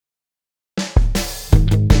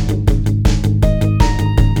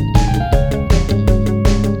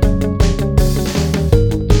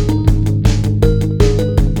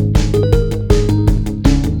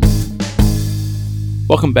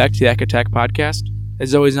Welcome back to the Hack Attack Podcast.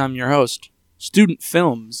 As always, I'm your host, Student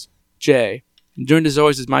Films, Jay. And joined as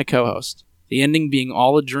always is my co-host, the ending being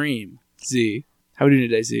all a dream, Z. How are we doing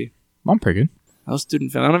today, Z? I'm pretty good. I love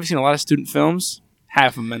student film. I don't know if you've seen a lot of student films. Half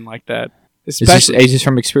of them been like that. Especially, is this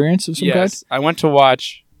from experience of some kind? Yes. I went to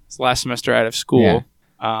watch this last semester out of school.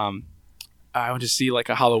 Yeah. I went to see like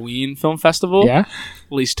a Halloween film festival. Yeah.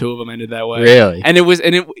 At least 2 of them ended that way. Really? And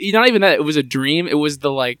it not even that. It was a dream. It was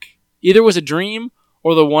the either it was a dream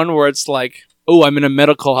or the one where it's like, oh, I'm in a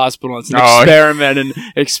medical hospital. It's an experiment, and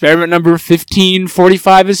experiment number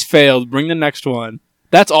 1545 has failed. Bring the next one.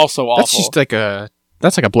 That's also awful. That's just like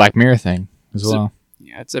a Black Mirror thing as well.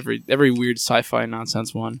 It's every weird sci-fi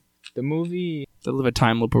nonsense one. The movie They live a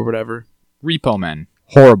time loop or whatever. Repo Men.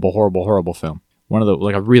 Horrible film. One of the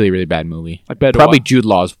a really, really bad movie. I bet probably Jude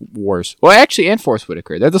Law's worse. Well, actually, and Forrest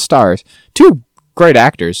Whitaker. They're the stars. 2 great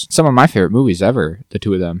actors. Some of my favorite movies ever. The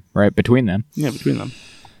 2 of them, right? Between them. Yeah, between them.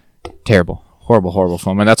 Terrible. Horrible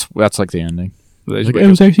film. And that's like the ending. It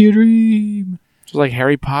was actually a dream. It was like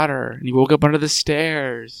Harry Potter, and he woke up under the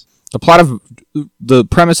stairs. The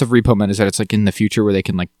premise of Repo Men is that it's like in the future where they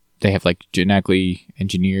can they have genetically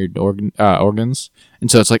engineered organs,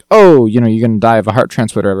 and so it's like, oh, you're gonna die of a heart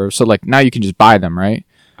transplant or whatever. So now you can just buy them, right?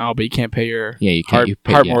 Oh, but you can't pay your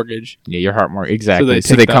heart mortgage. Yeah, your heart mortgage, exactly.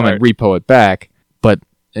 So they come and repo it back,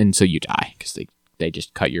 and so you die because they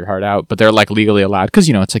just cut your heart out. But they're legally allowed because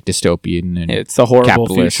it's dystopian and it's a horrible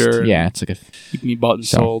capitalist. future. Yeah, it's you can be bought and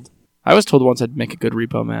sold. I was told once I'd make a good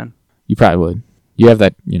Repo Man. You probably would. You have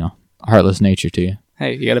that heartless nature to you.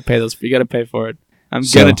 Hey, you gotta pay those. You gotta pay for it. I'm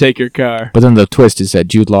gonna take your car. But then the twist is that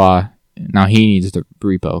Jude Law, now he needs the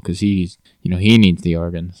repo because he needs the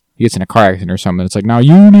organs. He gets in a car accident or something. It's like, now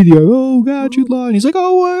you need the organs. Oh, God, Jude Law. And he's like,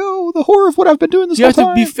 oh, the horror of what I've been doing this whole time. You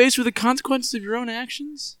have to be faced with the consequences of your own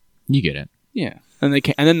actions. You get it. Yeah. And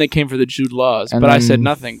then they came for the Jude Laws. But I said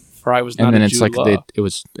nothing, for I was not a Jude Law. And then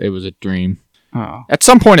it's it was a dream. Oh. At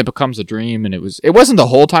some point it becomes a dream, and it wasn't the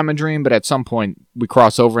whole time a dream, but at some point we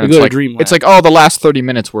cross over and it's like, oh, the last 30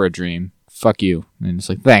 minutes were a dream. Fuck you. And it's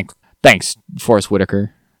like, thanks, Forrest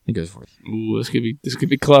Whitaker. I think it was Forrest. Ooh, this could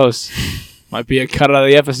be close. Might be a cut out of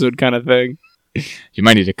the episode kind of thing. You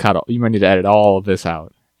might need to edit all of this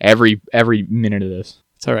out. Every minute of this.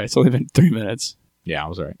 It's all right. It's only been 3 minutes. Yeah, I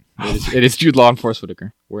was all right. It is Jude Law and Forrest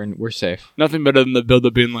Whitaker. We're safe. Nothing better than the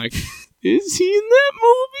build-up being like, is he in that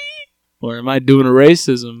movie? Or am I doing a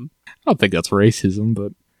racism? I don't think that's racism,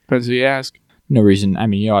 but depends who you ask. No reason. I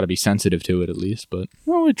mean, you ought to be sensitive to it at least, but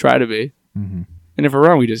well, we try to be. Mm-hmm. And if we're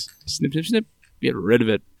wrong, we just snip, get rid of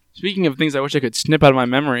it. Speaking of things I wish I could snip out of my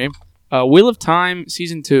memory, Wheel of Time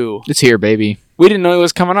Season 2. It's here, baby. We didn't know it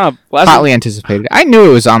was coming up. Hotly anticipated. I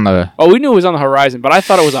knew it was on the... Oh, we knew it was on the horizon, but I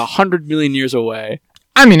thought it was 100 million years away.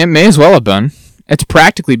 I mean, it may as well have been. It's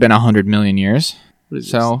practically been 100 million years. What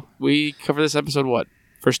is this? We covered this episode, what?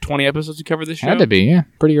 First 20 episodes we covered this show? Had to be, yeah.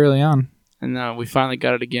 Pretty early on. And we finally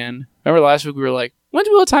got it again. Remember last week we were like, when's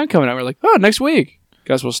Wheel of Time coming out? We were like, oh, next week.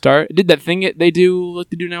 Guess we'll start. It did that thing they do, like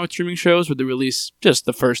they do now with streaming shows, where they release just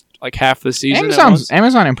the first half of the season.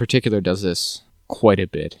 Amazon in particular does this quite a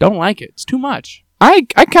bit. Don't like it. It's too much. I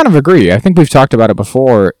kind of agree. I think we've talked about it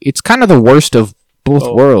before. It's kind of the worst of both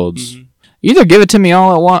worlds. Mm-hmm. Either give it to me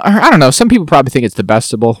all at once, or I don't know. Some people probably think it's the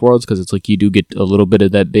best of both worlds because it's like you do get a little bit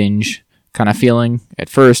of that binge kind of feeling at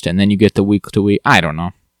first, and then you get the week to week. I don't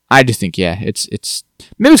know. I just think, it's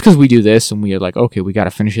maybe it's because we do this and we are like, okay, we got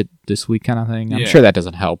to finish it this week kind of thing. I'm sure that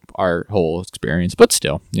doesn't help our whole experience, but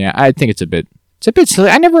still, yeah, I think it's a bit silly.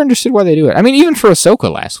 I never understood why they do it. I mean, even for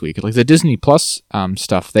Ahsoka last week, like the Disney Plus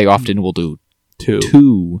stuff, they often will do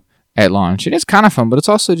two at launch, and it's kind of fun, but it's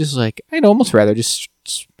also just like, I'd almost rather just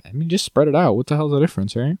spread it out. What the hell's the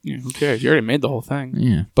difference, right? Yeah, who cares? You already made the whole thing.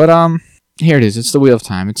 Yeah, but here it is. It's the Wheel of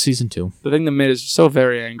Time. It's season 2. The thing that made us so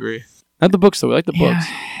very angry. Not the books, though. We like the books.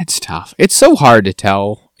 It's tough. It's so hard to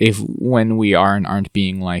tell when we are and aren't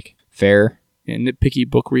being, fair. Yeah, nitpicky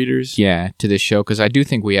book readers. Yeah, to this show, because I do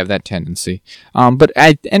think we have that tendency.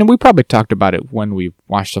 And we probably talked about it when we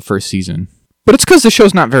watched the first season. But it's because the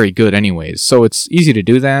show's not very good anyways, so it's easy to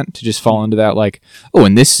do that, to just fall into that, oh,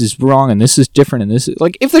 and this is wrong, and this is different, and this is...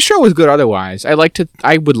 if the show was good otherwise, I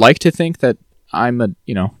would like to think that I'm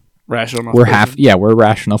rational enough. We're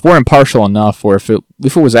rational enough. We're impartial enough, or if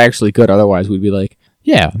it was actually good otherwise, we'd be like,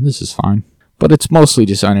 yeah, this is fine. But it's mostly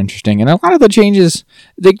just uninteresting. And a lot of the changes,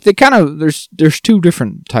 they kind of, there's 2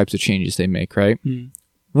 different types of changes they make, right? Mm.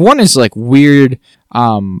 One is weird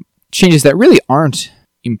changes that really aren't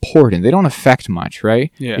important. They don't affect much, right?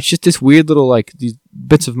 Yeah. It's just this weird little these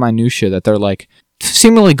bits of minutia that they're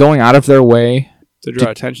seemingly going out of their way to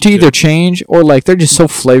draw attention to either change or like they're just so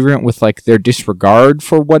flagrant with like their disregard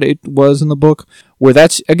for what it was in the book. Where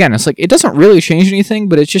that's again, it's like it doesn't really change anything,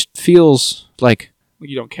 but it just feels like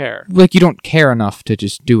you don't care. Like you don't care enough to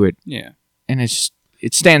just do it. Yeah, and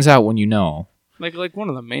it stands out when you know. Like one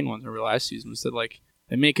of the main ones over last season was that like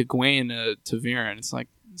they make Egwene to Viren. It's like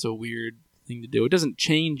it's a weird thing to do. It doesn't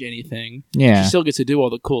change anything. Yeah, she still gets to do all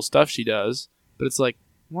the cool stuff she does, but it's like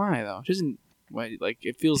why though? She doesn't. Why, like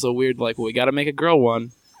it feels so weird. Like well, we got to make a girl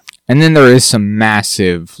one. And then there is some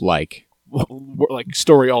massive like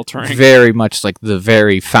story altering, very much like the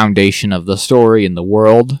very foundation of the story in the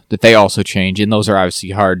world that they also change, and those are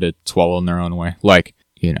obviously hard to swallow in their own way. Like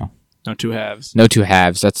no two halves. No two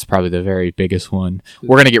halves. That's probably the very biggest one.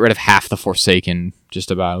 We're gonna get rid of half the Forsaken,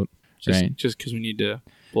 just about. Right? Just because we need to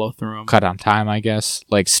blow through them. Cut on time, I guess.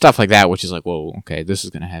 Like stuff like that, which is like, whoa, okay, this is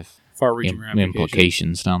gonna have far-reaching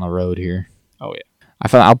implications down the road here. Oh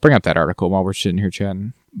yeah. I'll bring up that article while we're sitting here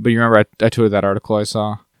chatting. But you remember I told you that article I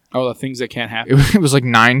saw? Oh, the things that can't happen. It was like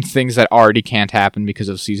 9 things that already can't happen because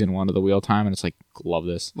of season 1 of the Wheel of Time, and it's like, love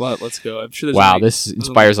this. Let's go. I'm sure. This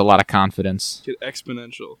inspires a lot of confidence. Get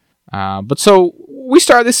exponential. But so we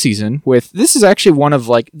start this season with this is actually one of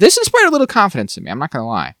like this inspired a little confidence in me. I'm not gonna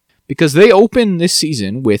lie, because they open this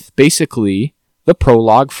season with basically the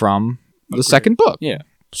prologue from the second book. Yeah.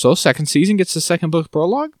 So second season gets the second book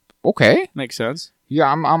prologue. Okay, makes sense. Yeah,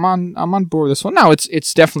 I'm on board with this one. Now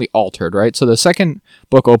it's definitely altered, right? So the second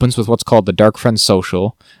book opens with what's called the Dark Friends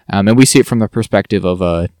Social, and we see it from the perspective of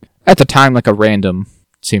at the time like a random,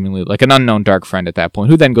 seemingly like an unknown dark friend at that point,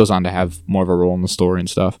 who then goes on to have more of a role in the story and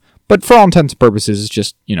stuff. But for all intents and purposes, it's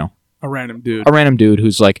just a random dude,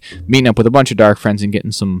 who's like meeting up with a bunch of dark friends and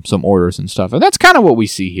getting some orders and stuff. And that's kind of what we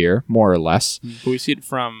see here, more or less. But we see it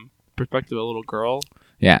from perspective of a little girl.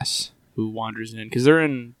 Yes. Who wanders in because they're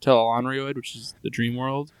in Tel Onrioid, which is the dream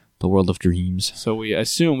world, the world of dreams. So we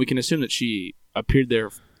can assume that she appeared there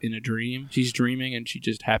in a dream. She's dreaming and she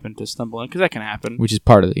just happened to stumble in because that can happen. Which is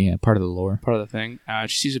part of the lore, part of the thing.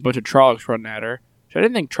 She sees a bunch of Trollocs running at her. Which I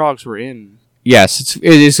didn't think Trollocs were in. Yes, it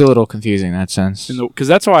is a little confusing in that sense. Because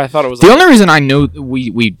that's why I thought it was. The only reason I know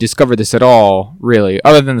we discovered this at all, really,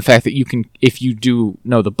 other than the fact that you can, if you do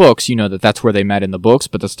know the books, you know that's where they met in the books,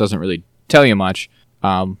 but this doesn't really tell you much.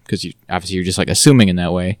 Because obviously you're just like assuming in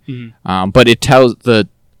that way. Mm-hmm. But it tells the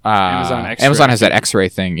Amazon has that X-ray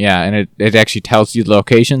thing, yeah, and it actually tells you the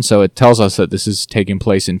location, so it tells us that this is taking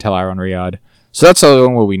place in Tel Riyadh. So that's the only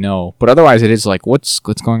one where we know. But otherwise, it is like what's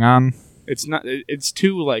going on. It's not. It's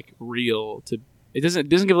too like real to. It doesn't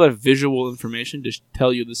give a lot of visual information to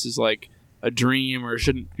tell you this is like a dream or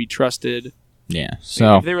shouldn't be trusted. Yeah.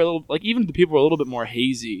 So if they were a little like even if the people were a little bit more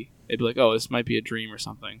hazy, they'd be like, oh, this might be a dream or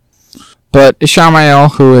something. But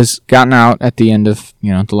Ishamael, who has gotten out at the end of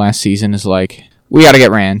the last season, is like, we got to get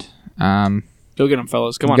Rand. Go get him,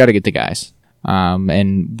 fellas. Come on. We got to get the guys.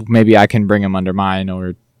 And maybe I can bring him under mine,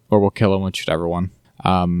 or we'll kill him, whichever one.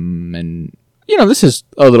 And this is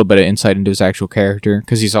a little bit of insight into his actual character,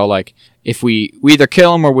 because he's all like, if we either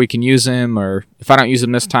kill him or we can use him, or if I don't use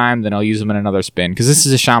him this time, then I'll use him in another spin. Because this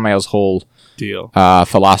is Ishamael's whole deal,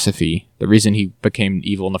 philosophy. The reason he became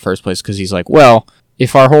evil in the first place, because he's like, well,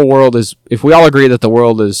 if our whole world if we all agree that the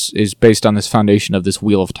world is based on this foundation of this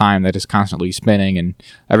wheel of time that is constantly spinning and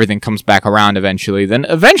everything comes back around eventually, then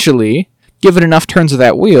eventually, given enough turns of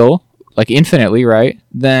that wheel, like infinitely, right,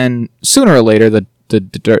 then sooner or later the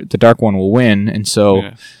Dark One will win, and so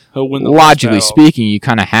he'll win logically speaking, you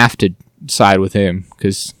kind of have to side with him,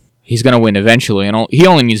 because he's going to win eventually, and he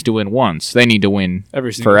only needs to win once. They need to win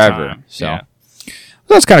forever. Time. So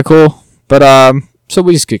that's kind of cool, but so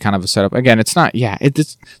we just get kind of a setup. Again, it's not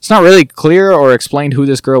not really clear or explained who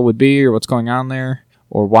this girl would be or what's going on there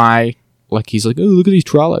or why. Like he's like, oh, look at these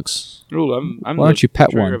Trollocs. Ooh, I'm why don't you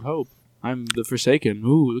pet one? Of hope. I'm the Forsaken.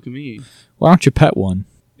 Ooh, look at me. Why don't you pet one?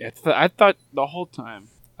 Yeah, I thought the whole time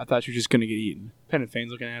she was just gonna get eaten. Pen and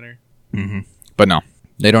Fane's looking at her. Mm-hmm. But no,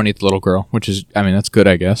 they don't eat the little girl, which is, that's good,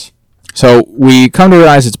 I guess. So we come to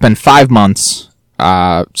realize it's been 5 months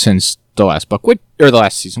since the last book, or the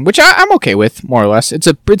last season, which I'm okay with, more or less. It's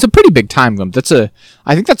a pretty big time jump.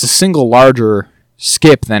 I think that's a single larger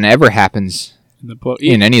skip than ever happens in the book.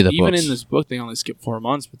 In any of the books. Even in this book, they only skip 4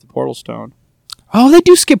 months with the Portal Stone. Oh, they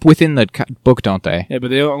do skip within the book, don't they? Yeah, but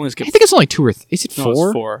they only skip. I think it's only 2 or is it 4? No,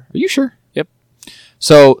 it's 4. Are you sure? Yep.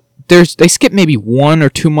 So they skip maybe 1 or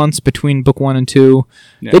 2 months between book 1 and 2.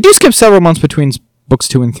 Yeah. They do skip several months between books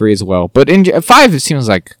 2 and 3 as well, but in 5 it seems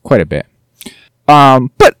like quite a bit.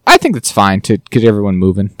 But I think it's fine to get everyone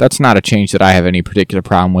moving. That's not a change that I have any particular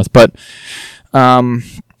problem with. But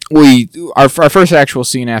our first actual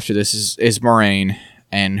scene after this is Moraine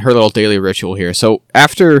and her little daily ritual here. So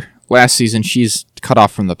after last season, she's cut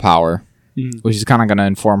off from the power, which is kind of going to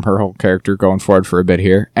inform her whole character going forward for a bit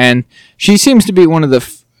here. And she seems to be one of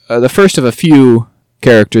the first of a few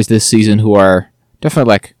characters this season who are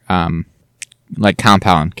definitely like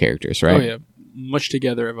compound characters, right? Oh yeah, much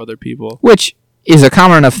together of other people, which is a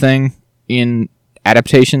common enough thing in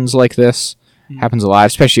adaptations like this. Happens a lot,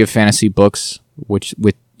 especially of fantasy books, which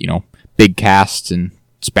with big casts and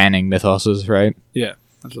spanning mythoses, right? Yeah,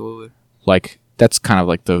 absolutely. Like that's kind of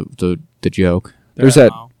like the joke. There's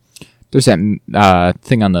that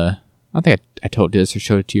thing on the. I think I told this or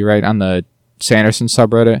showed it to you, right? On the Sanderson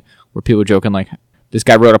subreddit, where people were joking like this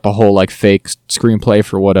guy wrote up a whole like fake screenplay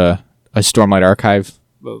for what a Stormlight Archive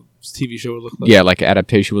TV show would look like. Yeah, like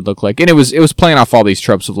adaptation would look like. And it was playing off all these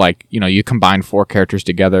tropes of like, you combine 4 characters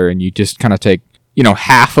together and you just kind of take,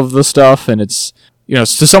 half of the stuff, and it's, to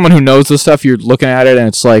someone who knows the stuff, you're looking at it and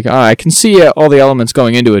it's like, oh, I can see all the elements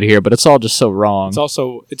going into it here, but it's all just so wrong.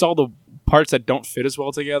 It's all the parts that don't fit as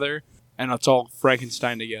well together, and it's all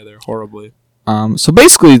Frankenstein together horribly. So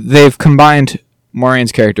basically they've combined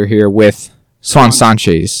Maureen's character here with Swan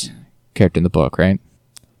Sanche's character in the book, right?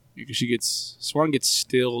 Because Swan gets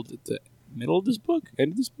stilled at the middle of this book?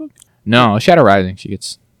 End of this book? No, Shadow Rising, she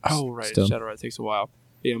gets stilled. Shadow Rising takes a while.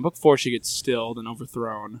 Yeah, in book 4 she gets stilled and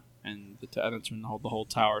overthrown, and that's when the whole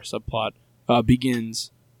tower subplot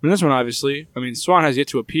begins. And this one, obviously, Swan has yet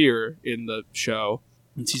to appear in the show.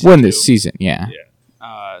 In season 2. This season, yeah.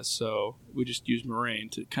 So we just use Moraine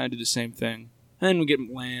to kind of do the same thing. And then we get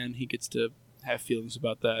Lan. He gets to have feelings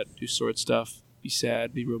about that, do sword stuff, be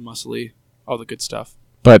sad, be real muscly, all the good stuff.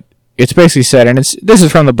 But it's basically said, and this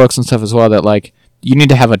is from the books and stuff as well, that like you need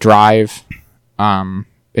to have a drive,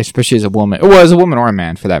 especially as a woman, as a woman or a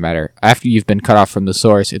man for that matter. After you've been cut off from the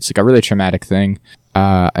source, it's like a really traumatic thing,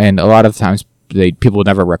 and a lot of times people will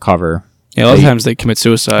never recover. Yeah, a lot of times they commit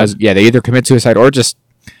suicide. They either commit suicide or just.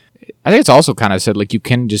 I think it's also kind of said like you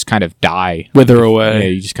can just kind of die, wither away. Yeah,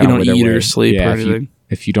 you just kind of don't eat or sleep or anything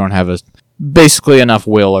if you don't have basically enough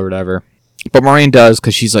will or whatever. But Moraine does,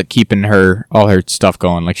 because she's like keeping all her stuff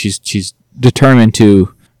going. Like she's determined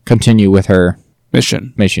to continue with her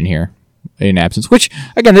mission here in absence. Which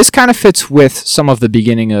again, this kind of fits with some of the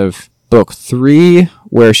beginning of book 3,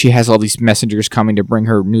 where she has all these messengers coming to bring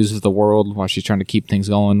her news of the world while she's trying to keep things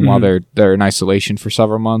going while they're in isolation for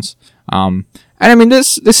several months. And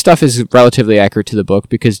this stuff is relatively accurate to the book,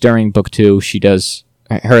 because during book 2,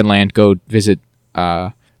 her and Lan go visit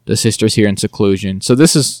the sisters here in seclusion. So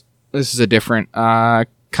this is a different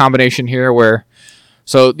combination here where...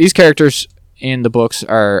 So these characters in the books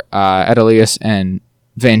are Adelius and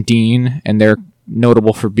Van Dien, and they're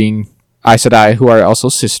notable for being Aes Sedai, who are also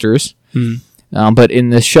sisters. But in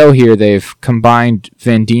the show here, they've combined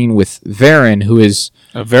Van Dien with Varen, who is...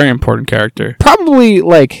 a very important character. Probably,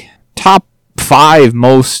 like, top 5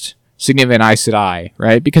 most significant Aes Sedai,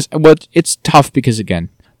 right? Because it's tough because, again,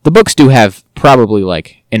 the books do have probably,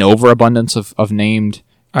 like, an overabundance of named...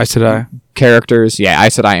 Aes Sedai characters,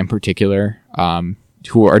 Aes Sedai in particular,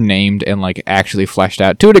 who are named and like actually fleshed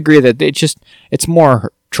out to a degree that it's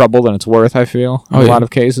more trouble than it's worth. I feel in a lot of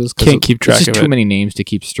cases. Can't keep track of it. It's just too many names to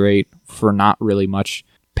keep straight for not really much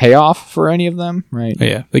payoff for any of them, right?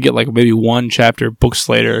 Yeah, they get like maybe one chapter books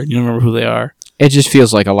later. You don't remember who they are. It just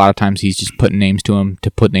feels like a lot of times he's just putting names to them to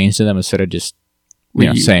put names to them instead of just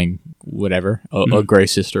saying whatever a gray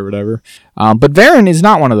sister or whatever. But Varen is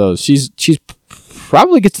not one of those. She's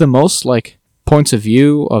probably gets the most like points of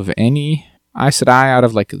view of any Aes Sedai out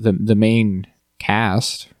of like the main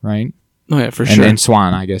cast, right? Oh yeah, for sure. And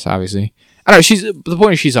Swan, I guess, obviously. I don't know. The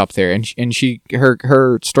point is she's up there, and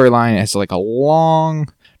her storyline has like a long,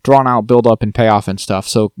 drawn out build up and payoff and stuff.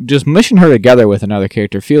 So just mushing her together with another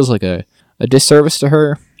character feels like a disservice to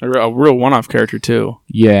her. A real one-off character too.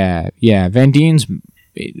 Yeah. Van Dien's,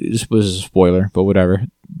 this was a spoiler, but whatever.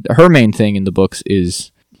 Her main thing in the books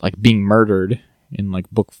is like being murdered in like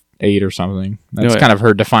book 8 or something. That's kind of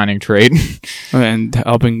her defining trait. And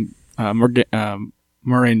helping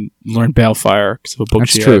Moraine learn Balefire because of a book.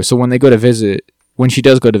 That's true. So when she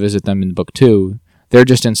does go to visit them in book 2, they're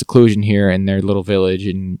just in seclusion here in their little village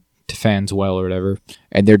in Tefan's Well or whatever,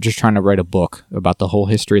 and they're just trying to write a book about the whole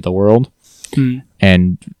history of the world.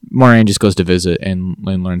 And Moraine just goes to visit and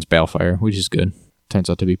learns Balefire, which is good. Turns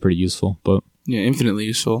out to be pretty useful, but infinitely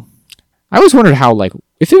useful. I always wondered how, like,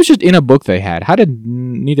 if it was just in a book they had, how did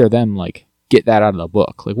neither of them, like, get that out of the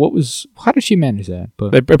book? Like, how did she manage that?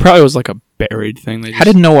 But it probably was, like, a buried thing. How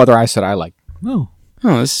did no other Aes Sedai, like,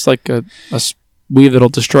 this is like a weave that'll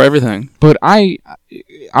destroy everything. But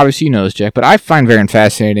obviously you know this, Jack, but I find Varen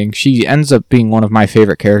fascinating. She ends up being one of my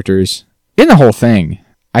favorite characters in the whole thing.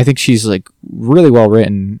 I think she's, like, really well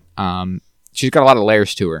written. she's got a lot of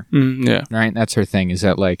layers to her. Yeah. Right? That's her thing, is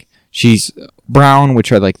that, like, she's brown,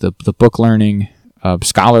 which are, like, the book learning,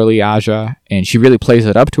 scholarly Aja, and she really plays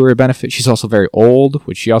it up to her benefit. She's also very old,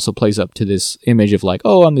 which she also plays up to this image of, like,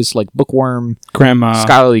 oh, I'm this, like, bookworm,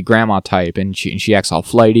 scholarly grandma type, and she acts all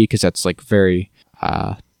flighty, because that's, like, very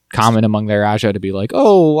common among their Aja to be like,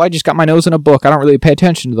 oh, I just got my nose in a book, I don't really pay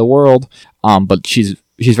attention to the world. But she's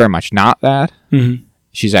very much not that. Mm-hmm.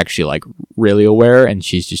 She's actually, like, really aware, and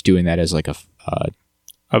she's just doing that as, like,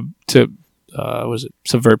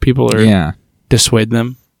 subvert people or dissuade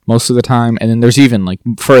them most of the time. And then there's even, like,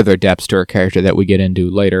 further depths to her character that we get into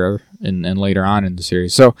later and later on in the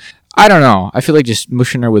series. So I don't know. I feel like just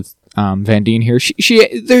mushing her with Van Dien here.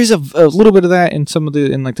 She there's a little bit of that in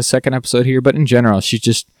like the second episode here, but in general, she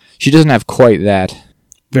doesn't have quite that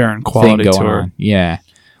Varen quality thing going to her. on. Yeah.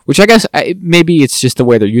 Which I guess maybe it's just the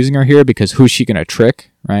way they're using her here, because who's she gonna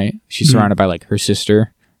trick, right? She's surrounded by, like, her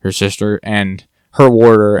sister, and her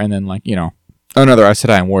warder, and then, like, you know, another Aes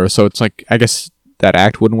Sedai warder. So it's like, I guess that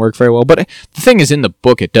act wouldn't work very well. But the thing is, in the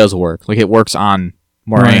book, it does work. Like, it works on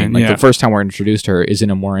Moraine. Like, the first time we're introduced to her is in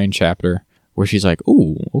a Moraine chapter, where she's like,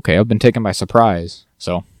 ooh, okay, I've been taken by surprise.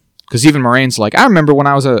 So, because even Moraine's like, I remember when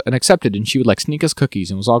I was an accepted, and she would, like, sneak us cookies,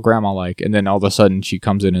 and it was all grandma-like, and then all of a sudden she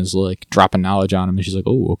comes in and is, like, dropping knowledge on him, and she's like,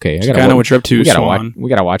 oh, okay, I gotta know what you're up to, we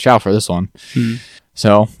gotta watch out for this one.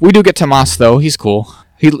 So, we do get Tomas, though. He's cool.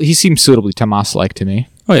 He seems suitably Tomas-like to me.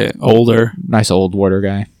 Oh, yeah, older. Nice old warder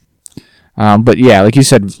guy. But yeah, like you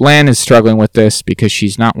said, Lan is struggling with this because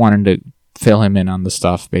she's not wanting to fill him in on the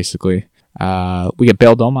stuff, basically. We get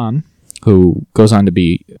Bail Domon, who goes on to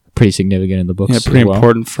be pretty significant in the books. Yeah, pretty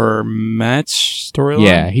important for Matt's storyline.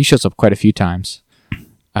 Yeah, he shows up quite a few times.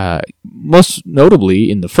 Most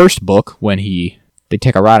notably in the first book when they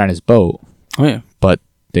take a ride on his boat. Oh, yeah. But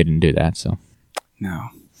they didn't do that, so. No,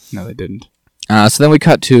 they didn't. So then we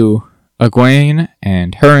cut to Egwene,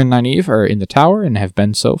 and her and Nynaeve are in the tower and have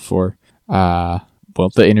been so for, the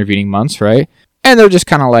intervening months, right? And they're just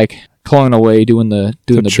kind of, like, clawing away, doing the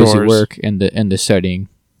busy work and the studying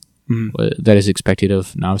that is expected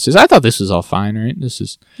of novices. I thought this was all fine, right?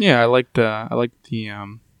 Yeah, I liked the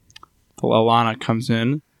Alana comes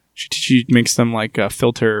in. She makes them, like,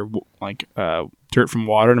 filter, like, dirt from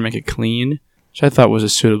water to make it clean, which I thought was a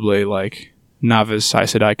suitably, like, novice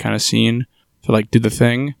Aes Sedai kind of scene to, like, do the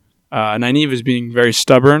thing. Nynaeve is being very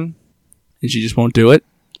stubborn, and she just won't do it.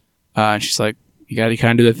 And she's like, you gotta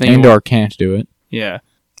kind of do the thing. Andor can't do it. Yeah.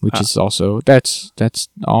 Which is also, that's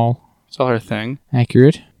all. It's all her thing.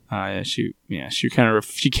 Accurate. She kind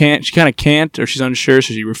of can't, or she's unsure,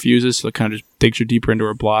 so she refuses, so it kind of just digs her deeper into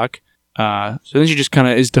her block. So then she just kind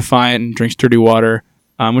of is defiant and drinks dirty water,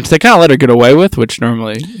 which they kind of let her get away with, which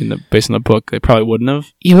normally, based on the book, they probably wouldn't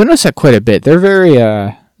have. You notice that quite a bit. They're very,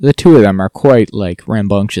 the two of them are quite, like,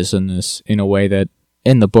 rambunctious in this, in a way that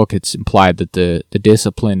in the book it's implied that the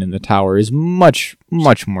discipline in the tower is much,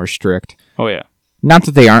 much more strict. Oh, yeah. Not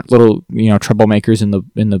that they aren't little, troublemakers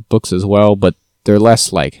in the books as well, but they're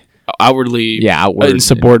less, like... outwardly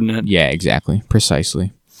insubordinate. Yeah, exactly.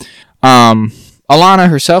 Precisely. Alana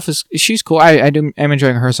herself, she's cool. I'm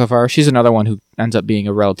enjoying her so far. She's another one who ends up being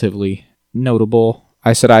a relatively notable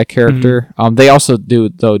Aes Sedai character. They also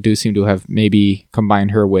do seem to have maybe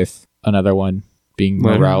combined her with another one, being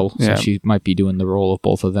Morel, so she might be doing the role of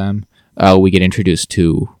both of them. We get introduced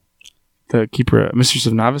to the Keeper, Mistress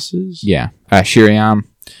of Novices. Yeah, Shiriam,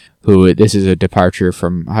 who this is a departure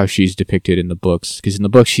from how she's depicted in the books, because in the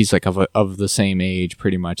books she's like of the same age,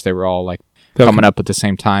 pretty much. They were all like coming up at the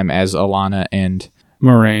same time as Alana and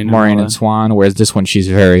Moraine and Swan, whereas this one she's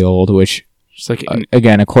very old, which she's like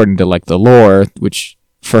again, according to like the lore, which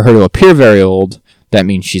for her to appear very old, that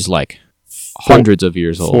means she's like hundreds of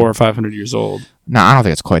years old, 400 or 500 years old. No, I don't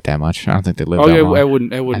think it's quite that much. I don't think they live that long. I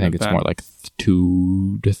wouldn't. I think it's more like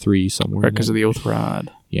 2 to 3 somewhere. Right, because of the Oath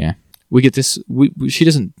Rod. Yeah. We get this. She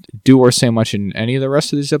doesn't do or say much in any of the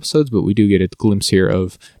rest of these episodes, but we do get a glimpse here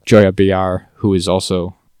of Joya Biar, who is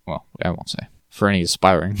also, well, I won't say, for any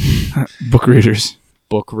aspiring book readers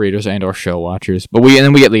and or show watchers. But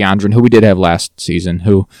then we get Leandrin, who we did have last season,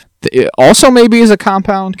 who also maybe is a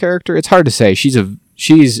compound character. It's hard to say. She's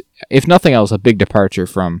if nothing else, a big departure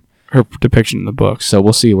from her depiction in the books. So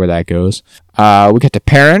we'll see where that goes. We get to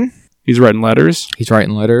Perrin. He's writing letters. They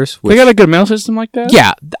got a good mail system like that?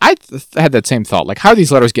 Yeah, I had that same thought. Like, how are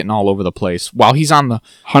these letters getting all over the place while he's on the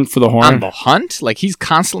hunt for the horn? On the hunt? Like, he's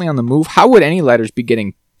constantly on the move. How would any letters be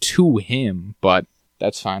getting to him? But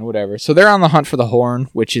that's fine, whatever. So they're on the hunt for the horn,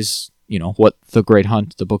 which is, what the Great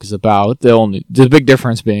Hunt, the book, is about. The big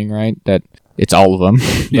difference being, right, that it's all of them.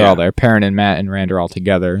 They're all there. Perrin and Matt and Rand are all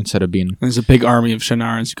together instead of being... There's a big army of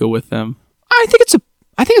Shanarans who go with them. I think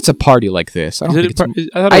I think it's a party like this. I don't think it's.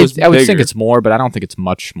 I thought it was I would think bigger. it's more, but I don't think it's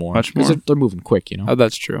much more. Much more? Because they're moving quick, you know? Oh,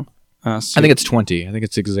 that's true. I think it's 20. I think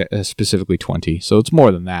it's specifically 20. So it's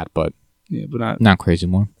more than that, but not crazy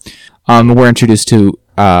more. We're introduced to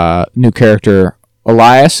new character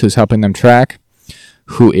Elias, who's helping them track,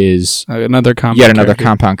 who is another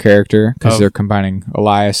compound character, because they're combining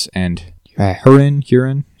Elias and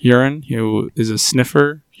Hurin, who is a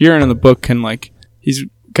sniffer. Hurin in the book can, like, he's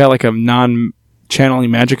got like a non-channeling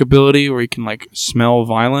magic ability where he can, like, smell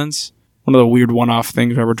violence. One of the weird one-off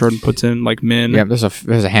things Robert Jordan puts in, like Min. Yeah, there's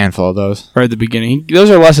a handful of those right at the beginning.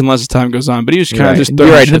 Those are less and less as time goes on, but he was kind of just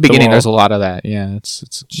right in the beginning. There's a lot of that. Yeah,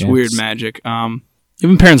 it's weird magic.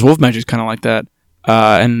 Even Perrin's wolf magic is kind of like that.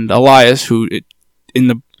 And Elias, who in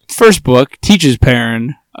the first book teaches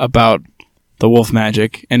Perrin about the wolf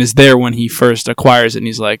magic and is there when he first acquires it, and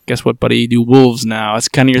he's like, "Guess what, buddy? You do wolves now. That's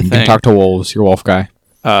kind of your thing. You can talk to wolves. You're a wolf guy."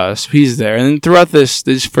 So he's there, and then throughout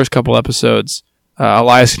these first couple episodes.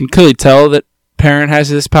 Elias can clearly tell that Perrin has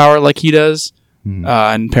this power like he does,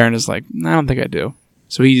 and Perrin is like, "I don't think I do."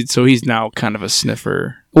 So he's now kind of a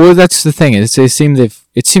sniffer. Well, that's the thing. It seems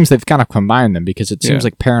they've kind of combined them, because it seems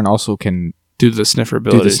like Perrin also can do the sniffer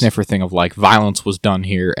abilities. Do the sniffer thing of, like, violence was done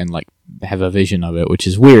here, and, like, have a vision of it, which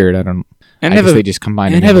is weird. I guess they just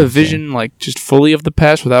combine it. And have a vision, like, just fully of the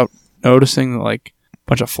past without noticing, like, a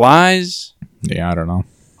bunch of flies. Yeah, I don't know.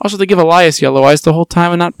 Also, they give Elias yellow eyes the whole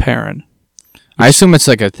time and not Perrin. I assume it's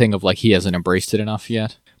like a thing of, like, he hasn't embraced it enough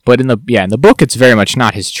yet. But in the book, it's very much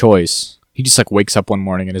not his choice. He just, like, wakes up one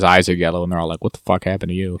morning and his eyes are yellow, and they're all like, "What the fuck happened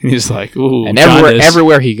to you?" And he's like, "Ooh." And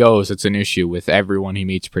everywhere he goes, it's an issue with everyone he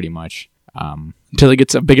meets, pretty much. Until he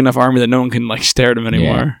gets a big enough army that no one can, like, stare at him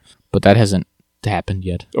anymore. Yeah, but that hasn't happened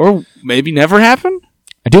yet. Or maybe never happened?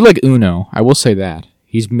 I do like Uno. I will say that.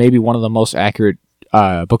 He's maybe one of the most accurate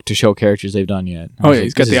book-to-show characters they've done yet. Oh, yeah,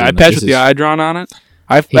 he's got the eye patch with the eye drawn on it.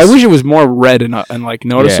 I wish it was more red and like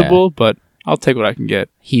noticeable, but I'll take what I can get.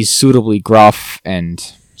 He's suitably gruff and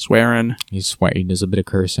swearing. He does a bit of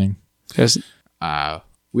cursing.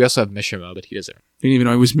 We also have Mishima, but he doesn't. You didn't even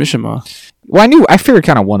know he was Mishima. Well, I figured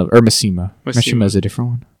kind of one of, or Mishima. Mishima is a different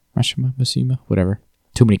one. Mishima, whatever.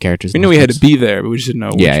 Too many characters. We knew he had to be there, but we just didn't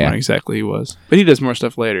know which one exactly he was. But he does more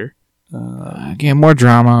stuff later. Again, more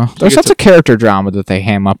drama. There's lots of character drama that they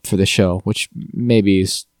ham up for the show, which maybe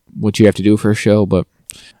is what you have to do for a show, but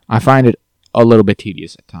I find it a little bit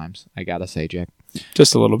tedious at times, I gotta say, Jack.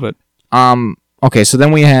 Just a little bit. Okay, so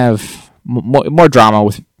then we have more drama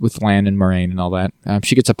with Lan and Moraine and all that.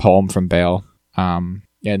 She gets a poem from Bale, and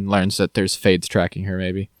learns that there's Fades tracking her,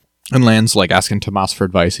 maybe. And Lan's, like, asking Tomas for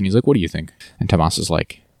advice, and he's like, "What do you think?" And Tomas is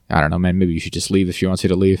like, "I don't know, man, maybe you should just leave if she wants you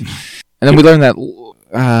to leave." And then we learn that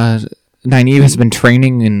Nynaeve has been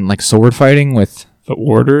training in, like, sword fighting with the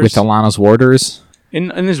warders, with Alana's warders. In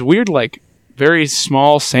this weird, like, very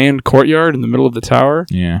small sand courtyard in the middle of the tower.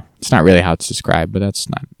 Yeah. It's not really how it's described, but that's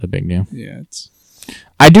not a big deal. Yeah,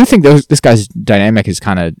 I do think this guy's dynamic is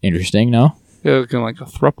kind of interesting, no? Yeah, they're kind of like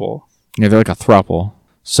a throuple. Yeah, they're like a throuple.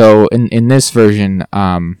 So, in this version,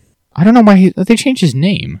 I don't know why they changed his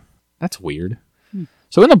name. That's weird.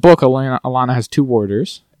 So, in the book, Alana has two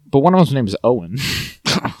warders, but one of them's name is Owen,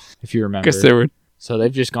 if you remember. Guess they were... So,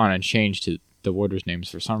 they've just gone and changed the warders' names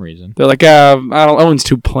for some reason. They're like, Owen's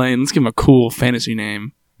too plain. Let's give him a cool fantasy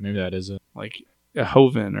name. Maybe that is it. Like a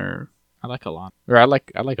Hoven or... I like Alana. Or I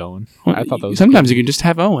like Owen. Well, I thought that was sometimes cool. You can just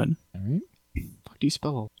have Owen. All right. How do you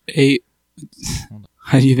spell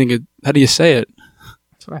How do you say it?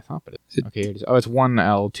 That's what I thought, but okay, here it is. Oh, it's 1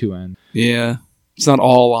 L, 2 N. Yeah. It's not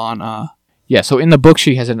all on Yeah, so in the book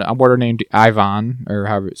she has a warder named Ivan, or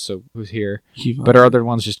however, so who's here. Ivan. But her other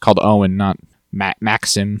one's just called Owen, not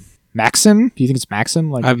Maxim. Maxim? Do you think it's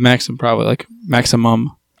Maxim? Like I have Maxim, probably, like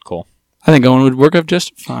Maximum. Cool. I think Owen would work up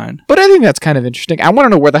just fine. But I think that's kind of interesting. I want to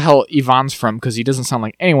know where the hell Ivan's from, because he doesn't sound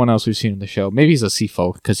like anyone else we've seen in the show. Maybe he's a sea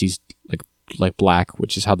folk, because he's like black,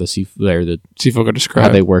 which is how the sea folk are described.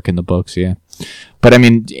 How they work in the books, yeah. But I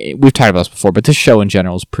mean, we've talked about this before, but this show in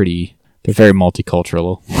general is they're very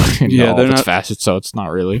multicultural. Yeah, they're not facets, so it's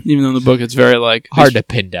not really. Even though in the book it's very like hard to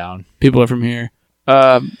pin down. People are from here.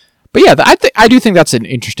 But yeah, I do think that's an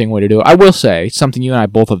interesting way to do it. I will say something you and I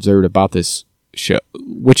both observed about this show,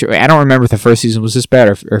 which I don't remember if the first season was this bad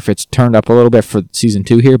or if it's turned up a little bit for season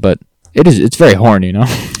 2 here, but it's very horny, you know?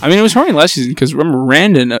 I mean, it was horny last season because remember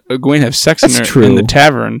Rand and Egwene have sex in the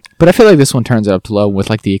tavern. But I feel like this one turns it up to low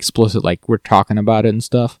with like the explicit, like we're talking about it and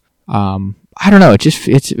stuff. I don't know.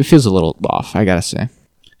 It feels a little off, I gotta say.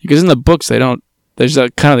 Because in the books there's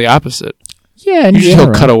kind of the opposite. Yeah, and usually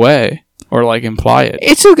he'll cut away or like imply it.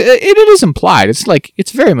 It is implied. It's like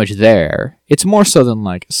it's very much there. It's more so than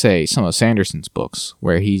like say some of Sanderson's books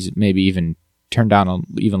where he's maybe even turn down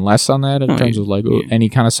even less on that in terms of like any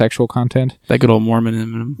kind of sexual content. That good old Mormon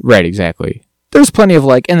in him. Right, exactly. There's plenty of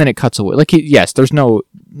like, and then it cuts away. Like, yes, there's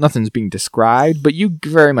nothing's being described, but you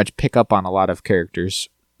very much pick up on a lot of characters,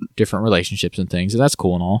 different relationships and things, and that's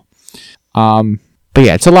cool and all. But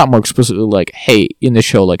yeah, it's a lot more explicitly like, hey, in the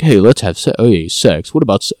show, like, hey, let's have sex. What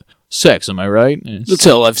about sex? Am I right? Let's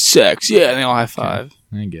all have sex. Yeah, and they all high five.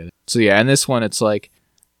 I get it. So yeah, in this one, it's like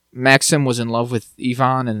Maxim was in love with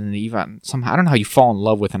Yvonne, and then Yvonne somehow, I don't know how you fall in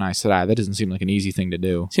love with an Aes Sedai. That doesn't seem like an easy thing to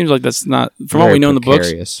do. Seems like that's not, from what we know in the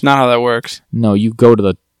books, not how that works. No, you go to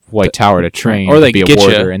the White Tower to train, or they be a get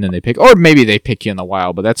warder, you, and then they pick, or maybe they pick you in the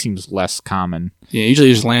wild, but that seems less common. Yeah,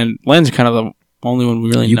 usually just land's kind of the only one we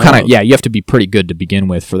really know. You have to be pretty good to begin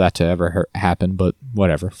with for that to ever happen, but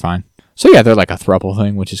whatever, fine. So yeah, they're like a throuple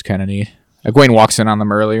thing, which is kind of neat. Egwene walks in on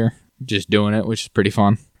them earlier, just doing it, which is pretty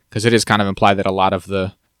fun, because it is kind of implied that a lot of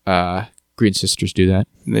the Green Sisters do that.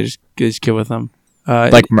 And they just get with them.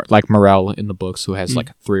 Like Morel in the books, who has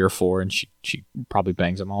like 3 or 4, and she probably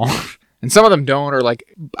bangs them all. And some of them don't, or like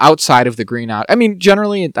outside of the green out. I mean,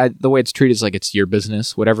 generally, the way it's treated is like it's your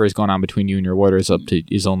business. Whatever is going on between you and your warder is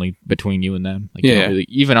only between you and them. Like, you don't really,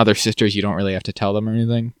 even other sisters, you don't really have to tell them or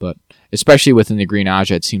anything. But especially within the Green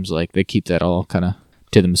Aja, it seems like they keep that all kind of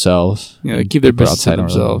to themselves. Yeah, they keep their business to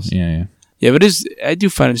themselves. Yeah, but I do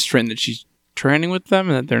find it strange that she's training with them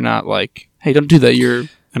and that they're not like, hey, don't do that. You're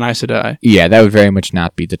an Aes Sedai. Yeah, that would very much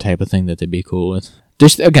not be the type of thing that they'd be cool with.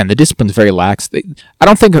 Just, again, the discipline's very lax. I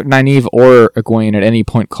don't think Nynaeve or Egwene at any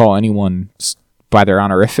point call anyone by their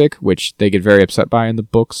honorific, which they get very upset by in the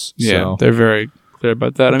books. Yeah, so. They're very clear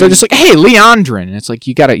about that. They're just like, hey, Leandrin. And it's like,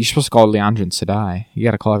 you're supposed to call Leandrin Sedai. You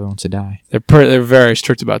got to call everyone Sedai. They're very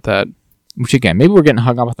strict about that. Which, again, maybe we're getting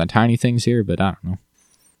hung up on the tiny things here, but I don't know.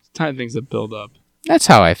 Tiny things that build up. That's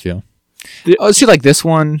how I feel. See, like this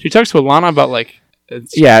one. She talks to Alana about like.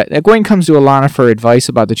 Yeah, Egwene comes to Alana for advice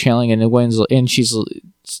about the channeling, and she's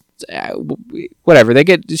whatever.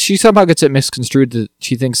 She somehow gets it misconstrued that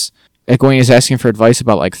she thinks Egwene is asking for advice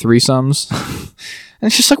about like threesomes,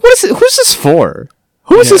 and she's like, "What is it? Who's this for?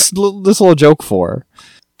 Who is this little joke for?"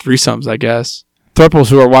 Threesomes, I guess.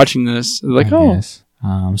 Thurples who are watching this, they're like, Guess.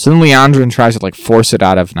 So then Leandrin tries to like force it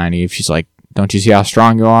out of Nynaeve. She's like, "Don't you see how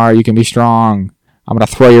strong you are? You can be strong. I'm gonna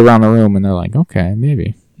throw you around the room." And they're like, "Okay,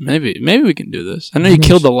 maybe." Maybe we can do this. I know you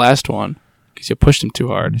killed the last one because you pushed him too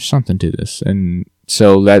hard. There's something to this. And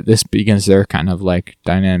so that this begins their kind of like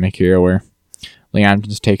dynamic here where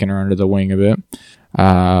Leandrin's taking her under the wing a bit.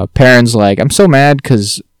 Perrin's like, I'm so mad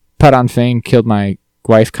because Pedon Fane killed my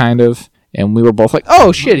wife, kind of. And we were both like,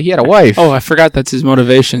 oh shit, he had a wife. Oh, I forgot that's his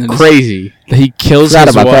motivation. Crazy. That he kills his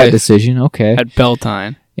wife about that decision. Okay. At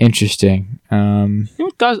Beltane. Interesting. You know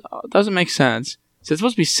what doesn't make sense? So it's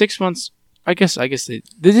supposed to be 6 months. I guess did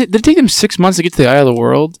it take them 6 months to get to the Eye of the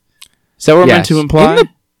World? Is that what we're meant to imply?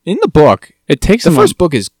 In the book, it takes the first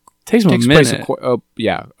book takes a minute.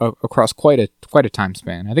 Across quite a time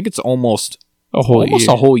span. I think it's almost a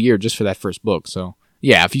whole year just for that first book. So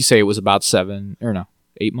yeah, if you say it was about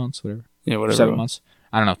 8 months, whatever. Yeah, whatever. 7 months.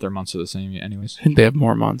 I don't know if their months are the same yet. Anyways, I think they have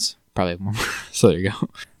more months. Probably have more. So there you go.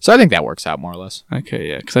 So I think that works out more or less. Okay,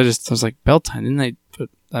 yeah. Because I was like, Beltane, didn't they? But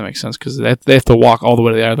that makes sense because they have to walk all the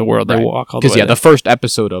way to the Eye of the World. Right. They walk all the way. Because the first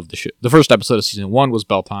episode of the first episode of season 1 was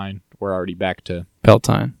Beltane. We're already back to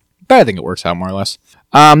Beltane. But I think it works out more or less.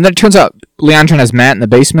 Then it turns out Leandrin has Matt in the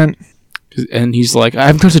basement, and he's like, I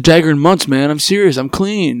haven't touched a dagger in months, man. I'm serious. I'm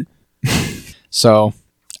clean. So,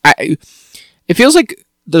 it feels like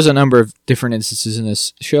there's a number of different instances in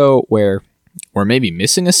this show where we're maybe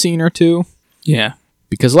missing a scene or two. Yeah.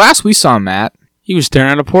 Because last we saw Matt, he was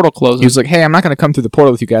staring at a portal closing. He was like, hey, I'm not going to come through the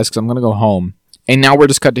portal with you guys because I'm going to go home. And now we're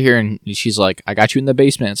just cut to here, and she's like, I got you in the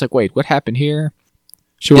basement. It's like, wait, what happened here?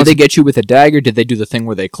 Did they get you with a dagger? Did they do the thing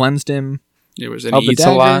where they cleansed him? It was an eats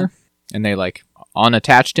a lot. And they like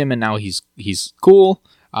unattached him, and now he's cool.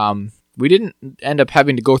 We didn't end up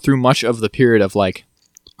having to go through much of the period of like,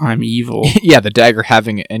 I'm evil. Yeah, the dagger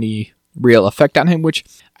having any real effect on him, which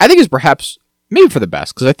I think is perhaps maybe for the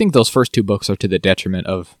best, because I think those first 2 books are to the detriment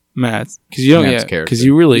of Matt, because you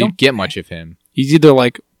don't get much of him. He's either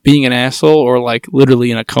like being an asshole or like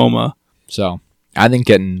literally in a coma. So I think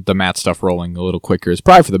getting the Matt stuff rolling a little quicker is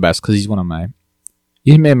probably for the best because he's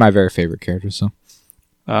made my very favorite characters. So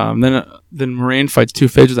then Moraine fights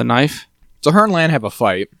Two-Face with a knife. So her and Lan have a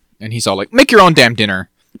fight, and he's all like, "Make your own damn dinner."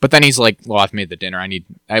 But then he's like, "Well, I've made the dinner.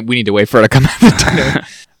 We need to wait for her to come have the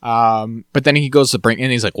dinner." But then he goes to bring,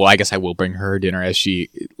 and he's like, "Well, I guess I will bring her dinner as he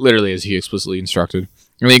explicitly instructed."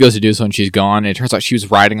 And when he goes to do so, and she's gone, and it turns out she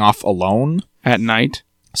was riding off alone at night,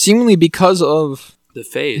 seemingly because of the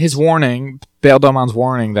fate. His warning, Bail Delmon's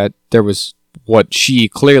warning that there was what she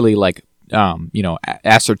clearly like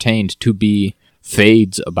ascertained to be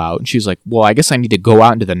fades about. And she's like, well, I guess I need to go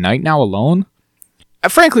out into the night now alone.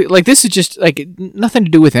 Frankly, like, this is just, like, nothing to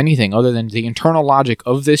do with anything other than the internal logic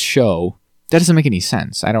of this show. That doesn't make any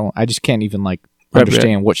sense. I just can't even, like,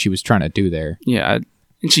 understand what she was trying to do there. Yeah,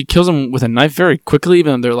 and she kills him with a knife very quickly,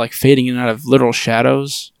 even though they're, like, fading in and out of literal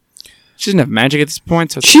shadows. She doesn't have magic at this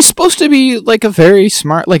point. So she's supposed to be, like, a very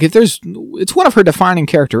smart, like, it's one of her defining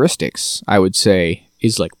characteristics, I would say,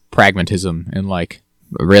 is, like, pragmatism and, like,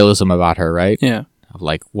 realism about her, right? Yeah.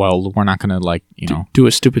 Like, well, we're not gonna, like, do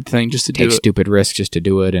a stupid thing just to do it. Take stupid risks just to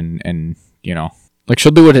do it, and like,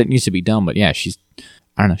 she'll do what it needs to be done. But yeah,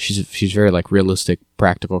 I don't know, she's very, like, realistic,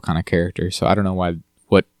 practical kind of character. So I don't know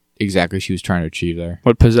what exactly she was trying to achieve there.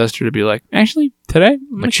 What possessed her to be like, actually, today,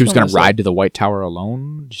 like, she was gonna ride to the White Tower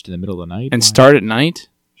alone, just in the middle of the night, and start at night.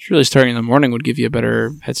 Surely starting in the morning would give you a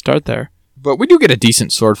better head start there. But we do get a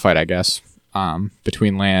decent sword fight, I guess,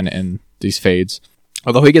 between Lan and these fades.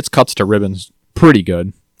 Although he gets cuts to ribbons pretty good.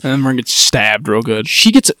 And then Ren gets stabbed real good.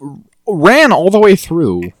 She ran all the way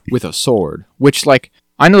through with a sword, which, like,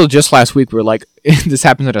 I know just last week we were like, this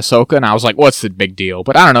happens at Ahsoka, and I was like, what's the big deal?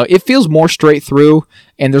 But I don't know, it feels more straight through,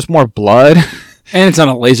 and there's more blood. And it's not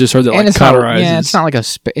a laser sword that, like, cauterizes. Yeah, it's not like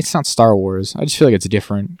it's not Star Wars. I just feel like it's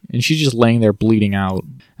different. And she's just laying there bleeding out.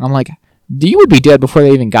 And I'm like, you would be dead before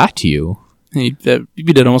they even got to you. You'd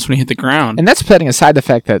be dead almost when you hit the ground. And that's setting aside the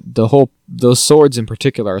fact that those swords in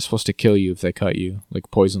particular are supposed to kill you if they cut you,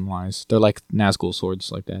 like poison-wise. They're like Nazgul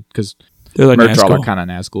swords like that, because they're like Murdrall are kind of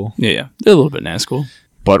Nazgul. Yeah, they're a little bit Nazgul.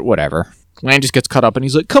 But whatever. Lan just gets cut up, and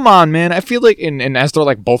he's like, come on, man, I feel like... And as they're,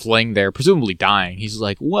 like, both laying there, presumably dying, he's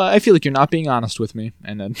like, well, I feel like you're not being honest with me.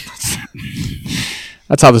 And then...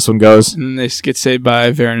 that's how this one goes. And they get saved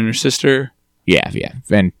by Varen and her sister. Yeah.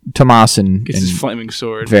 And Tomas and... Gets his flaming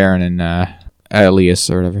sword. Varen and Elias,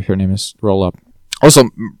 or whatever her name is, roll up. Also,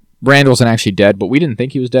 Rand wasn't actually dead, but we didn't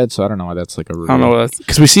think he was dead, so I don't know why that's like a reveal. I don't know,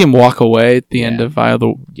 because we see him walk away at the end of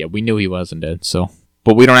Yeah, we knew he wasn't dead, so...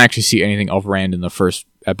 But we don't actually see anything of Rand in the first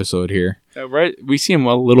episode here. Right? We see him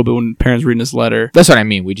a little bit when Perrin's reading his letter. That's what I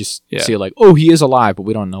mean. We just see, like, oh, he is alive, but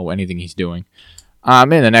we don't know anything he's doing. In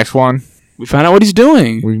the next one... We find out what he's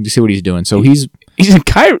doing. We can see what he's doing. So he's in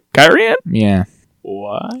Kyrian? Yeah.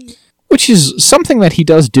 Why? Which is something that he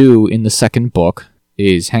does do in the second book,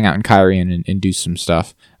 is hang out in Kyrian and do some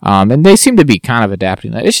stuff. And they seem to be kind of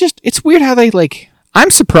adapting that. It's weird how they, like... I'm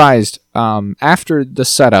surprised, after the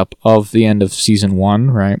setup of the end of season 1,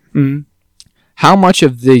 right? Mm-hmm. How much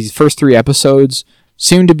of these first 3 episodes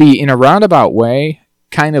seem to be, in a roundabout way,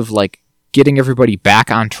 kind of like getting everybody back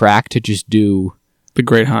on track to just do The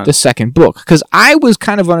Great Hunt, the second book. Because I was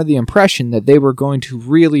kind of under the impression that they were going to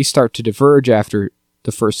really start to diverge after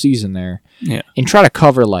the first season there. Yeah. And try to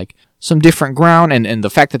cover, like, some different ground, and the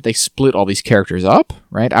fact that they split all these characters up,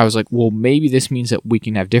 right? I was like, well, maybe this means that we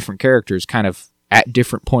can have different characters kind of at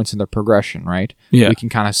different points in their progression, right? Yeah. We can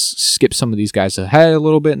kind of skip some of these guys ahead a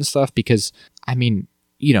little bit and stuff, because, I mean,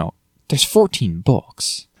 there's 14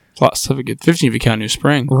 books. It's a lot of stuff to get 15 if you count New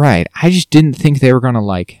Spring. Right. I just didn't think they were going to,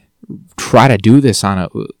 like, try to do this on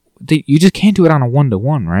you just can't do it on a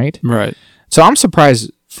 1-to-1, right? Right. So I'm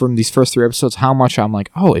surprised from these first 3 episodes how much I'm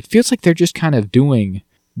like, oh, it feels like they're just kind of doing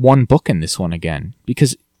one book in this one again.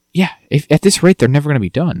 Because, yeah, if at this rate, they're never going to be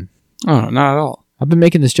done. Oh, no, not at all. I've been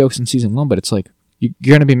making this joke since season 1, but it's like, you're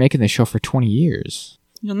going to be making this show for 20 years.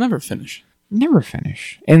 You'll never finish. Never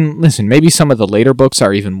finish. And listen, maybe some of the later books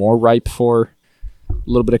are even more ripe for a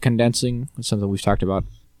little bit of condensing. That's something we've talked about.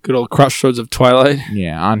 Good old Crossroads of Twilight.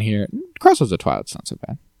 Yeah, on here. Crossroads of Twilight's not so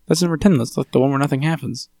bad. That's number 10. That's like the one where nothing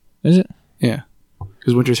happens. Is it? Yeah.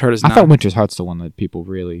 Because Winter's Heart is I not. thought Winter's Heart's the one that people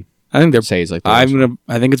really say is like the worst.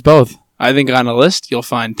 I think it's both. I think on a list, you'll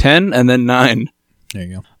find 10 and then 9. There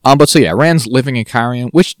you go. But so yeah, Rand's living in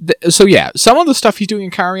Kyrian, some of the stuff he's doing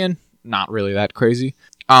in Kyrian, not really that crazy.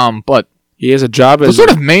 But he has a job as the sort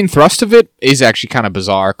of main thrust of it is actually kind of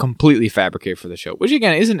bizarre, completely fabricated for the show, which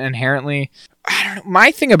again isn't inherently. I don't know.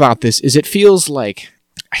 My thing about this is it feels like,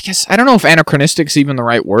 I guess, I don't know if anachronistic is even the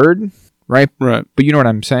right word, right? Right. But you know what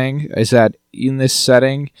I'm saying is that in this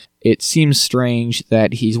setting, it seems strange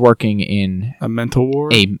that he's working in a mental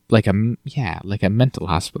ward, like a mental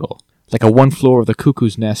hospital. Like a one floor of the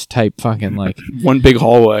cuckoo's nest type fucking like... one big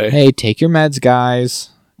hallway. Hey, take your meds, guys.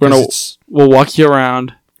 We'll walk you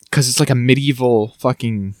around. Because it's like a medieval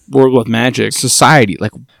fucking... world with magic. Society,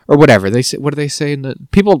 like... Or whatever. They say. What do they say?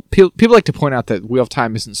 People like to point out that Wheel of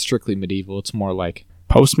Time isn't strictly medieval. It's more like...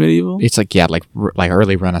 Post-medieval? It's like, yeah, like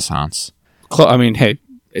early Renaissance. I mean, hey,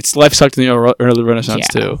 it's life sucked in the early Renaissance,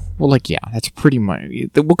 too. Well, like, yeah, that's pretty much...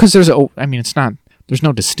 Well, because there's... I mean, it's not... There's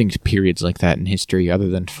no distinct periods like that in history other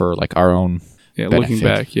than for, like, our own benefit. Looking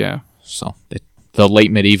back, yeah. So the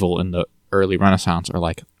late medieval and the early Renaissance are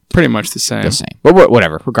like pretty much the same. But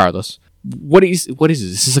whatever. Regardless, what is this?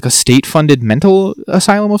 This is like a state-funded mental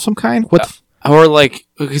asylum of some kind. Or like,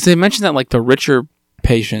 because they mentioned that like the richer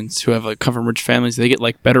patients who have like come from rich families, they get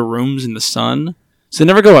like better rooms in the sun, so they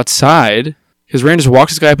never go outside because Rand just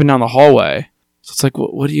walks this guy up and down the hallway. So it's like,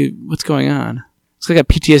 what's going on? It's like a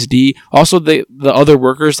PTSD. Also, the other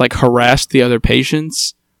workers like harassed the other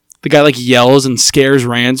patients. The guy like yells and scares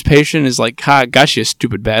Rand's patient. Is like, "Ha, got you,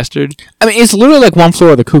 stupid bastard." I mean, it's literally like One Flew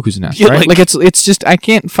Over the Cuckoo's Nest, right? Like it's just, I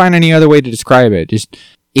can't find any other way to describe it. Just,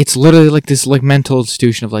 it's literally like this like mental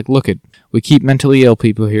institution of like, look, we keep mentally ill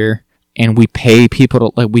people here, and we pay people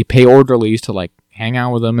to like, we pay orderlies to like hang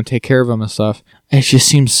out with them and take care of them and stuff. And it just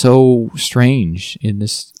seems so strange in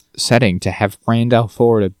this setting to have Rand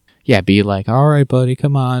al'Thor to be like, all right, buddy,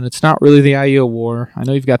 come on. It's not really the Aiel War. I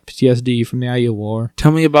know you've got PTSD from the Aiel War.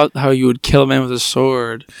 Tell me about how you would kill a man with a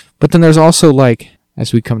sword. But then there's also, like,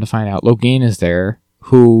 as we come to find out, Logain is there,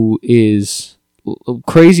 who is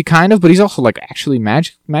crazy, kind of, but he's also, like, actually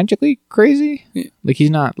magically crazy. Yeah. Like,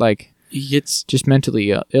 he's not, like, he gets just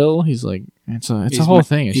mentally ill. He's, like, it's a whole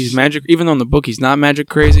thing. He's magic, even though in the book he's not magic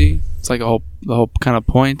crazy. It's, like, the whole kind of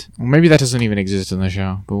point. Well, maybe that doesn't even exist in the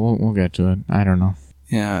show, but we'll get to it. I don't know.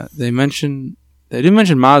 Yeah, they did mention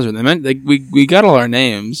Mazrin. We got all our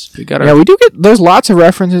names. We do get. There's lots of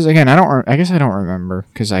references. Again, I guess I don't remember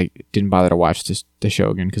because I didn't bother to watch the show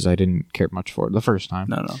again because I didn't care much for it the first time.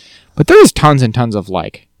 No. But there is tons and tons of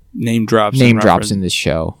like name drops in this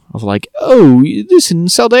show of like, oh, this in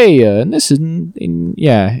Saldea and this in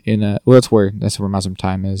that's where Mazrim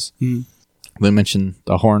Time is. Mm. We mentioned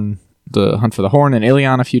the Hunt for the Horn, and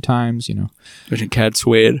Ilion a few times. Mentioned Cad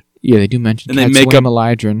Swade. Yeah, they do mention. And they make up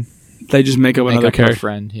Eladrin. They just make up another character.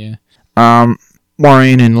 Friend, yeah.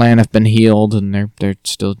 Maureen and Lan have been healed, and they're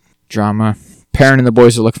still drama. Perrin and the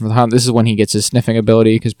boys are looking for the hunt. This is when he gets his sniffing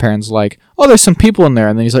ability, because Perrin's like, "Oh, there's some people in there,"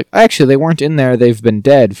 and then he's like, "Actually, they weren't in there. They've been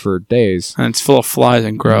dead for days." And it's full of flies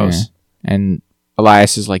and gross. Yeah. And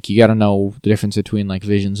Elias is like, "You got to know the difference between like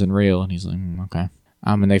visions and real," and he's like, "Okay."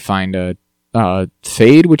 And they find a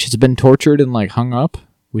Fade, which has been tortured and like hung up,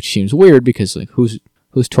 which seems weird because like who's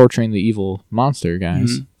torturing the evil monster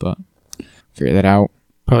guys, but figure that out.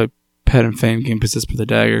 Probably Pet and Fame getting possessed with a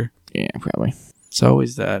dagger. Yeah, probably. It's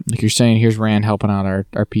always that. Like you're saying, here's Rand helping out our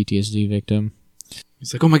PTSD victim.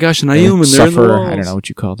 He's like, oh my gosh, and I am, and they're in the walls. I don't know what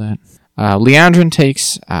you call that. Liandrin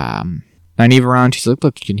takes Nynaeve around. She's like,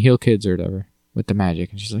 look, you can heal kids or whatever with the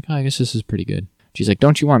magic. And she's like, oh, I guess this is pretty good. She's like,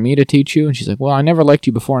 don't you want me to teach you? And she's like, well, I never liked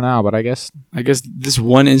you before now, but I guess this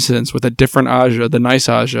one instance with a different Aja, the nice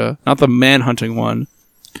Aja, not the man-hunting one.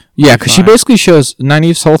 Yeah, because she basically shows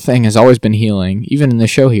Nynaeve's whole thing has always been healing, even in the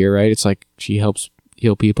show here, right? It's like she helps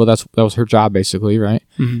heal people. That was her job, basically, right?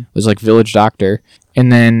 Mm-hmm. It was like village doctor. And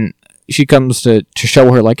then she comes to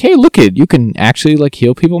show her, like, hey, look it, you can actually like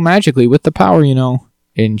heal people magically with the power,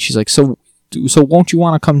 And she's like, so won't you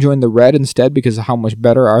want to come join the Red instead because of how much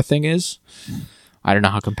better our thing is? I don't know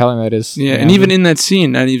how compelling that is. Yeah, and even in that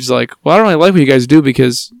scene, Nynaeve's like, well, I don't really like what you guys do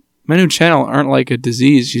because my new channel aren't like a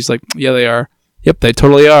disease. She's like, yeah, they are. Yep, they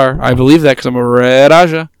totally are. I believe that because I'm a Red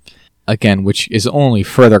Aja. Again, which is only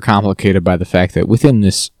further complicated by the fact that within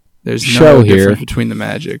this there's show no here, difference between the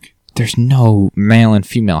magic. There's no male and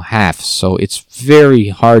female halves, so it's very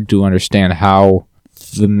hard to understand how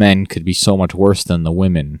the men could be so much worse than the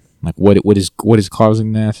women. Like, what is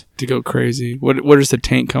causing that? To go crazy. Where does the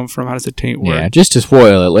taint come from? How does the taint work? Yeah, just to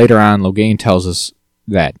spoil it, later on, Logain tells us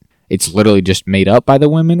that it's literally just made up by the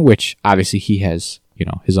women, which obviously he has,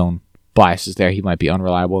 his own biases there. He might be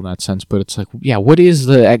unreliable in that sense, but it's like, yeah, what is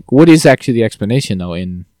actually the explanation though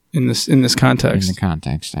in this context? In the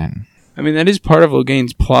context, I mean, that is part of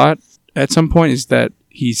Logain's plot. At some point, is that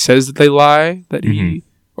he says that they lie, that he,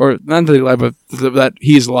 or not that they lie, but that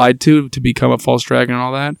he is lied to become a false dragon and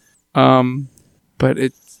all that. But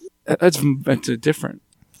it's different.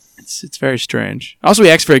 It's very strange. Also, he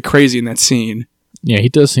acts very crazy in that scene. Yeah, he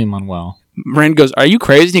does seem unwell. Rand goes, "Are you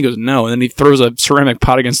crazy?" And he goes, "No." And then he throws a ceramic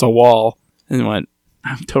pot against the wall and went,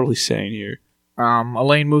 "I'm totally sane here."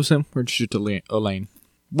 Elaine moves him. We're introduced to Elaine,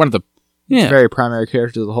 one of the very primary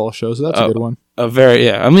characters of the whole show. So that's a good one. I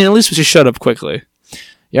mean, at least she shut up quickly.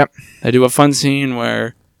 Yep. They do a fun scene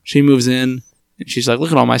where she moves in and she's like,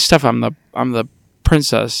 "Look at all my stuff. I'm the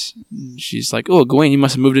princess." And she's like, "Oh, Gawain, you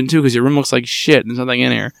must have moved in too because your room looks like shit. There's nothing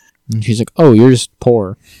in here." And she's like, "Oh, you're just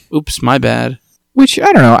poor." Oops, my bad. Which,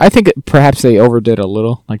 I don't know. I think perhaps they overdid a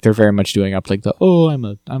little. Like, they're very much doing up like the, oh, I'm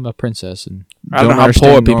a princess. And I don't know how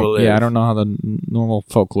poor people live. Yeah, I don't know how the normal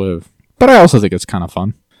folk live. But I also think it's kind of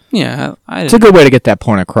fun. Yeah, it's a good way to get that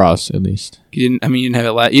point across, at least. You didn't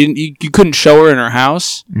have it. You couldn't show her in her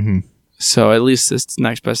house. Mm-hmm. So at least it's the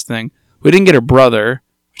next best thing. We didn't get her brother,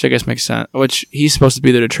 which I guess makes sense. Which he's supposed to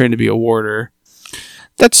be there to train to be a warder.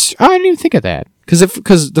 I didn't even think of that.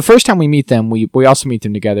 Because the first time we meet them, we also meet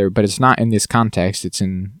them together, but it's not in this context. It's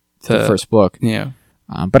in the first book. Yeah.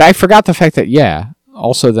 But I forgot the fact that,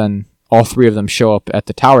 also then all three of them show up at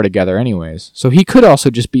the tower together anyways. So he could also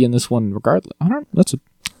just be in this one regardless. That's a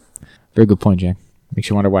very good point, Jack. Makes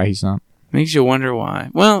you wonder why he's not. Makes you wonder why.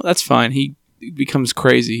 Well, that's fine. He becomes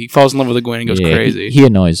crazy. He falls in love with a Gwen and goes crazy. He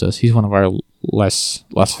annoys us. He's one of our less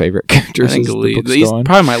favorite characters. I think he's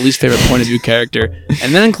probably my least favorite point of view character,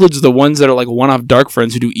 and that includes the ones that are like one-off dark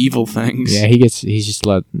friends who do evil things. Yeah,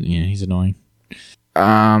 he's annoying.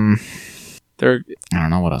 I don't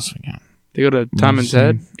know what else we got. They go to Tommen's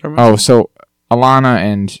head. Oh, so Alana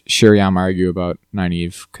and Shiriam argue about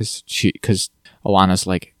Nynaeve because Alana's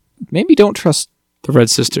like, maybe don't trust the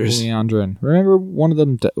Red Sisters. Leandrin. Remember one of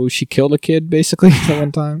them? She killed a kid basically at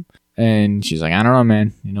one time. And she's like, I don't know,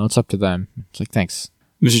 man. It's up to them. It's like, thanks.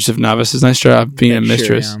 Mistress of Novices, nice job being a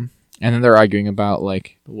mistress. Sure, and then they're arguing about,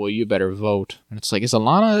 like, well, you better vote. And it's like, is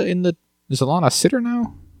Alana a sitter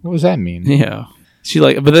now? What does that mean? Yeah.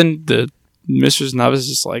 But then the Mistress of Novices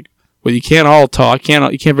is just like, well, you can't all talk.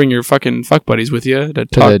 You can't bring your fucking fuck buddies with you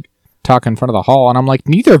to talk in front of the hall. And I'm like,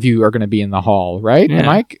 neither of you are going to be in the hall, right?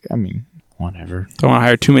 Yeah. I mean, whatever. Don't want to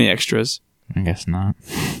hire too many extras. I guess not.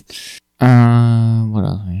 What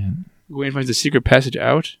else? Gwen finds the secret passage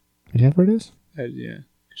out. Is that what it is? Yeah.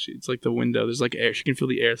 It's like the window. There's like air. She can feel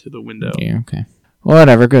the air through the window. Yeah, okay.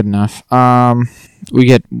 Whatever, good enough. We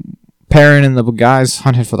get Perrin and the guys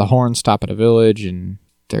hunted for the horn, stop at a village, and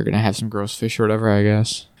they're going to have some gross fish or whatever, I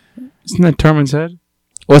guess. Isn't that Tormund's head?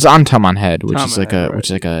 Well, it's on Tumon Head, which is like a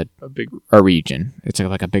region. It's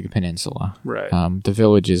like a big peninsula. Right. The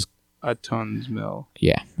village is Atun's Mill.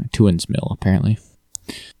 Yeah, Tuin's Mill, apparently.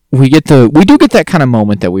 We do get that kind of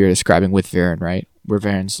moment that we were describing with Varen, right? Where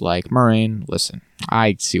Varen's like, Moraine, listen,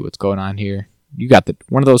 I see what's going on here. You got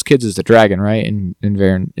one of those kids is the dragon, right? And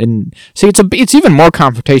Varen, and see, it's even more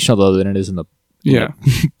confrontational though than it is in the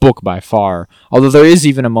book by far. Although there is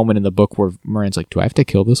even a moment in the book where Moraine's like, do I have to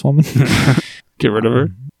kill this woman? Get rid of her.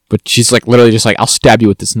 But she's like literally just like, I'll stab you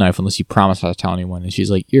with this knife unless you promise not to tell anyone. And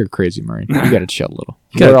she's like, you're crazy, Moraine. You got to chill a little.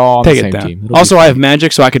 We're all on the same team. Also, I have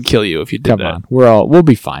magic, so I could kill you if you did that. Come on, we'll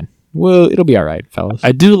be fine. It'll be all right, fellas.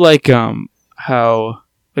 I do like how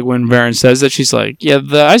like when Varen says that, she's like, yeah,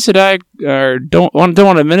 the Aes Sedai don't want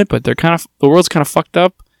to admit it, but the world's kind of fucked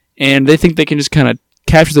up, and they think they can just kind of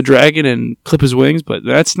capture the dragon and clip his wings, but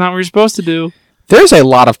that's not what you're supposed to do. There's a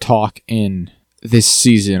lot of talk in this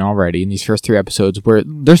season already in these first 3 episodes where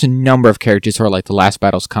there's a number of characters who are like the last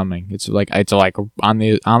battle's coming. It's like on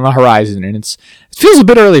the horizon, and it feels a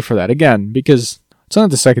bit early for that again because it's only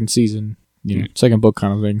the second season, second book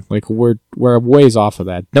kind of thing. Like we're ways off of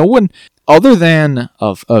that. No one other than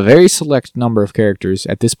of a very select number of characters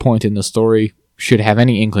at this point in the story should have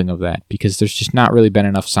any inkling of that because there's just not really been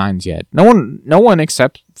enough signs yet. No one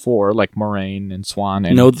except for like Moraine and Swan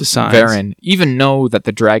and know the signs. Varen even know that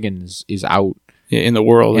the dragon is out. In the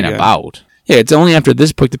world. And about. Yeah, it's only after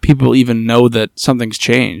this book that people even know that something's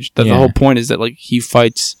changed. That the whole point is that like he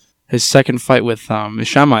fights his second fight with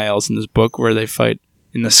Ishamael's in this book where they fight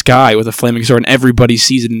in the sky with a flaming sword and everybody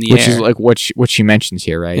sees it in the air. Which is like what she mentions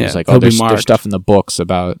here, right? Yeah, it's like, there's stuff in the books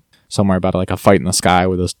about somewhere about like a fight in the sky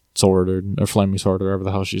with a sword or flaming sword or whatever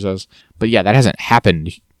the hell she says. But yeah, that hasn't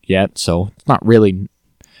happened yet, so it's not really...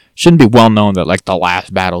 Shouldn't be well known that like the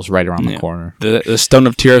last battle's right around the corner. The Stone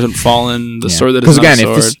of Tears hasn't fallen. The sword that is not a sword.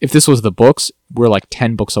 Because again, if this was the books, we're like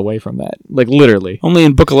 10 books away from that. Like literally. Only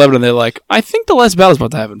in book 11 they're like, I think the last battle's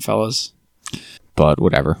about to happen, fellas. But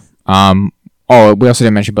whatever. We also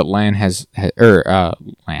didn't mention, but Rand has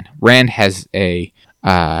a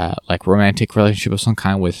like romantic relationship of some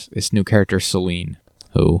kind with this new character Celine,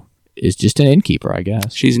 who is just an innkeeper, I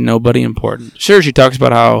guess. She's nobody important. Sure, she talks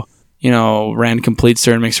about how Rand completes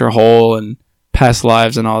her and makes her whole and past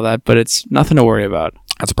lives and all that, but it's nothing to worry about.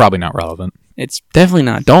 That's probably not relevant. It's definitely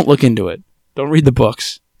not. Don't look into it. Don't read the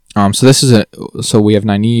books. So we have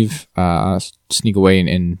Nynaeve sneak away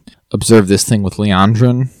and observe this thing with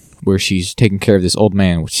Leandrin, where she's taking care of this old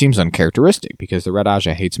man, which seems uncharacteristic because the Red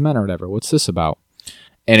Aja hates men or whatever. What's this about?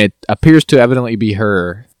 And it appears to evidently be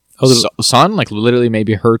her son, like literally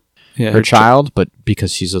maybe her child, but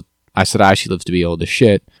because she's a Aes Sedai, she lives to be old as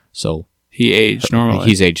shit. So he's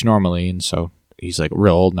aged normally, and so he's like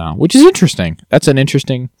real old now, which is interesting. That's an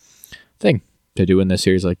interesting thing to do in this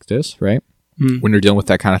series like this, right? Mm. When you're dealing with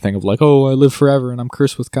that kind of thing of like, oh, I live forever and I'm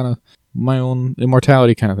cursed with kind of my own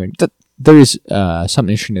immortality kind of thing. There is something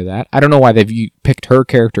interesting to that. I don't know why they've picked her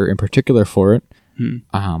character in particular for it,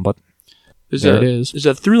 but It is. There's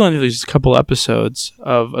a through line of these couple episodes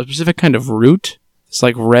of a specific kind of root. It's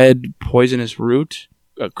like red poisonous root,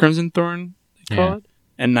 crimson thorn, they call it.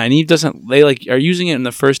 And Nynaeve doesn't. They are using it in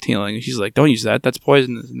the first healing. And she's like, "Don't use that. That's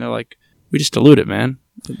poisonous." And they're like, "We just dilute it, man.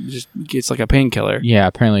 It's like a painkiller." Yeah,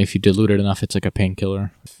 apparently if you dilute it enough, it's like a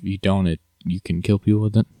painkiller. If you don't, you can kill people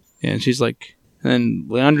with it. Yeah, and she's like, and then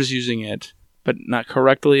Leandra's using it, but not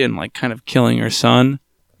correctly, and like kind of killing her son.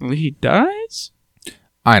 And he dies.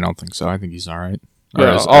 I don't think so. I think he's all right.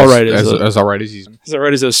 Yeah, as all right as all right as he's as all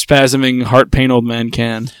right as a spasming heart pain old man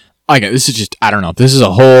can. This is just, I don't know. This is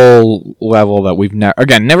a whole level that we've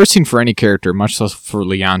never seen for any character, much less for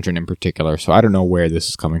Leandrin in particular. So I don't know where this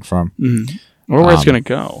is coming from. Mm-hmm. Or where it's going to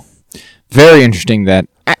go. Very interesting that,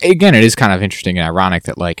 again, it is kind of interesting and ironic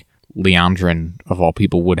that, like, Leandrin, of all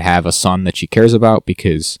people, would have a son that she cares about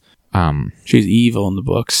because... she's evil in the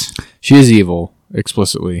books. She is evil,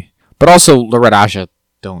 explicitly. But also, the Red Ajah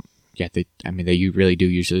don't... Yeah, they really do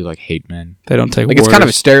usually, like, hate men. They don't take like orders. It's kind of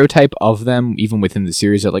a stereotype of them, even within the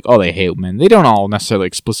series, that, like, oh, they hate men. They don't all necessarily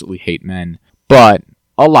explicitly hate men, but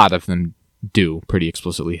a lot of them do pretty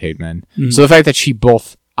explicitly hate men. Mm-hmm. So the fact that she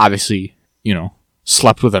both, obviously,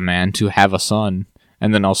 slept with a man to have a son,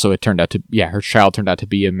 and then also it turned out to... Yeah, her child turned out to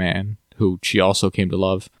be a man who she also came to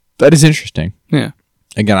love. That is interesting. Yeah.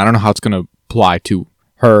 Again, I don't know how it's going to apply to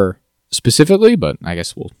her specifically, but I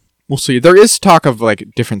guess we'll see. There is talk of,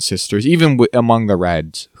 like, different sisters, even among the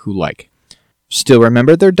Reds, who, like, still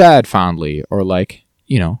remember their dad fondly, or, like,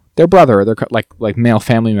 their brother, or their, like male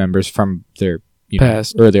family members from their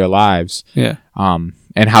past earlier lives. Yeah.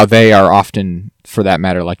 And how they are often, for that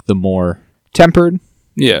matter, like, the more tempered.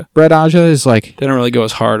 Yeah. Red Ajah is like... They don't really go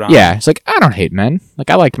as hard on Yeah, it's like, I don't hate men. Like,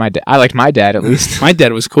 I liked my dad, at least. My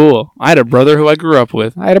dad was cool. I had a brother who I grew up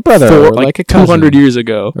with. I had a brother, or like a cousin. 200 years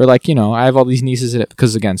ago. Or like, I have all these nieces,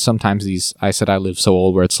 because again, sometimes I said I live so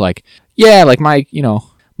old, where it's like, yeah, like my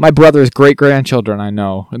brother's great-grandchildren I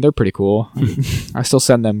know, and they're pretty cool. I still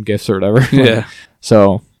send them gifts or whatever. Yeah.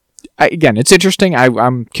 So, again, it's interesting.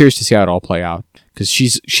 I'm curious to see how it all play out. Because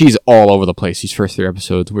she's all over the place these first 3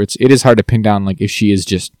 episodes, where it is hard to pin down, like, if she is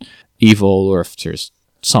just evil or if there's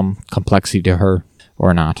some complexity to her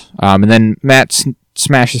or not. And then Matt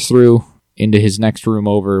smashes through into his next room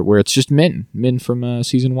over, where it's just Min from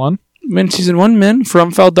season 1. Min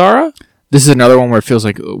from Feldara. This is another one where it feels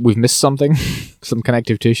like we've missed something, some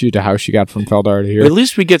connective tissue to how she got from Feldara to here. At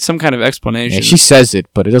least we get some kind of explanation. Yeah, she says it,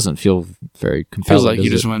 but it doesn't feel very compelling. Feels like you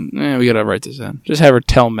just went, we gotta write this in. Just have her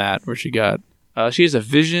tell Matt where she got. She has a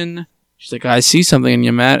vision. She's like, I see something in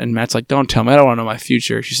you, Matt. And Matt's like, don't tell me. I don't want to know my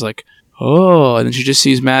future. She's like, oh. And then she just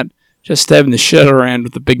sees Matt just stabbing the shit out of Rand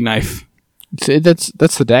with the big knife. That's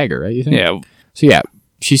the dagger, right? You think? Yeah. So yeah,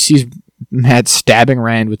 she sees Matt stabbing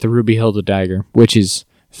Rand with the ruby hilda dagger, which is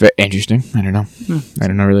very interesting. I don't know. I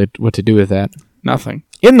don't know really what to do with that. Nothing.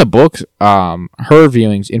 In the books, her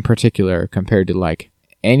viewings in particular, compared to like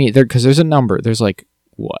because there's a number. There's like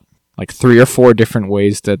what? Like 3 or 4 different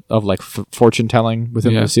ways of like fortune telling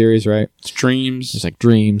within the series, right? It's dreams. There's like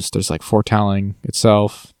dreams. There's like foretelling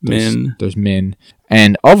itself. There's Min.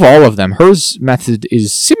 And of all of them, hers method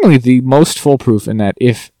is seemingly the most foolproof in that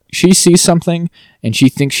if she sees something and she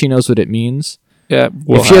thinks she knows what it means,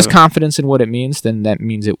 if she has confidence in what it means, then that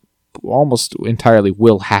means it almost entirely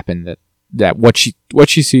will happen. That what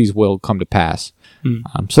she sees will come to pass.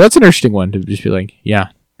 So that's an interesting one to just be like, yeah.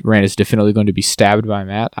 Rand is definitely going to be stabbed by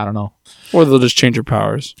Matt. I don't know. Or they'll just change her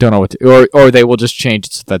powers. Don't know what to... Or they will just change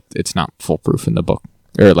it so that it's not foolproof in the book.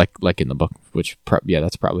 Or like in the book, which...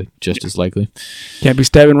 that's probably just as likely. Can't be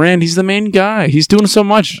stabbing Rand. He's the main guy. He's doing so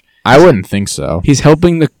much. I wouldn't think so. He's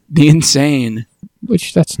helping the insane.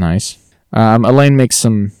 Which, that's nice. Elaine makes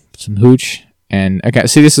some hooch. And, okay,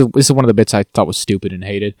 see, this is one of the bits I thought was stupid and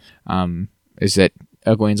hated. Is that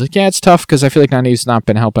Egwene's like, yeah, it's tough because I feel like Nynaeve's not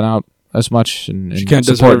been helping out as much, and she kind of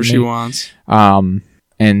does whatever she wants.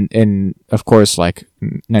 And of course, like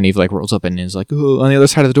Nynaeve like rolls up and is like, oh, on the other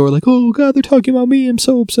side of the door, like, oh god, they're talking about me. I'm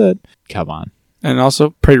so upset. Come on. And also,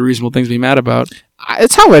 pretty reasonable things to be mad about.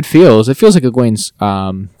 It's how it feels. It feels like Egwene's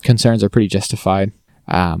concerns are pretty justified.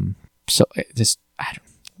 So this,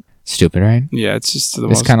 stupid, right? Yeah, it's just the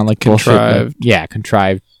it's most kind of like contrived. Bullshit, like,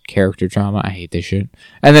 contrived character drama. I hate this shit.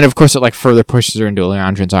 And then of course it like further pushes her into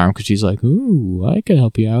Leandrin's arm because she's like, ooh, I can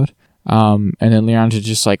help you out. And then Leandrin's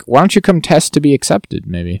just like, why don't you come test to be accepted,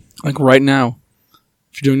 maybe? Like right now.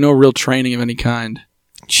 If you're doing no real training of any kind.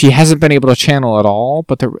 She hasn't been able to channel at all,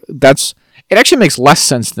 but it actually makes less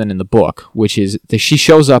sense than in the book, which is that she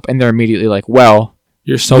shows up and they're immediately like, well,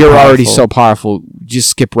 you're already so powerful, just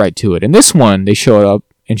skip right to it. In this one, they show up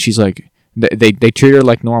and she's like, they treat her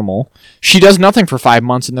like normal. She does nothing for 5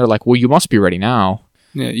 months and they're like, well, you must be ready now.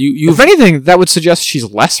 Yeah, you. If anything, that would suggest she's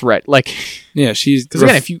less red. Like, yeah, she's because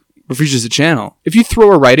again, if you refuses the channel, if you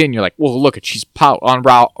throw her right in, you're like, well, look, she's on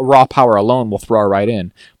raw power alone. We'll throw her right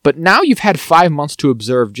in. But now you've had 5 months to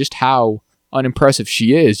observe just how unimpressive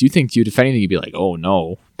she is. You think if anything, you'd be like, oh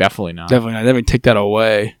no, definitely not. Definitely not. Let me take that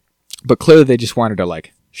away. But clearly, they just wanted to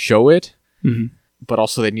like show it. Mm-hmm. But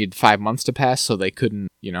also, they needed 5 months to pass, so they couldn't,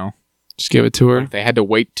 just give it to her. They had to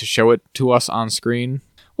wait to show it to us on screen.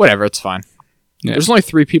 Whatever, it's fine. Yeah. There's only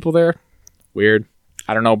 3 people there. Weird.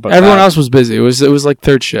 I don't know, but everyone else was busy. It was like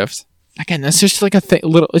third shift. Again, that's just like a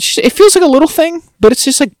little. It feels like a little thing, but it's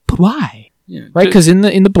just like, but why? Yeah, right? Because in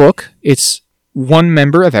the book, it's one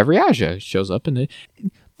member of every Aja shows up, and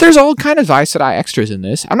there's all kind of Aes Sedai extras in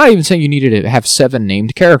this. I'm not even saying you needed to have 7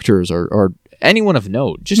 named characters or anyone of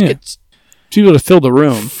note. Just get people to fill the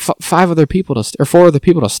room. 4 other people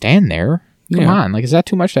to stand there. Come on, like, is that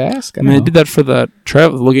too much to ask? I mean, they did that for the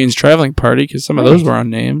Logain's traveling party because some of those were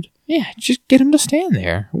unnamed. Yeah, just get them to stand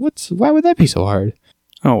there. Why would that be so hard?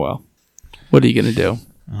 Oh well, what are you gonna do?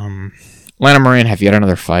 Lana Moran have yet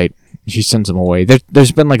another fight. She sends them away.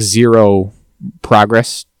 There's been like 0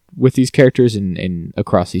 progress with these characters in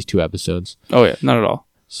across these 2 episodes. Oh yeah, not at all.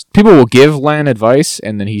 People will give Lan advice,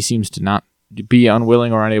 and then he seems to not be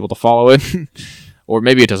unwilling or unable to follow it, or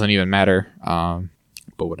maybe it doesn't even matter.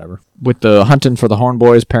 But whatever. With the hunting for the Horn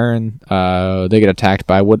Boys, Perrin, they get attacked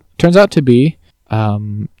by what turns out to be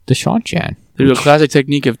the Seanchan. They do a classic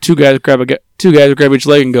technique of two guys grab each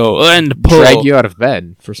leg and go and pull. Drag you out of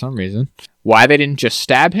bed for some reason. Why they didn't just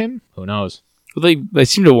stab him? Who knows? Well, they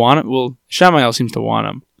seem to want it. Well, Shamael seems to want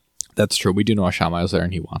him. That's true. We do know Shamael's there,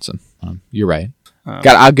 and he wants him. You're right.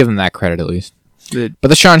 I'll give them that credit at least. But the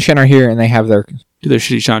Seanchan are here, and they have do their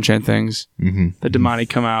shitty Seanchan things. Mm-hmm. The Damani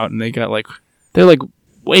come out, and they're like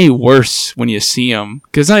way worse when you see them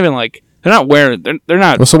because it's not even like they're not wearing. They're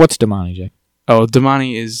not. Well, so what's Damani, Jake? Oh,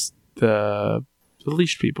 Damani is the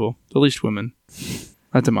leashed people, the leashed women.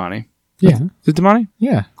 Not Damani. Yeah. Is it Damani?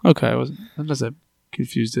 Yeah. Okay, I must have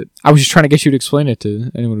confused it. I was just trying to get you to explain it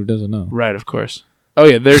to anyone who doesn't know. Right, of course. Oh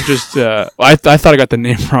yeah, they're just. I thought I got the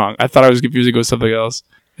name wrong. I thought I was confusing it with something else.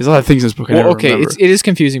 There's a lot of things in this book I never remember. It is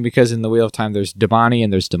confusing because in the Wheel of Time there's Damani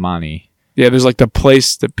and there's Damani. Yeah, there's like the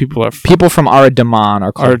place that people are. People from Ara Daman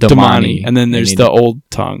are called Damani, and then there's the old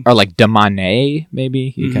tongue, or like Damane,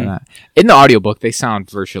 maybe. You cannot. In the audiobook, they sound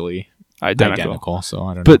virtually identical. So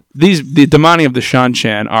I don't know. But the Damani of the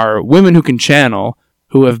Seanchan are women who can channel,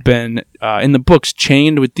 who have been in the books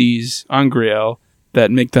chained with these Angriel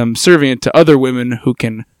that make them servient to other women who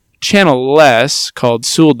can channel less, called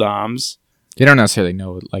Suldams. They don't necessarily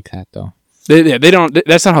know it like that, though. They don't.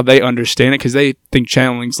 That's not how they understand it because they think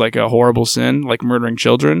channeling's like a horrible sin, like murdering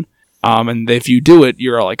children. And if you do it,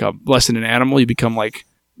 you're like less than an animal. You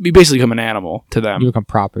basically become an animal to them. You become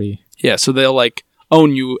property. Yeah, so they'll like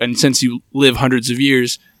own you, and since you live hundreds of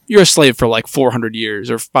years, you're a slave for like 400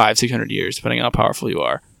 years or 500-600 years, depending on how powerful you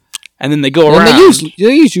are. And then they go around.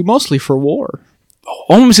 They use you mostly for war,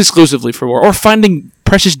 almost exclusively for war, or finding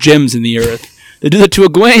precious gems in the earth. They do that to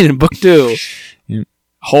Egwene in Book 2. Yeah.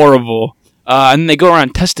 Horrible. And they go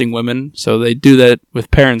around testing women, so they do that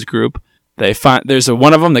with Perrin's group. They find there's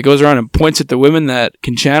one of them that goes around and points at the women that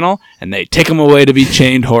can channel, and they take them away to be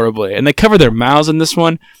chained horribly. And they cover their mouths in this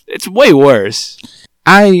one. It's way worse.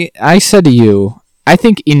 I said to you, I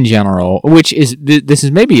think in general, which is this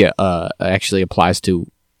is maybe actually applies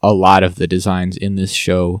to a lot of the designs in this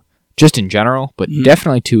show, just in general, but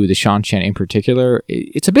definitely to the Seanchan in particular.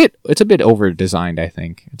 It's a bit over designed. I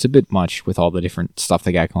think it's a bit much with all the different stuff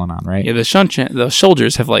they got going on, right? Yeah, the Seanchan, the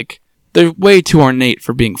soldiers have they're way too ornate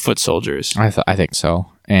for being foot soldiers. I think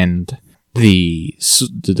so, and the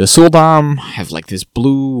Suldam have like this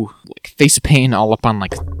blue face paint all up on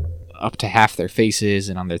up to half their faces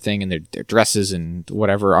and on their thing, and their dresses and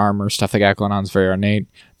whatever armor stuff they got going on is very ornate.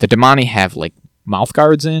 The Damani have mouth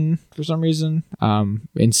guards in for some reason.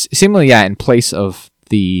 And seemingly, in place of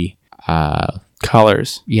the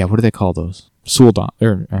collars. Yeah, what do they call those? Suldam.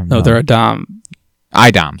 No, they're Adam.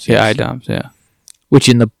 Idoms. Yeah, Idoms. Yeah. Which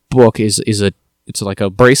in the book it's like a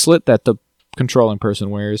bracelet that the controlling person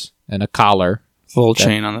wears and a collar. With a little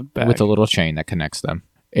chain on the back. With a little chain that connects them.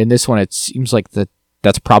 In this one, it seems like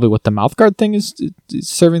that's probably what the mouth guard thing is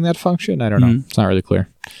serving that function. I don't know. It's not really clear.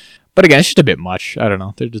 But again, it's just a bit much. I don't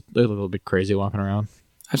know. They're a little bit crazy walking around.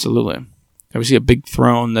 Absolutely. And we see a big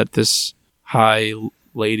throne that this high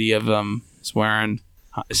lady of them is wearing,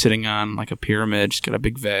 sitting on like a pyramid. She's got a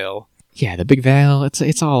big veil. Yeah, the big veil.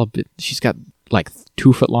 It's all a bit. She's got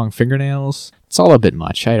 2 foot long fingernails. It's all a bit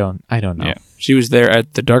much. I don't know. Yeah, she was there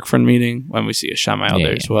at the Darkfriend meeting when we see a Shamael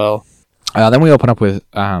there as well. Then we open up with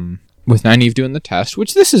with Nynaeve doing the test,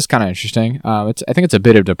 which this is kind of interesting. I think it's a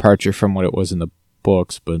bit of departure from what it was in the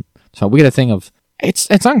books, but so we get a thing of it's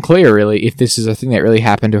unclear really if this is a thing that really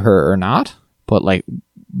happened to her or not. But like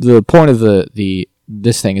the point of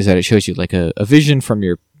this thing is that it shows you like a vision from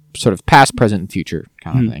your sort of past, present, and future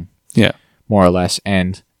kind of thing. Yeah, more or less,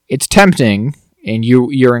 and it's tempting, and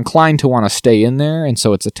you're inclined to want to stay in there, and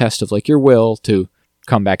so it's a test of like your will to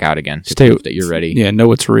come back out again, to prove that you're ready. Yeah,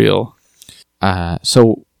 know it's real.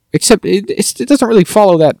 So except it doesn't really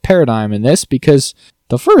follow that paradigm in this, because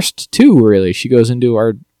the first two really she goes into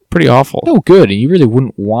are pretty awful. No good, and you really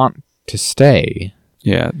wouldn't want to stay.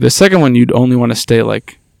 Yeah, the second one you'd only want to stay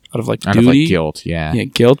like out of like duty, guilt. Yeah,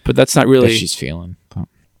 guilt, but that's not really that she's feeling. But.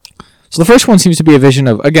 So the first one seems to be a vision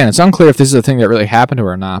of, again, it's unclear if this is a thing that really happened to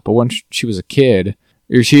her or not, but when she was a kid,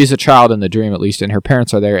 or she's a child in the dream at least, and her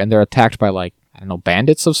parents are there, and they're attacked by like, I don't know,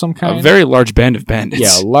 bandits of some kind. A very large band of bandits.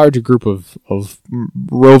 Yeah, a large group of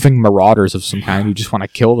roving marauders of some kind who just want to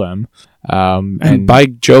kill them. And by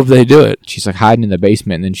Jove, they do it. She's like hiding in the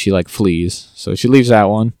basement, and then she like flees. So she leaves that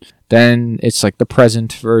one. Then it's like the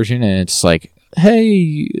present version, and it's like,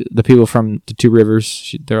 hey, the people from the Two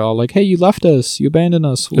Rivers, they're all like, hey, you left us, you abandoned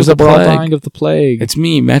us. There's we're all dying of the plague. It's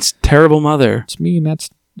me, Matt's terrible mother. It's me, Matt's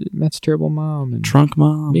terrible mom. And drunk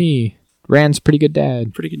mom. Me, Rand's pretty good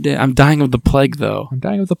dad. Pretty good dad. I'm dying of the plague, though. I'm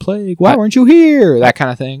dying of the plague. Why weren't you here? That kind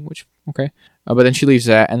of thing. Which, okay. But then she leaves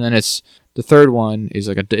that, and then it's the third one is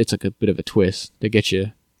like it's like a bit of a twist to get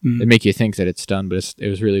you. They make you think that it's done, but it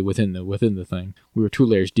was really within the thing. We were 2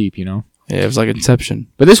 layers deep, you know. Yeah, it was like Inception.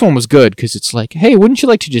 But this one was good because it's like, hey, wouldn't you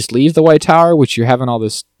like to just leave the White Tower, which you're having all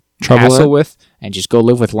this trouble with, and just go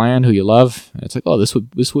live with Lan, who you love? And it's like, oh, this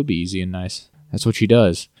would be easy and nice. That's what she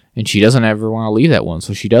does, and she doesn't ever want to leave that one,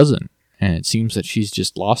 so she doesn't. And it seems that she's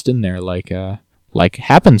just lost in there, like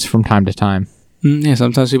happens from time to time. Yeah,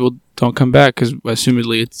 sometimes people don't come back because,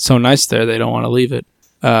 assumedly, it's so nice there they don't want to leave it.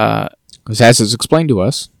 Because as is explained to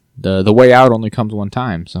us, the way out only comes one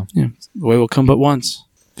time. So yeah, the way will come but once.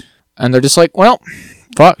 And they're just like, well,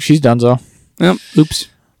 fuck, she's donezo. Yep, oops.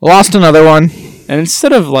 Lost another one. And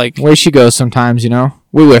instead of like... Way she goes sometimes, you know?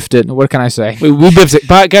 We whiffed it. What can I say? We biffed it.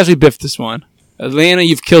 But guys, we biffed this one. Atlanta,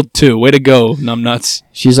 you've killed 2. Way to go, numbnuts.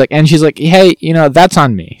 She's like, hey, you know, that's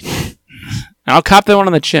on me. I'll cop that one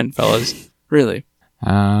on the chin, fellas. Really.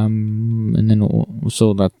 And then,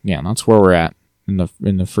 so that's where we're at in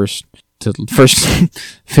the first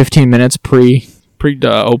 15 minutes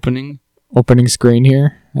opening screen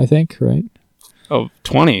here, I think, right? Oh,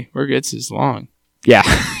 20. It's as long. Yeah.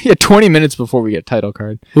 20 minutes before we get title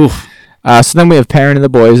card. Oof. So then we have Perrin and the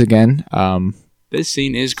boys again. This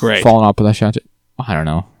scene is great. Falling off with that shot. I don't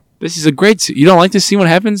know. This is a great scene. You don't like to see what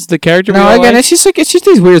happens to the character? No, again, it's just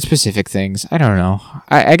these weird specific things. I don't know.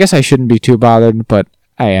 I guess I shouldn't be too bothered, but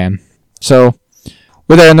I am. So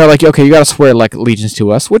we're there, and they're like, okay, you gotta swear like allegiance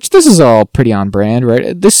to us, which this is all pretty on brand,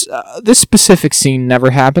 right? This specific scene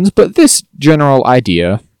never happens, but this general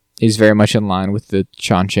idea is very much in line with the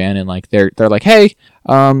Shan-Chan, and like they're like, hey,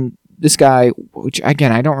 this guy, which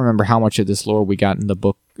again, I don't remember how much of this lore we got in the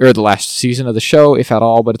book or the last season of the show, if at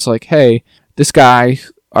all, but it's like, hey, this guy,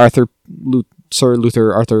 Sir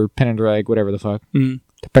Arthur Pendrag, whatever the fuck,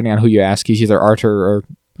 depending on who you ask, he's either Arthur or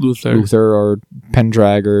Luther or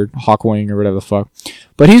Pendrag or Hawkwing or whatever the fuck.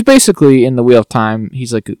 But he's basically in the Wheel of Time.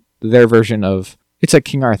 He's like their version of, it's like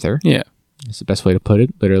King Arthur. Yeah. That's the best way to put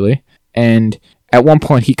it, literally. And at one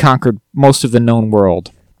point he conquered most of the known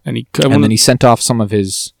world. And then he sent off some of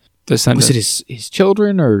his descendants. Was it his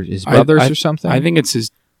children or his brothers or something? I think it's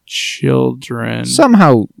his children.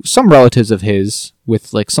 Somehow, some relatives of his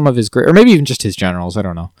with like some of his or maybe even just his generals. I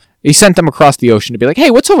don't know. He sent them across the ocean to be like, hey,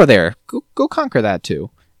 what's over there? Go conquer that too.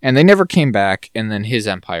 And they never came back, and then his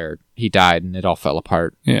empire, he died, and it all fell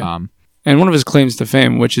apart. Yeah. And one of his claims to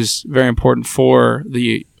fame, which is very important for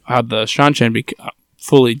how the Shan-Chan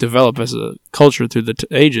fully develop as a culture through the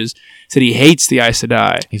ages, is that he hates the Aes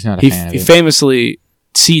Sedai. He's not a fan of it. He famously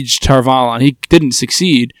sieged Tar-Valon. He didn't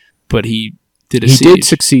succeed, but he did He did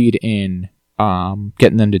succeed in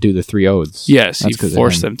getting them to do the 3 oaths. Yes, he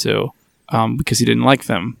forced them to, because he didn't like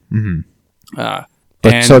them. Mm-hmm.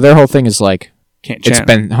 But so their whole thing is like, it's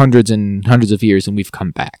been hundreds and hundreds of years, and we've come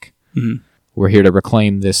back. Mm-hmm. We're here to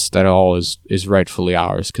reclaim this, that all is rightfully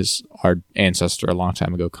ours, because our ancestor a long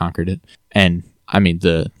time ago conquered it. And, I mean,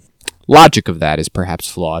 the logic of that is perhaps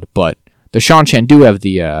flawed, but the Shan-Chan do have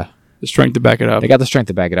the strength to back it up. They got the strength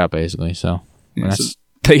to back it up, basically, so... Yeah,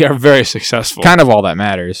 they are very successful. Kind of all that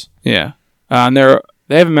matters. Yeah. And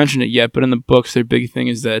they haven't mentioned it yet, but in the books, their big thing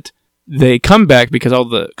is that they come back because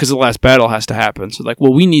the last battle has to happen. So, like,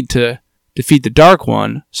 well, we need to defeat the Dark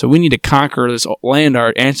One, so we need to conquer this land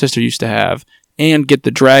our ancestor used to have, and get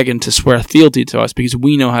the dragon to swear fealty to us because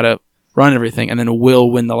we know how to run everything, and then we'll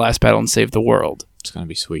win the last battle and save the world. It's going to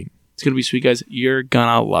be sweet. It's going to be sweet, guys. You're going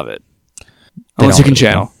to love it. Unless you can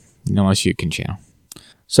channel. Unless you can channel.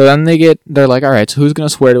 So then they're like, all right, so who's going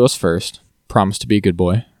to swear to us first? Promise to be a good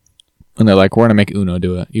boy. And they're like, we're going to make Uno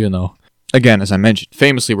do it, even though, again, as I mentioned,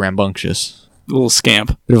 famously rambunctious. A little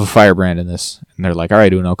scamp. Bit of a firebrand in this. And they're like, all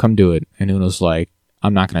right, Uno, come do it. And Uno's like,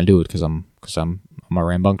 I'm not going to do it because I'm a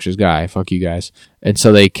rambunctious guy. Fuck you guys. And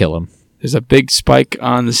so they kill him. There's a big spike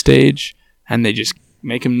on the stage, and they just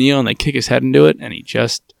make him kneel, and they kick his head into it, and he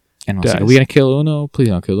just dies. Like, are we going to kill Uno? Please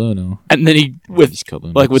don't kill Uno. And then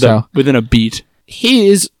within a beat. He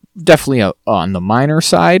is definitely on the minor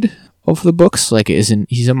side of the books. Like,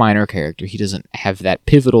 he's a minor character. He doesn't have that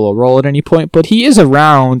pivotal role at any point, but he is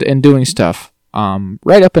around and doing stuff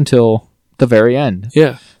right up until the very end.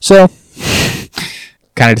 Yeah. So,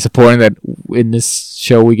 kind of disappointing that in this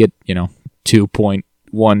show we get,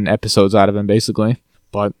 2.1 episodes out of him, basically.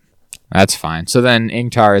 But that's fine. So then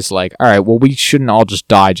Ingtar is like, all right, well, we shouldn't all just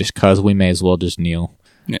die just because. We may as well just kneel.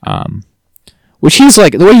 Yeah. Which he's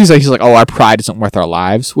like, the way he's like, oh, our pride isn't worth our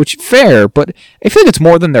lives. Which, fair, but I feel like it's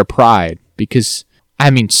more than their pride. Because,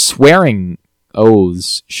 swearing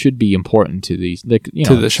oaths should be important to these, to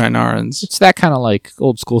the Shinarans. It's that kind of like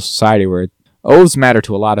old school society where oaths matter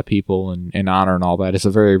to a lot of people, and honor and all that is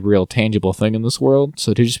a very real, tangible thing in this world.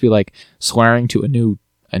 So to just be like swearing to a new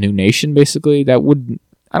nation, basically,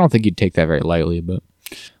 I don't think you'd take that very lightly, but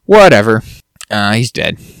whatever. He's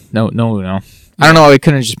dead. No. I don't know why we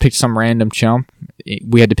couldn't have just picked some random chump.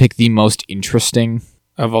 We had to pick the most interesting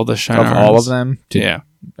of all the Shinarans. Of all of them.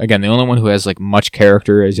 Again, the only one who has like much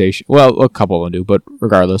characterization. Well, a couple of them do, but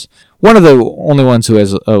regardless, one of the only ones who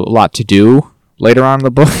has a lot to do later on in the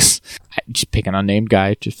books. Just pick an unnamed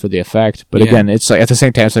guy just for the effect. But again, it's like at the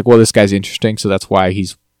same time, it's like, well, this guy's interesting, so that's why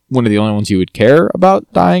he's one of the only ones you would care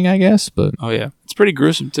about dying, I guess. But oh yeah, it's pretty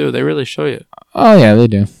gruesome too. They really show you. Oh yeah, they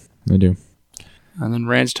do. And then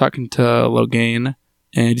Rand's talking to Logain,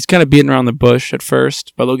 and he's kind of beating around the bush at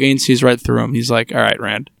first, but Logain sees right through him. He's like, all right,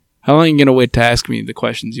 Rand, how long are you going to wait to ask me the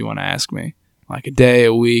questions you want to ask me? Like a day,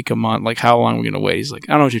 a week, a month? Like how long are we going to wait? He's like,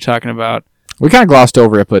 I don't know what you're talking about. We kind of glossed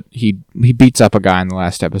over it, but he beats up a guy in the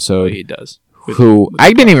last episode. Oh, he does. Who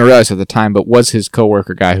I didn't even realize at the time, but was his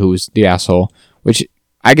coworker guy who was the asshole, which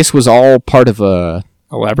I guess was all part of a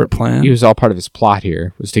elaborate plan. He was all part of his plot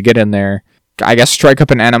here, was to get in there, I guess strike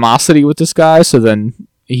up an animosity with this guy, so then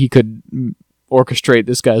he could orchestrate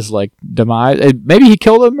this guy's like demise. Maybe he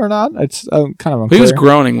killed him or not. It's kind of unclear. He was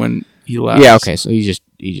groaning when he left. Yeah, okay, so he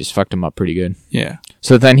just fucked him up pretty good. Yeah.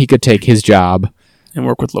 So then he could take his job and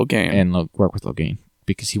work with Logain.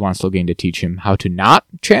 Because he wants Logain to teach him how to not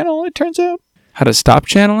channel, it turns out. How to stop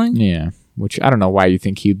channeling? Yeah. Which I don't know why you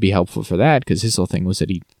think he'd be helpful for that, because his whole thing was that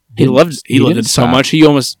he loved it so much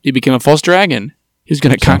he became a false dragon. He was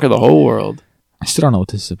going to conquer the whole world. I still don't know what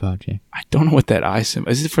this is about, Jay. I don't know what that eye symbol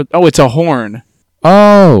is. It for? Oh, it's a horn.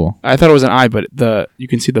 Oh. I thought it was an eye, but you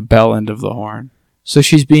can see the bell end of the horn. So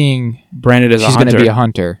she's being branded as a hunter. She's going to be a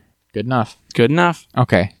hunter. Good enough. Good enough.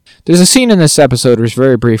 Okay. There's a scene in this episode where it's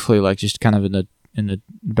very briefly, like just kind of in the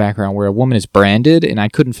background, where a woman is branded, and I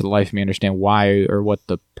couldn't for the life of me understand why or what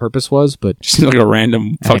the purpose was, but just like a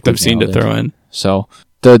random fucked up scene to throw in. So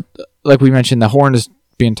like we mentioned, the horn is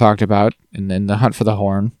being talked about, and then the hunt for the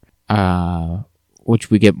horn,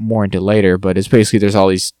 which we get more into later, but it's basically there's all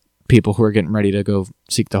these people who are getting ready to go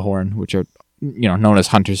seek the horn, which are known as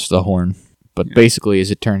hunters for the horn. But basically,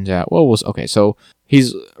 as it turns out, so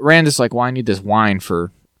Rand is like, well, I need this wine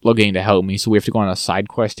for Logain to help me, so we have to go on a side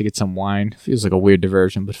quest to get some wine. Feels like a weird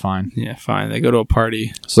diversion, but fine. Yeah, fine. They go to a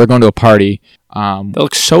party. So they're going to a party. They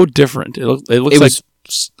look so different.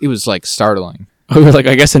 It was like startling. Oh, like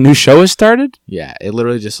I guess a new show has started? Yeah, it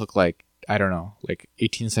literally just looked like, I don't know, like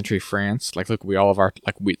 18th century France. Like, look,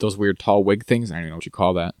 those weird tall wig things. I don't even know what you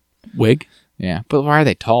call that. Wig? Yeah, but why are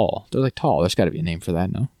they tall? They're like tall. There's got to be a name for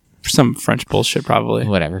that, no? Some French bullshit, probably.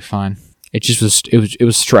 Whatever, fine. It just was. It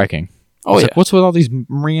was striking. Oh yeah. Like, what's with all these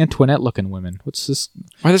Marie Antoinette looking women? What's this?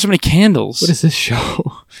 Why are there so many candles? What is this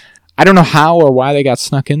show? I don't know how or why they got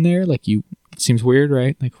snuck in there. Like it seems weird,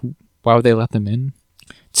 right? Like why would they let them in?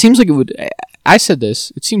 It seems like it would. I said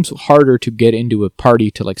this. It seems harder to get into a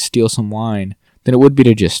party to like steal some wine than it would be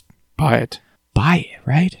to just buy it. Buy it,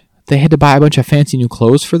 right? They had to buy a bunch of fancy new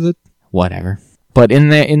clothes for the whatever. But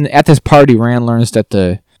at this party, Rand learns that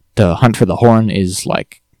the hunt for the horn is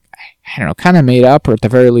like, I don't know, kind of made up, or at the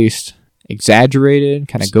very least exaggerated,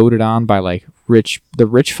 kind of goaded on by like the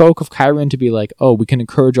rich folk of Chiron to be like, oh, we can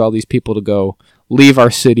encourage all these people to go leave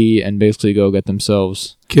our city and basically go get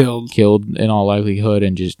themselves killed in all likelihood,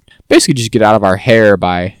 and just basically just get out of our hair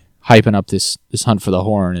by hyping up this hunt for the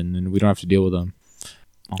horn, and then we don't have to deal with them.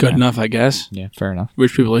 Okay. Good enough, I guess. Yeah, fair enough.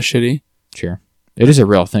 Rich people are shitty. Sure. It is a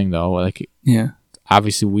real thing, though. Like, yeah.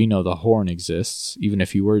 Obviously, we know the horn exists. Even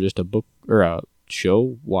if you were just a book or a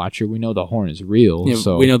show watcher, we know the horn is real. Yeah,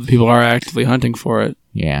 so we know that people are actively hunting for it.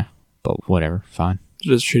 Yeah, but whatever. Fine.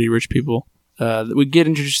 Just shitty rich people. We get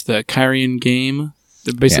introduced to the Kyrian game.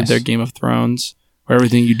 Basically, their Game of Thrones, where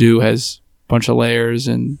everything you do has a bunch of layers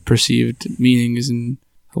and perceived meanings and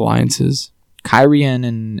alliances. Kyrian,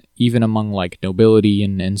 and even among like nobility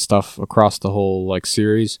and stuff across the whole like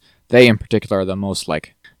series, they in particular are the most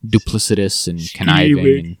like duplicitous and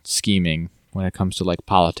conniving and scheming when it comes to like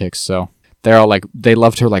politics. So they're all like, they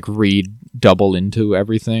love to like read double into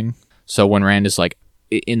everything. So when Rand is like,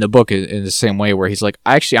 in the book in the same way where he's like,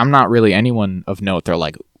 actually, I'm not really anyone of note. They're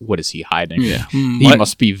like, what is he hiding? Yeah. He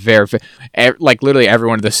must be very, like literally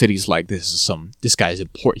everyone in the city's like, this guy's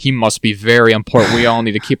important. He must be very important. We all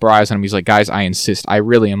need to keep our eyes on him. He's like, guys, I insist. I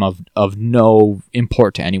really am of no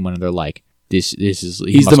import to anyone. And they're like, he's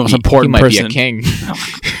the most important person. He might be a king.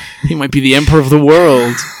 He might be the emperor of the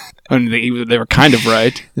world. And they were kind of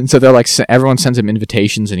right. And so they're like, everyone sends him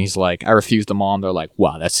invitations, and he's like, I refused them all. And they're like,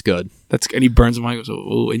 wow, that's good. And he burns them. And goes,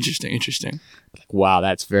 oh, interesting. Like, wow,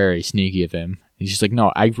 that's very sneaky of him. He's just like,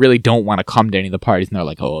 no, I really don't want to come to any of the parties. And they're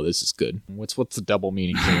like, oh, this is good. What's the double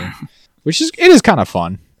meaning here? It is kind of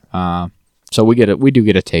fun. So we do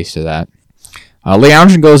get a taste of that.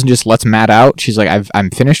 Leandrin goes and just lets Matt out. She's like, I'm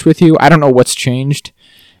finished with you. I don't know what's changed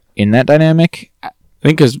in that dynamic. I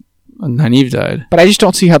think because Nynaeve died. But I just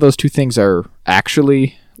don't see how those two things are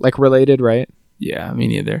actually like related, right? Yeah, me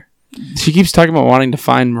neither. She keeps talking about wanting to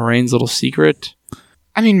find Moraine's little secret.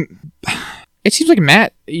 I mean, it seems like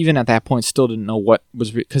Matt, even at that point, still didn't know what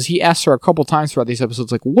was... Because he asked her a couple times throughout these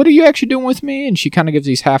episodes, like, what are you actually doing with me? And she kind of gives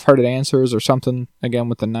these half-hearted answers or something, again,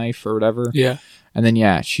 with the knife or whatever. Yeah. And then,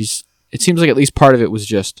 yeah, it seems like at least part of it was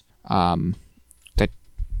just that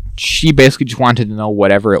she basically just wanted to know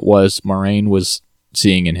whatever it was Moraine was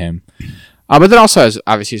seeing in him. But then also,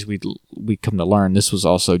 as we come to learn, this was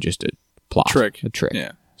also just a plot. A trick.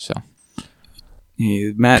 Yeah. So...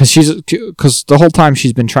 Yeah, Matt, because the whole time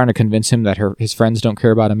she's been trying to convince him that his friends don't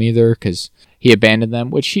care about him either, because he abandoned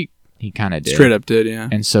them, which he kind of did. Straight up did, yeah.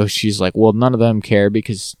 And so she's like, well, none of them care,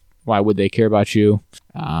 because why would they care about you?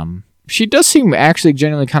 She does seem actually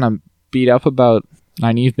genuinely kind of beat up about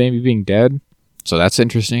Nynaeve maybe being dead, so that's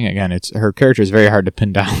interesting. Again, her character is very hard to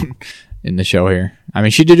pin down in the show here. I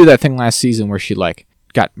mean, she did do that thing last season where she like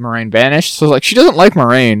got Moraine banished, so like she doesn't like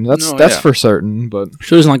Moraine. That's for certain, but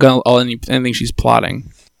she doesn't like anything she's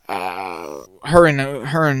plotting. Her and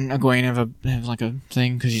Egwene have like a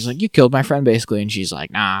thing because she's like, you killed my friend basically, and she's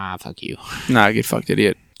like, nah, fuck you. Nah, get fucked,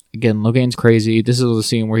 idiot. Again, Loghain's crazy. This is the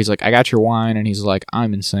scene where he's like, I got your wine, and he's like,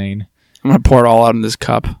 I'm insane. I'm gonna pour it all out in this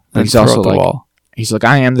cup and he's throw also it at the like, wall. He's like,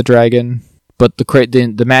 I am the dragon, but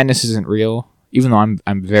the madness isn't real, even though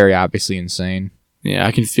I'm very obviously insane. Yeah,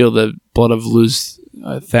 I can feel the blood of Luz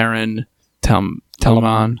Theron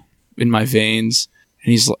Telamon in my veins,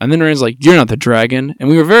 and then Rand's like, "You're not the dragon," and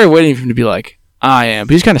we were very waiting for him to be like, "I am,"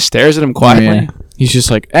 but he just kind of stares at him quietly. Yeah. He's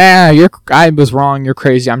just like, I was wrong. You're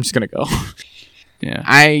crazy. I'm just gonna go. Yeah.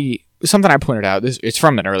 Something I pointed out. It's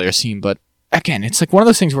from an earlier scene, but again, it's like one of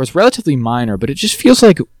those things where it's relatively minor, but it just feels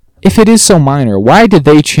like if it is so minor, why did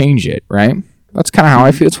they change it? Right? That's kind of how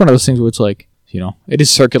I feel. It's one of those things where it's like, it is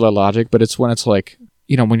circular logic, but it's when it's like,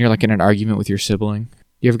 when you're like in an argument with your sibling,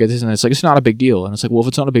 you ever get this, and it's like, it's not a big deal. And it's like, well, if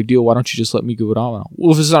it's not a big deal, why don't you just let me do what I want?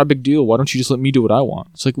 Well, if it's not a big deal, why don't you just let me do what I want?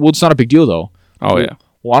 It's like, well, it's not a big deal, though. Oh, yeah.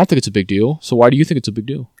 Well, I don't think it's a big deal, so why do you think it's a big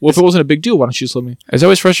deal? Well, if it wasn't a big deal, why don't you just let me? It's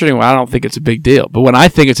always frustrating when I don't think it's a big deal, but when I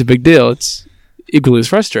think it's a big deal, it's equally as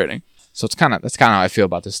frustrating. So that's kind of how I feel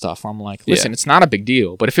about this stuff. I'm like, listen, it's not a big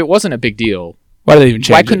deal, but if it wasn't a big deal, why did they even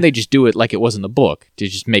change Why couldn't they just do it like it was in the book to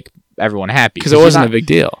just make everyone happy? Because it wasn't a big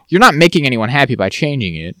deal. You're not making anyone happy by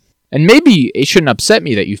changing it. And maybe it shouldn't upset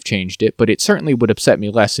me that you've changed it, but it certainly would upset me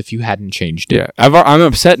less if you hadn't changed it. Yeah, I'm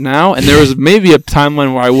upset now, and there was maybe a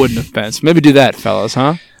timeline where I wouldn't have been. So maybe do that, fellas,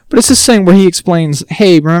 huh? But it's this thing where he explains,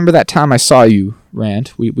 hey, remember that time I saw you,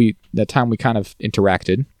 Rand? That time we kind of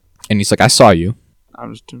interacted. And he's like, I saw you. I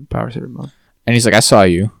was doing power saver mode. And he's like, I saw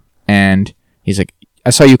you. And he's like,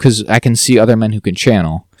 I saw you because I can see other men who can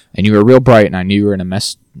channel. And you were real bright, and I knew you were in a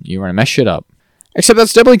mess shit up. Except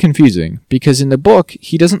that's doubly confusing, because in the book,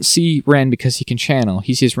 he doesn't see Rand because he can channel.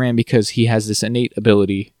 He sees Rand because he has this innate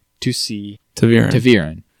ability to see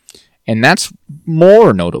Ta'Viren. And that's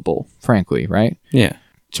more notable, frankly, right? Yeah.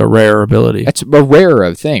 It's a rare ability. That's a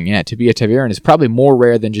rarer thing, yeah. To be a Ta'Viren is probably more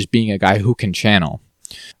rare than just being a guy who can channel.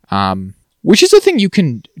 Which is a thing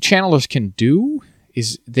channelers can do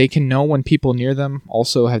is they can know when people near them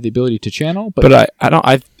also have the ability to channel. But I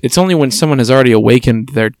don't. It's only when someone has already awakened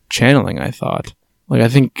their channeling. I thought. I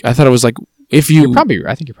thought it was like if you.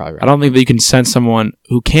 I think you're probably right. I don't think that you can sense someone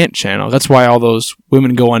who can't channel. That's why all those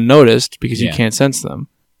women go unnoticed because you can't sense them.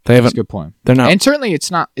 That's a good point. They're not, and certainly it's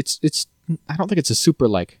not. It's. I don't think it's a super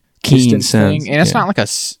keen sense thing, and it's not like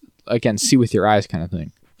a see with your eyes kind of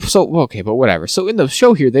thing. So okay, but whatever. So in the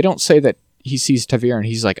show here, they don't say that he sees Tavir and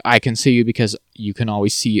he's like, I can see you because you can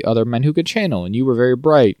always see other men who could channel, and you were very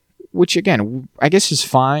bright. Which again, I guess is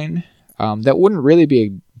fine. That wouldn't really be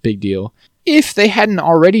a big deal if they hadn't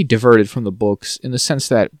already diverted from the books in the sense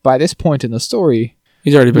that by this point in the story,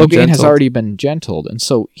 Logain has already been gentled, and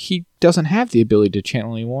so he doesn't have the ability to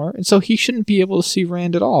channel anymore, and so he shouldn't be able to see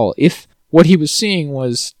Rand at all if what he was seeing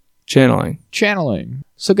was channeling.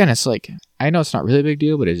 So again, it's like, I know it's not really a big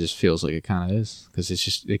deal, but it just feels like it kind of is, because it's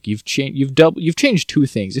just like you've changed two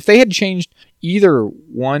things. If they had changed either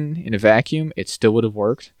one in a vacuum, it still would have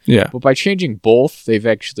worked. Yeah. But by changing both, they've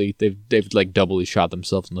like doubly shot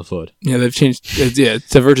themselves in the foot. Yeah, they've changed. It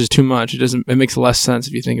diverges too much. It makes less sense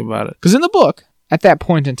if you think about it. Because in the book, at that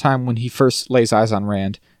point in time when he first lays eyes on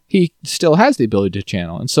Rand, he still has the ability to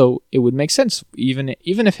channel, and so it would make sense, even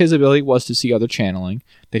if his ability was to see other channeling,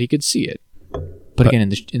 that he could see it. But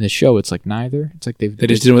again, in the show, it's like neither. It's like they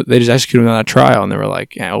just executed him on a trial, and they were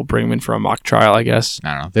like, "Yeah, we'll bring him in for a mock trial, I guess."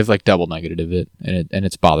 I don't know. They've like double negative it, and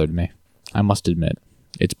it's bothered me. I must admit,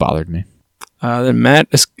 it's bothered me. Then Matt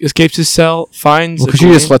escapes his cell, finds because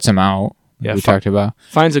she just lets him out. Yeah, we talked about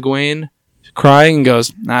finds Egwene crying and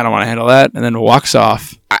goes, "Nah, I don't want to handle that," and then walks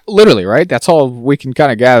off. Literally, right? That's all we can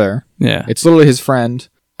kind of gather. Yeah, it's literally his friend.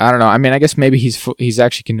 I don't know. I mean, I guess maybe he's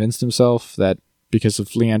actually convinced himself that because of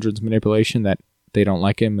Leandrin's manipulation that they don't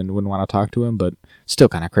like him and wouldn't want to talk to him, but still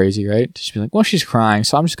kind of crazy, right? To just be like, well, she's crying,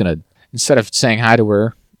 so I'm just going to, instead of saying hi to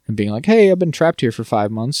her and being like, hey, I've been trapped here for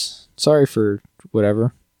 5 months. Sorry for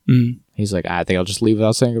whatever. He's like, I think I'll just leave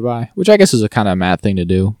without saying goodbye, which I guess is a kind of mad thing to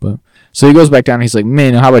do. But so he goes back down and he's like,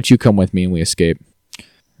 Min, how about you come with me and we escape?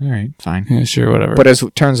 All right, fine. Yeah, sure, whatever. But as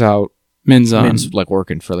it turns out, Min's like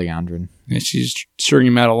working for Leandrin. And she's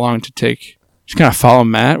stringing Matt along to she's kind of follow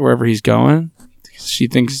Matt wherever he's going. She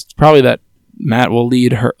thinks probably that Matt will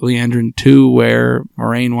lead Leandrin to where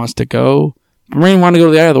Moraine wants to go. Moraine wanted to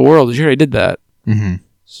go to the Eye of the World. She already did that. Mm-hmm.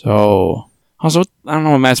 So, also, I don't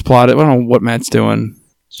know what Matt's plotted. I don't know what Matt's doing.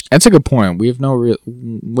 That's a good point. We have no real...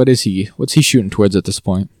 What's he shooting towards at this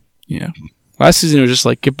point? Yeah. Last season, it was just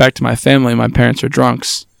like, get back to my family. My parents are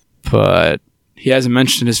drunks. But he hasn't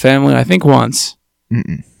mentioned his family, I think, once.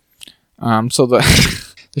 Mm-mm. So the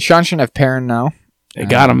Shanshan have Perrin now. They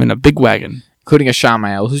got him in a big wagon. Including a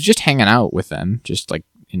Shamael who's just hanging out with them, just like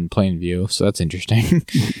in plain view. So that's interesting.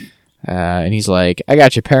 And he's like, I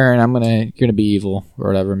got you, Perrin. You're gonna be evil or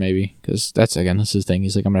whatever, maybe. Because that's his thing.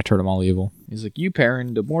 He's like, I'm gonna turn them all evil. He's like, you,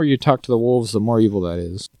 Perrin, the more you talk to the wolves, the more evil that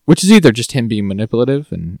is. Which is either just him being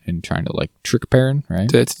manipulative and trying to like trick Perrin, right?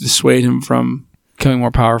 To dissuade him from becoming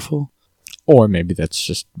more powerful. Or maybe that's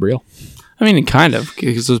just real. I mean, kind of,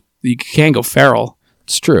 because you can go feral.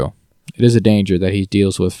 It's true. It is a danger that he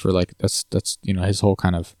deals with for like that's his whole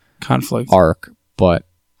kind of conflict arc. But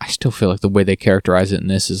I still feel like the way they characterize it in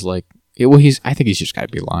this is like, I think he's just got to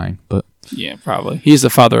be lying. But yeah, probably he's the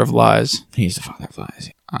father of lies.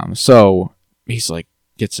 So he's like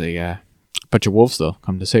gets a bunch of wolves though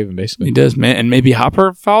come to save him basically. He does, man, and maybe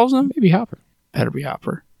Hopper follows him. Maybe Hopper. Better be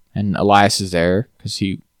Hopper. And Elias is there because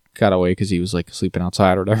he got away because he was like sleeping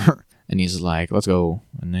outside or whatever. And he's like, let's go.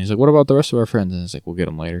 And then he's like, what about the rest of our friends? And it's like, we'll get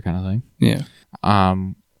them later kind of thing. Yeah.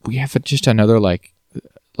 We have just another like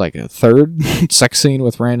a third sex scene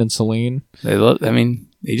with Rand and Selene.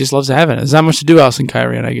 He just loves having it. There's not much to do else in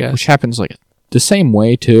Kyrian, I guess. Which happens like the same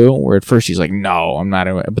way too, where at first he's like, no, I'm not.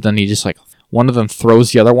 But then he just like, one of them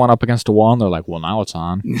throws the other one up against a wall and they're like, well, now it's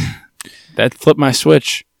on. That flipped my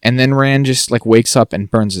switch. And then Rand just like wakes up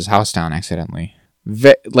and burns his house down accidentally.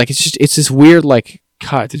 It's this weird like,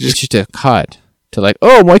 cut. It's just a cut to like,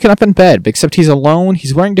 oh, I'm waking up in bed, except he's alone.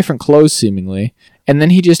 He's wearing different clothes seemingly, and then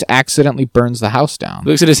he just accidentally burns the house down. He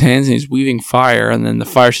looks at his hands and he's weaving fire, and then the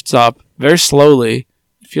fire shoots up very slowly.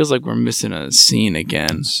 It feels like we're missing a scene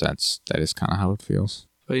again. That is kind of how it feels.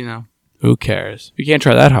 But who cares? We can't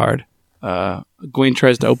try that hard. Egwene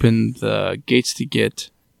tries to open the gates to get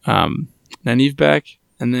Nynaeve back,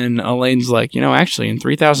 and then Elaine's like, actually, in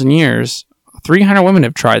 3,000 years, 300 women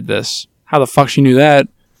have tried this. How the fuck she knew that?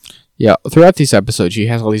 Yeah, throughout these episodes, she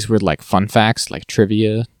has all these weird, like, fun facts, like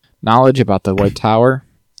trivia knowledge about the White Tower.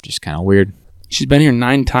 Just kind of weird. She's been here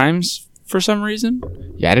 9 times for some reason?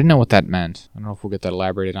 Yeah, I didn't know what that meant. I don't know if we'll get that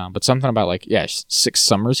elaborated on, but something about, like, 6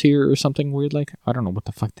 summers here or something weird, like, I don't know what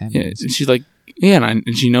the fuck that means. Yeah, she's, like, Yeah,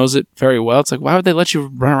 and she knows it very well. It's like, why would they let you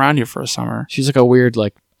run around here for a summer? She's like a weird,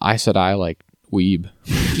 like, Aes Sedai, like, weeb.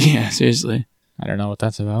 Yeah, seriously. I don't know what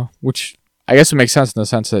that's about. Which, I guess it makes sense in the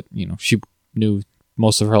sense that, she knew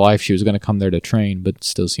most of her life she was going to come there to train, but it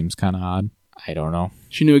still seems kind of odd. I don't know.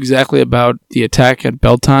 She knew exactly about the attack at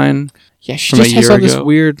Beltane. Yeah, she just has all this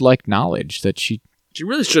weird, like, knowledge that she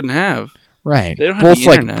really shouldn't have. Right. They don't have the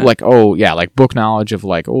internet. like book knowledge of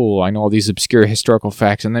like, I know all these obscure historical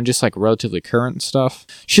facts, and then just like relatively current stuff.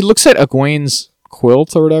 She looks at Egwene's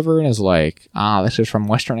quilt or whatever and is like, this is from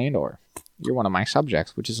Western Andor. You're one of my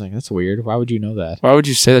subjects, which is like, that's weird. Why would you know that? Why would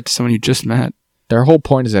you say that to someone you just met? Their whole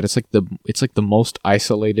point is that it's like the most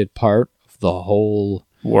isolated part of the whole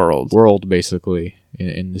world basically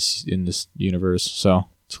in this universe. So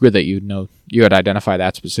it's weird that you had identified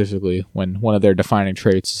that specifically when one of their defining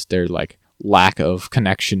traits is their like lack of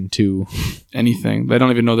connection to anything. They don't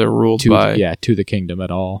even know they're ruled by to the kingdom at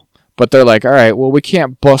all. But they're like, all right, well, we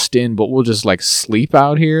can't bust in, but we'll just like sleep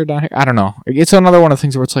out here down here. I don't know. It's another one of the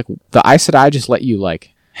things where it's like the Aes Sedai just let you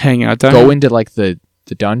like hang out down go here? Into like the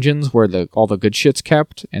dungeons where all the good shit's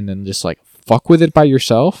kept, and then just like fuck with it by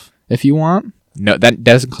yourself if you want. No, that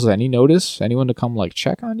doesn't cause any notice. Anyone to come like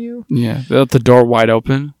check on you. Yeah, they left the door wide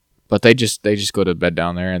open. But they just go to bed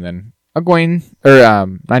down there, and then Egwene or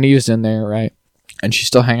Nynaeve's in there, right? And she's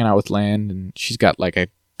still hanging out with Land, and she's got like a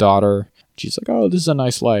daughter. She's like, oh, this is a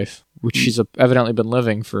nice life, which she's evidently been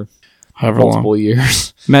living for multiple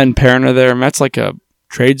years. Matt and Perrin are there. Matt's like a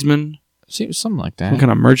tradesman. Seems something like that. Some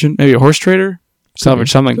kind of merchant, maybe a horse trader.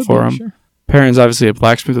 Salvage something for him. Sure. Perrin's obviously a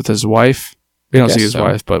blacksmith with his wife. We don't see his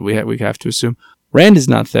wife, but we have to assume. Rand is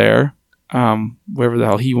not there. Wherever the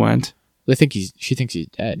hell he went. She thinks he's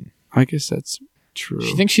dead. I guess that's true.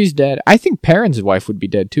 She thinks she's dead. I think Perrin's wife would be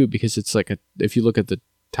dead too, because it's like if you look at the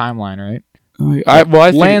timeline, right? I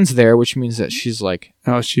Land's there, which means that she's like.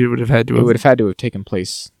 Oh, she would have had to. It would have had to have taken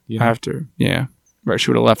place after. Yeah, right.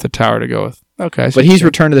 She would have left the tower to go with. Okay, but he's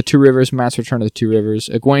returned to the Two Rivers. Matt's returned to the Two Rivers.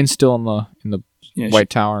 Egwene's still in the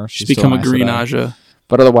White Tower. She's become a Green Aja.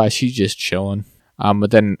 But otherwise, she's just chilling.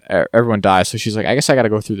 But then everyone dies, so she's like, I guess I got to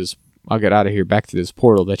go through this. I'll get out of here back to this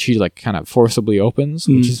portal that she like kind of forcibly opens,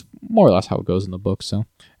 which is more or less how it goes in the book. So,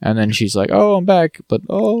 and then she's like, "Oh, I'm back," but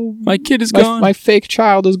my kid is gone. My fake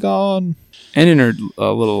child is gone. And in her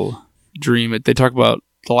little dream, they talk about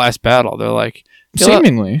the last battle. They're like,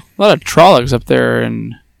 seemingly a lot of Trollocs up there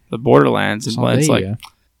in the Borderlands, and it's like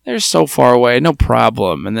they're so far away, no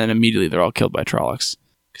problem. And then immediately they're all killed by Trollocs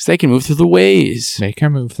because they can move through the ways. They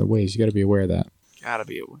can move through the ways. You got to be aware of that. Gotta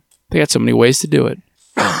be aware. They got so many ways to do it.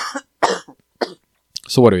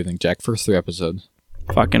 So what do you think, Jack? First 3 episodes.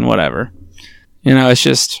 Fucking whatever. It's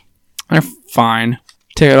just they're fine.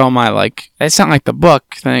 Take it all my like. It's not like the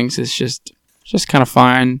book things. It's just kind of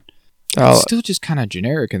fine. It's still just kind of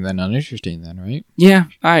generic and then uninteresting, then, right? Yeah,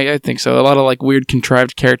 I think so. A lot of like weird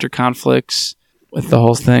contrived character conflicts with the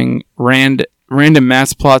whole thing. Rand and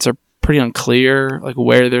Matt's plots are pretty unclear, like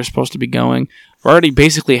where they're supposed to be going. We're already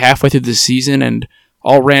basically halfway through the season, and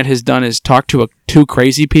all Rand has done is talk to 2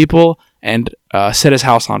 crazy people and set his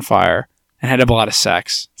house on fire and had a lot of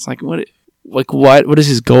sex. It's like what? What is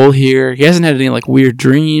his goal here? He hasn't had any like weird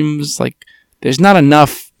dreams. Like there's not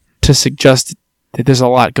enough to suggest that there's a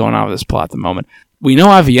lot going on with this plot at the moment. We know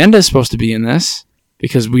Avienda is supposed to be in this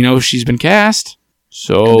because we know she's been cast.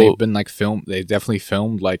 So and they've been like filmed. They definitely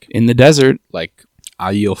filmed like in the desert, like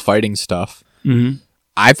Aiel fighting stuff. Mm-hmm.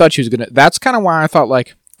 I thought she was gonna. That's kind of why I thought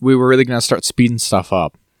like we were really gonna start speeding stuff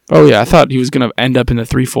up. Oh yeah, I thought he was gonna end up in the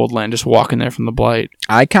Threefold Land, just walking there from the Blight.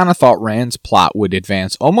 I kind of thought Rand's plot would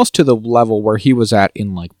advance almost to the level where he was at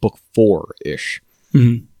in like book 4-ish,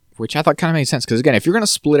 which I thought kind of made sense. Because again, if you're gonna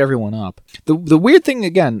split everyone up, the weird thing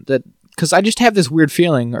again that because I just have this weird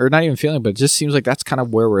feeling, or not even feeling, but it just seems like that's kind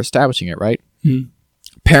of where we're establishing it, right? Mm-hmm.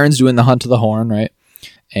 Perrin's doing the Hunt of the Horn, right?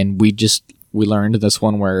 And we learned this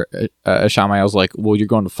one where Ishamael's like, well, you're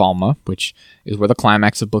going to Falma, which is where the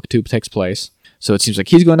climax of book 2 takes place. So it seems like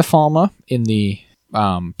he's going to Falma in the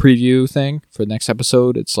preview thing for the next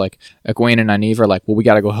episode. It's like Egwene and Nynaeve are like, well, we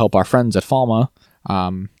got to go help our friends at Falma.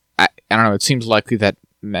 I don't know. It seems likely that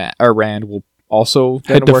Rand will also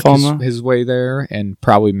kind of work his way there, and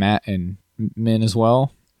probably Matt and Min as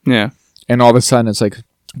well. Yeah. And all of a sudden, it's like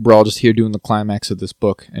we're all just here doing the climax of this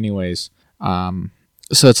book, anyways.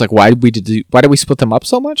 So it's like, why did we split them up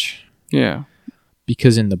so much? Yeah.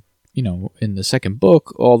 Because in the second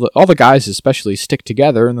book, all the guys especially stick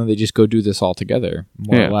together, and then they just go do this all together,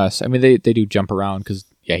 more or less. I mean, they do jump around because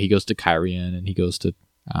he goes to Kyrian and he goes to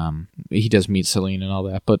he does meet Selene and all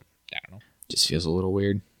that, but I don't know, it just feels a little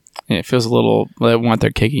weird. Yeah, it feels a little. They want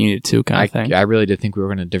their cake and eat it too, kind of thing. I really did think we were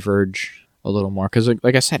going to diverge a little more. Because,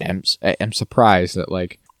 like I said, I'm surprised that,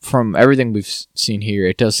 like, from everything we've seen here,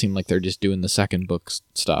 it does seem like they're just doing the second book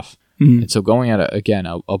stuff. Mm-hmm. And so going at,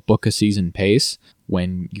 a book a season pace,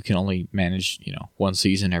 when you can only manage, one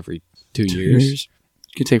season every 2 years.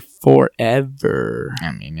 It could take forever.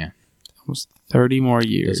 I mean, yeah. Almost 30 more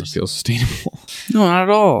years. Doesn't feel sustainable. No, not at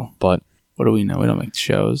all. But what do we know? We don't make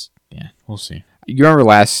shows. Yeah, we'll see. You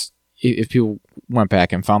remember if people went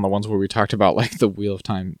back and found the ones where we talked about, like, the Wheel of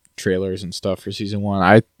Time trailers and stuff for season 1,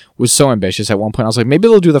 I was so ambitious at one point. I was like, maybe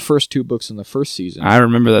they'll do the first 2 books in the first season. I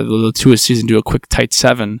remember that they'll do a season, do a quick tight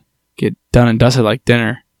 7, get done and dusted like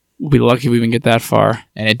dinner. We'll be lucky if we even get that far.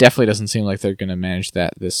 And it definitely doesn't seem like they're going to manage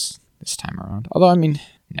that this time around. Although, I mean,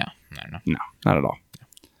 no, not at all.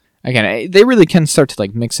 Again, they really can start to,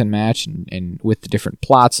 like, mix and match and with the different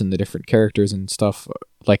plots and the different characters and stuff.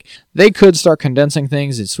 Like, they could start condensing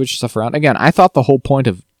things and switch stuff around. Again, I thought the whole point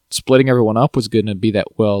of splitting everyone up was going to be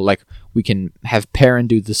that, well, like, we can have Perrin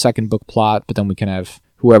do the second book plot, but then we can have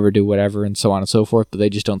whoever do whatever and so on and so forth, but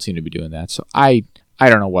they just don't seem to be doing that. So I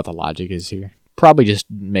don't know what the logic is here. Probably just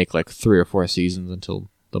make, like, 3 or 4 seasons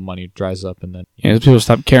until the money dries up and then... Yeah, people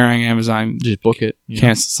stop carrying Amazon. Just book it.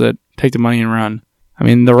 Cancels it. Take the money and run. I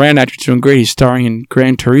mean, the Rand actor's doing great. He's starring in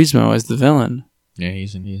Gran Turismo as the villain. Yeah,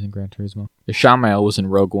 he's in Gran Turismo. Ishamael was in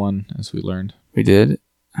Rogue One, as we learned. We did.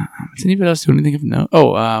 Does anybody else do anything of note?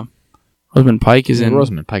 Oh, Rosamund Pike is in...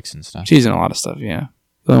 Rosamund Pike's in stuff. She's in a lot of stuff, yeah.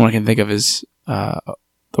 The only one I can think of is The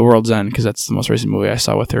World's End, because that's the most recent movie I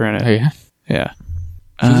saw with her in it. Oh, yeah? Yeah.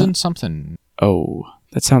 She's in something. Oh,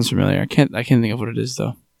 that sounds familiar. I can't think of what it is,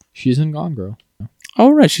 though. She's in Gone Girl.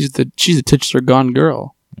 Oh, right. She's the titular Gone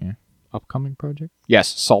Girl. Yeah. Upcoming project? Yes,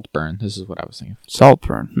 Saltburn. This is what I was thinking.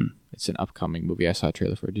 Saltburn. It's an upcoming movie. I saw a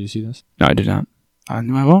trailer for it. Did you see this? No, I did not. I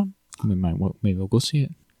won't. Maybe we'll go see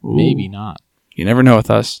it. Ooh. Maybe not. You never know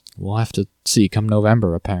with us. We'll have to see come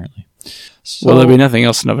November, apparently. So, well, there'll be nothing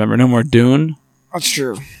else in November. No more Dune. That's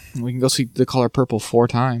true. We can go see The Color Purple 4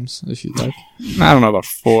 times, if you'd like. I don't know about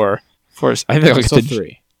 4. 4 I think I'll get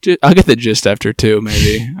 3. I'll get the gist after 2,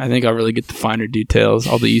 maybe. I think I'll really get the finer details,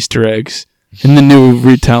 all the Easter eggs, and the new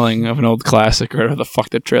retelling of an old classic, or whatever the fuck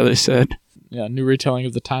the trailer said. Yeah, new retelling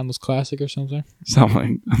of the timeless classic or something.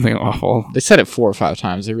 Something awful. They said it 4 or 5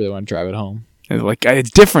 times. They really want to drive it home. They're like,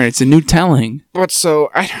 it's different. It's a new telling. But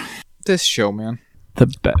so, this show, man. The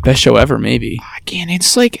best show ever, maybe. Again,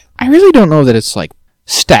 it's like, I really don't know that it's, like,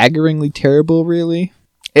 staggeringly terrible, really.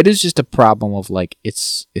 It is just a problem of, like,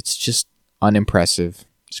 it's just unimpressive.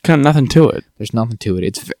 There's kind of nothing to it. There's nothing to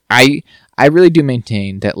it. I really do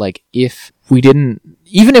maintain that, like, even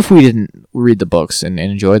if we didn't read the books and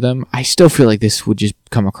enjoy them, I still feel like this would just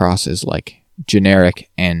come across as, like, generic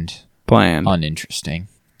and bland, uninteresting.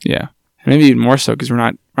 Yeah, and maybe even more so because we're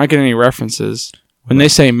not getting any references. When they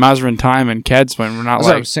say Mazrin Time and Cadswin, we're not. That's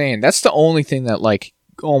what I'm saying. That's the only thing that, like,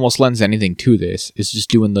 almost lends anything to this is just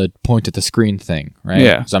doing the point at the screen thing, right?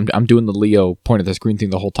 Yeah. Because I'm doing the Leo point at the screen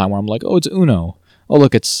thing the whole time, where I'm like, oh, it's Uno. Oh,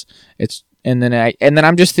 look, it's, and then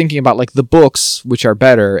I'm just thinking about, like, the books, which are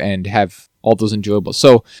better and have all those enjoyable.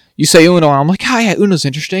 So you say Uno, and I'm like, oh yeah, Uno's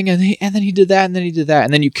interesting, and then he did that, and then he did that,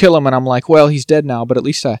 and then you kill him, and I'm like, well, he's dead now, but at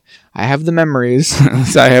least I have the memories.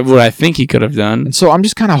 I have what I think he could have done. And so I'm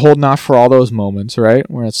just kind of holding off for all those moments, right,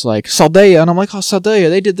 where it's like Saldaea, and I'm like, oh, Saldaea,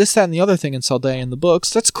 they did this, that, and the other thing in Saldaea in the books.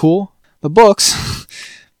 That's cool. The books,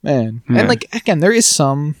 man, yeah. And, like, again, there is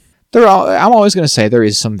some. I'm always gonna say there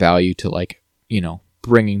is some value to, like,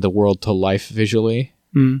 bringing the world to life visually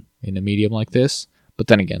in a medium like this. But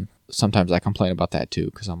then again, sometimes I complain about that too,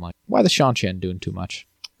 because I'm like, why the Shan doing too much?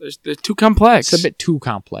 They're too complex. It's a bit too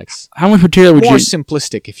complex. How much material would more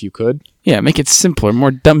simplistic, if you could. Yeah, make it simpler, more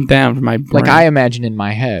dumbed down for my brain. Like I imagine in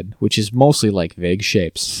my head, which is mostly like vague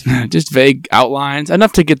shapes. Just vague outlines,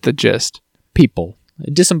 enough to get the gist. People.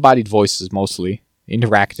 Disembodied voices, mostly,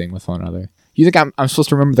 interacting with one another. You think I'm supposed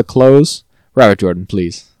to remember the clothes? Robert Jordan,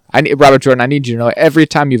 please. Robert Jordan, I need you to know, every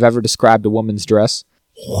time you've ever described a woman's dress,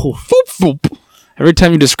 every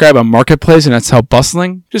time you describe a marketplace and that's how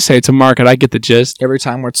bustling, just say it's a market. I get the gist. Every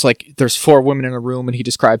time where it's like there's 4 women in a room and he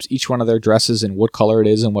describes each one of their dresses and what color it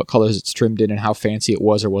is and what colors it's trimmed in and how fancy it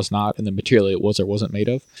was or was not and the material it was or wasn't made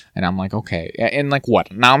of. And I'm like, okay. And like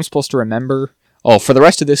what? Now I'm supposed to remember? Oh, for the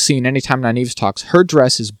rest of this scene, anytime Nynaeve talks, her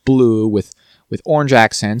dress is blue with orange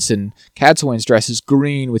accents, and Cadsuane's dress is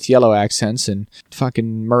green with yellow accents, and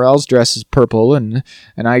fucking Morel's dress is purple, and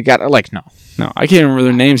I got, like, no. No, I can't remember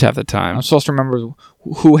their names half the time. I'm supposed to remember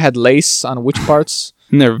who had lace on which parts.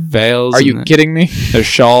 And their veils. Are you kidding me? Their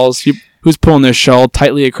shawls. Who's pulling their shawl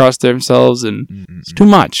tightly across themselves, and it's too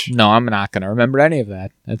much. No, I'm not going to remember any of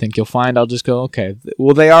that. I think you'll find I'll just go, okay,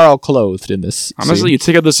 well, they are all clothed in this Honestly, scene. you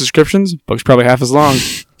take out those descriptions, book's probably half as long.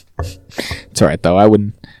 It's all right though. I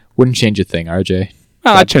wouldn't change a thing, RJ.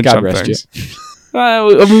 Well, I'd change some things.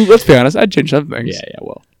 I mean, let's be honest. I'd change some things. Yeah.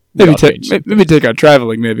 Well, maybe take out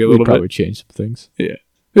traveling maybe a little bit. Probably change some things. Yeah.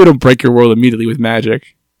 We don't break your world immediately with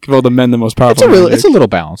magic. Give all the men the most powerful. It's a little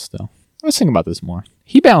balanced though. I was thinking about this more.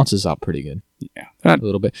 He balances out pretty good. Yeah, a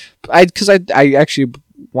little bit. Because I actually,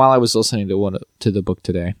 while I was listening to the book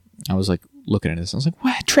today, I was like looking at this. I was like,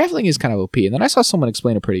 "What? Traveling is kind of OP." And then I saw someone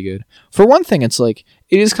explain it pretty good. For one thing, it's like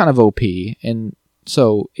it is kind of OP, and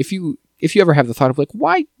so if you ever have the thought of like,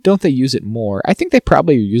 why don't they use it more? I think they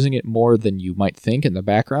probably are using it more than you might think in the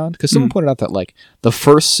background. Because someone pointed out that like the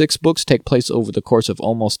first 6 books take place over the course of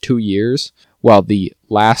almost 2 years, while the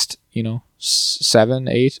last 7,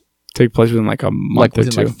 8 take place within like a month or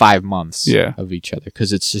two. Like 5 months of each other.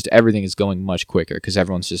 Because it's just everything is going much quicker. Because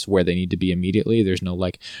everyone's just where they need to be immediately. There's no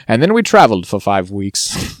like, and then we traveled for 5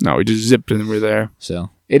 weeks. No, we just zipped and we're there.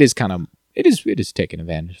 So it is kind of. It is taking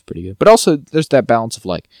advantage pretty good. But also, there's that balance of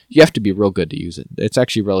like, you have to be real good to use it. It's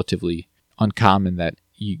actually relatively uncommon that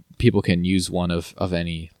people can use one of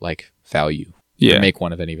any like value. Yeah. Make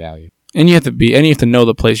one of any value. And you have to know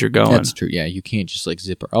the place you're going. That's true. Yeah, you can't just like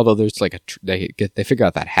zip. Although there's like they figure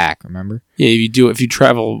out that hack. Remember? Yeah, if you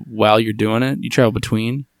travel while you're doing it, you travel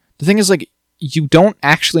between. The thing is, like, you don't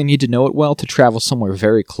actually need to know it well to travel somewhere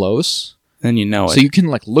very close. Then you know it. So you can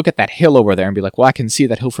like look at that hill over there and be like, well, I can see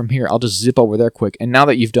that hill from here. I'll just zip over there quick. And now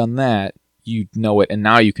that you've done that, you know it, and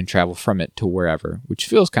now you can travel from it to wherever, which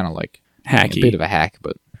feels kind of like hacky. A bit of a hack,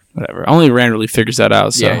 but whatever. Only Rand really figures that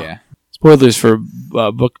out. So. Yeah. Spoilers for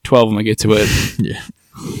book 12 when we get to it. Yeah.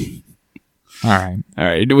 All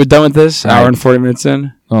right. We're done with this. Hour and 40 minutes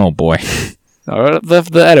in. Oh boy.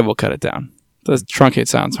 The edit will cut it down. The truncate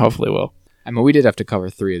sounds hopefully will. I mean, we did have to cover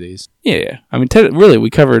 3 of these. Yeah. I mean, really, we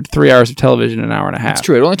covered 3 hours of television in an hour and a half. That's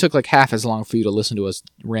true. It only took like half as long for you to listen to us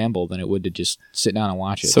ramble than it would to just sit down and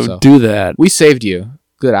watch it. So do that. We saved you.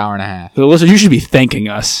 Good hour and a half. So listen, you should be thanking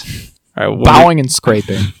us. All right, bowing and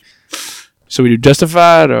scraping. So we do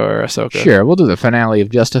Justified or Ahsoka? Sure, we'll do the finale of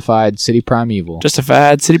Justified City Primeval.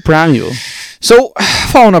 Justified City Primeval. So,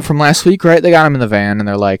 following up from last week, right? They got him in the van and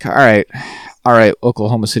they're like, all right,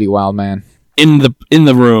 Oklahoma City wild man. In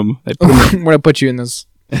the room. We're gonna put you in this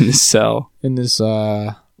cell. In this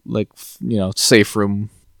safe room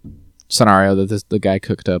scenario that the guy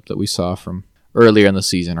cooked up that we saw from earlier in the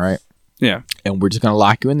season, right? Yeah. And we're just gonna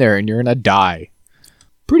lock you in there and you're gonna die.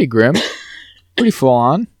 Pretty grim. Pretty full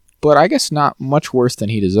on. But I guess not much worse than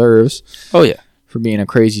he deserves. Oh yeah. For being a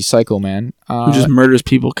crazy psycho man. Who just murders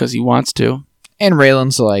people because he wants to. And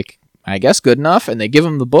Raylan's like, I guess good enough, and they give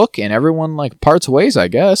him the book, and everyone like parts ways, I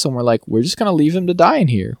guess, and we're just gonna leave him to die in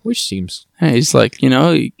here, which seems. Hey, he's like,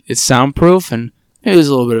 it's soundproof, and maybe there's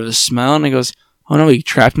a little bit of a smell, and he goes, oh no, he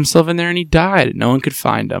trapped himself in there and he died. No one could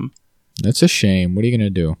find him. That's a shame. What are you gonna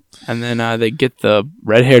do? And then they get the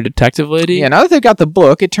red-haired detective lady. Yeah, now that they got the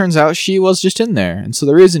book, it turns out she was just in there, and so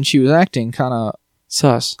the reason she was acting kind of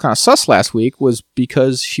sus last week was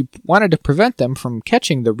because she wanted to prevent them from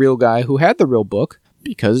catching the real guy who had the real book.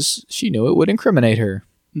 Because she knew it would incriminate her.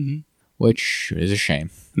 Mm-hmm. Which is a shame.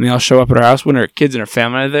 And they all show up at her house when her kids and her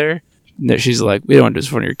family are there. She's like, we don't want to do this in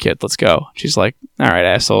front of your kid. Let's go. She's like, all right,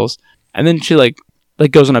 assholes. And then she like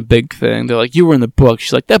goes on a big thing. They're like, you were in the book.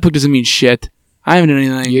 She's like, that book doesn't mean shit. I haven't done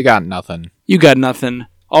anything. You got nothing.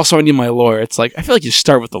 Also, I need my lawyer. It's like, I feel like you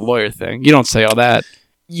start with the lawyer thing. You don't say all that.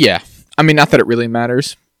 Yeah. I mean, not that it really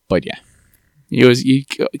matters, but yeah. You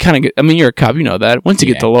kind of get, I mean, you're a cop. You know that. Once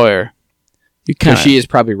you get the lawyer. She is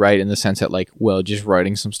probably right in the sense that, like, well, just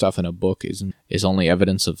writing some stuff in a book is only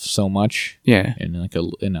evidence of so much. Yeah.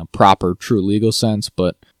 In a proper, true legal sense.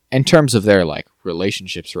 But in terms of their, like,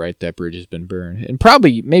 relationships, right, that bridge has been burned. And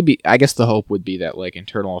probably, maybe, I guess the hope would be that, like,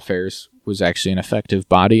 Internal Affairs was actually an effective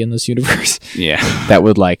body in this universe. Yeah. That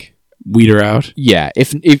would, like... weed her out. Yeah.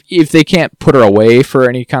 If they can't put her away for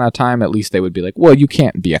any kind of time, at least they would be like, well, you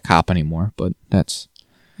can't be a cop anymore. But that's...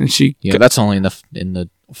 And she... that's only in the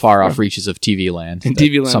far off reaches of TV land. In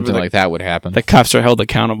TV land, something like that would happen. The cops are held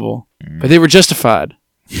accountable, but they were justified.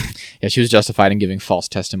 Yeah, she was justified in giving false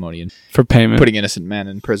testimony and for payment, putting innocent men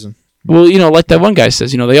in prison. Well, like that one guy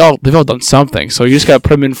says, they've all done something, so you just got to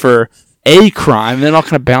put them in for a crime, and then it all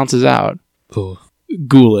kind of balances out. Ooh.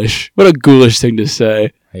 Ghoulish. What a ghoulish thing to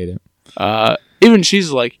say. Hate it. Even she's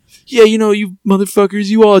like, yeah, you motherfuckers,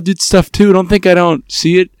 you all did stuff too. Don't think I don't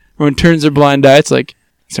see it. Everyone turns their blind eye. It's like,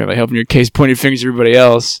 certainly helping your case, pointing fingers at everybody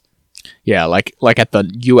else. Yeah, like at the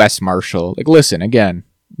U.S. Marshal. Like, listen, again,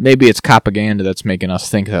 maybe it's propaganda that's making us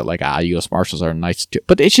think that, like, U.S. Marshals are nice too.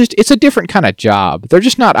 But it's a different kind of job. They're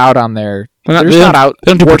just not out on their... They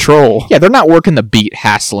don't do patrol. Yeah, they're not working the beat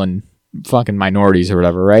hassling fucking minorities or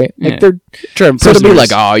whatever, right? Like Yeah. they're German so to be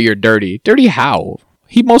prisoners. like, oh, you're dirty. Dirty how?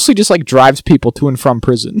 He mostly just like drives people to and from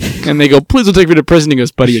prison. And they go, please don't take me to prison. He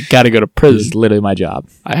goes, buddy, you gotta go to This prison. is literally my job.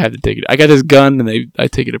 I have to take it. I got this gun, and I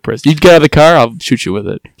take it to prison. You get out of the car, I'll shoot you with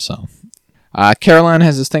it. So, Caroline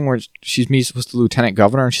has this thing where she meets with the lieutenant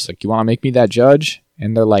governor, and she's like, "You want to make me that judge?"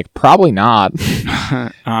 And they're like, "Probably not."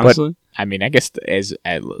 Honestly, I mean, I guess as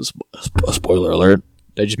spoiler alert,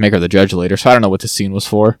 they just make her the judge later. So I don't know what this scene was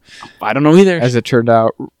for. I don't know either. As it turned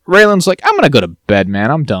out, Raylan's like, "I'm gonna go to bed,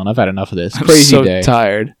 man. I'm done. I've had enough of this I'm crazy so day.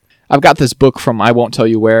 tired. I've got this book from I won't tell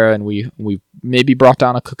you where, and we maybe brought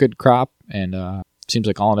down a crooked crop, and seems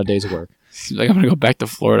like all in a day's work." Seems like I'm gonna go back to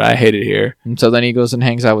Florida. I hate it here. And so then he goes and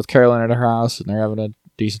hangs out with Caroline at her house, and they're having a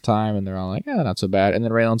decent time, and they're all like, "Yeah, not so bad." And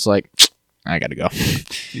then Raylan's like, "I gotta go."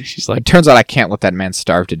 She's It like, turns out I can't let that man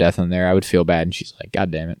starve to death in there. I would feel bad. And she's like,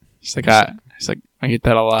 "God damn it." I get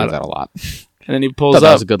that a lot. Does that a lot. And then he Thought pulls that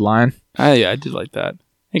up. was a good line. I did like that.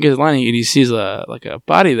 I think his line, and he sees a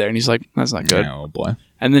body there, and he's like, "That's not good." Oh boy.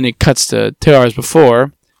 And then it cuts to 2 hours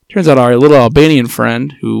before. Turns out our little Albanian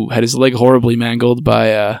friend, who had his leg horribly mangled by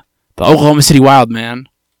the Oklahoma City Wild Man,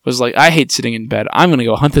 was like, "I hate sitting in bed. I'm gonna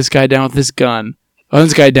go hunt this guy down with this gun. Hunt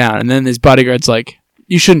this guy down." And then his bodyguard's like,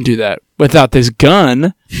 "You shouldn't do that without this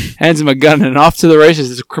gun." Hands him a gun, and off to the races.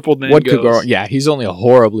 This crippled man What goes. could go wrong? Yeah, he's only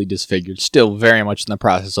horribly disfigured, still very much in the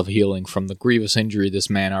process of healing from the grievous injury this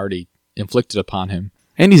man already inflicted upon him.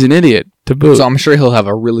 And he's an idiot to boot. So I'm sure he'll have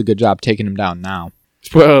a really good job taking him down now.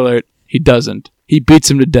 Spoiler alert: he doesn't. He beats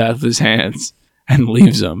him to death with his hands and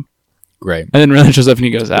leaves him. Great. And then Raylan shows up and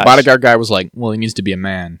he goes, The bodyguard guy was like, "Well, he needs to be a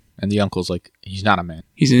man," and the uncle's like, "He's not a man.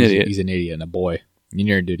 He's an idiot." He's an idiot and a boy.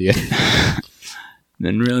 You're an idiot." And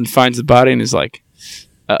then Raylan finds the body and is like,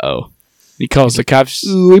 "Uh-oh." He calls the cops.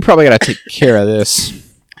 Ooh, we probably gotta take care of this.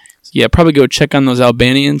 Yeah, probably go check on those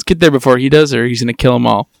Albanians. Get there before he does, or he's gonna kill them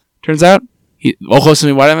all. Turns out,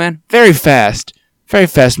 Oklahoma White Man, very fast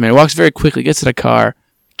man. Walks very quickly, gets in a car,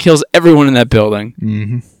 kills everyone in that building.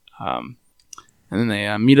 Mm-hmm. And then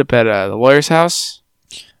they meet up at the lawyer's house.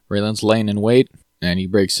 Raylan's laying in wait, and he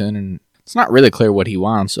breaks in, and it's not really clear what he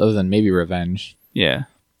wants, other than maybe revenge. Yeah,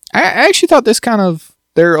 I actually thought this kind of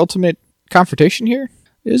their ultimate confrontation here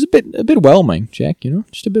is a bit whelming, Jack. You know,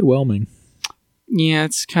 just a bit whelming. yeah,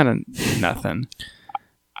 it's kind of nothing.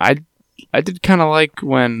 I did kind of like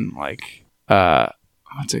when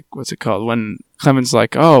what's it called, when Clement's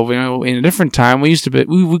like, "Oh, you know, in a different time we used to be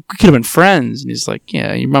we could have been friends," and he's like,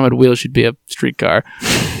 "Yeah, your mom had wheels should be a streetcar,"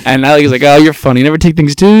 and Alec is like, "Oh, you're funny, you never take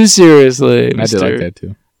things too seriously." I did like that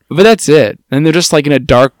too. But that's it. And they're just like in a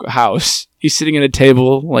dark house. He's sitting at a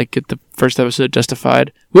table, like at the first episode of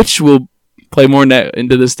Justified, which will play more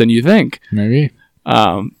into this than you think. Maybe.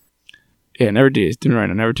 Yeah, never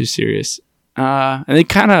too serious. And they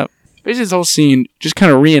kind of, basically this whole scene just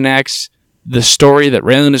kind of reenacts the story that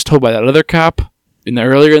Raylan is told by that other cop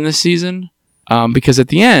earlier in this season. Because at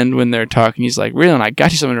the end, when they're talking, he's like, "Raylan, I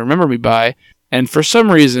got you something to remember me by." And for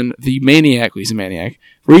some reason, the maniac, he's a maniac,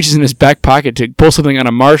 reaches in his back pocket to pull something on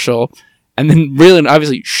a Marshall, and then Raylan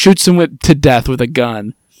obviously shoots him to death with a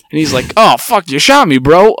gun. And he's like, "Oh, fuck, you shot me,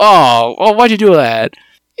 bro. Oh, why'd you do that?"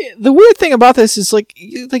 The weird thing about this is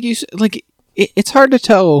it's hard to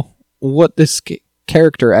tell what this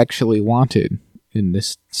character actually wanted in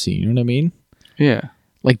this scene. You know what I mean? Yeah.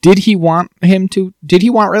 Like, did he want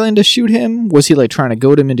Raylan to shoot him? Was he like trying to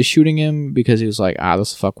goad him into shooting him because he was like,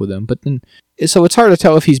 let's fuck with him? But then, so it's hard to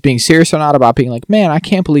tell if he's being serious or not about being like, "Man, I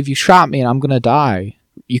can't believe you shot me and I'm gonna die."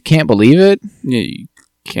 You can't believe it? Yeah, you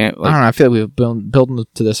can't. I don't know. I feel like we've been building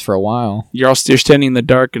to this for a while. You're standing in the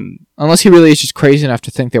dark and Unless he really is just crazy enough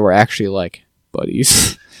to think they were actually like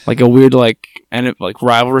buddies. like a weird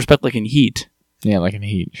rival respect, like in Heat. Yeah, like in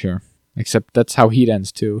Heat, sure. Except that's how Heat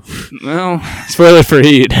ends too. Well, spoiler for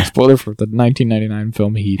Heat. Spoiler for the 1999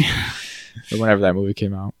 film Heat. Or whenever that movie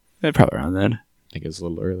came out. Probably around then. I think it was a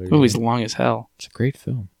little earlier. The movie's long as hell. It's a great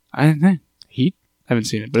film. I Heat? haven't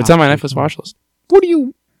seen it, but it's on my Netflix watch list. What do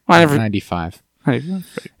you... I never. 95. It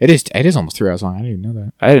It is almost 3 hours long. I didn't even know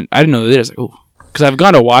that. I didn't know that. I was like, oh, because I've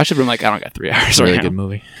gone to watch it, but I'm like, I don't got 3 hours. It's a really good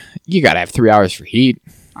movie. You gotta have 3 hours for Heat.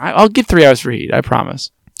 I'll get 3 hours for Heat. I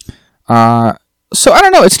promise. So I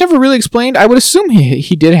don't know. It's never really explained. I would assume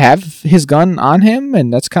he did have his gun on him,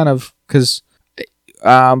 and that's kind of because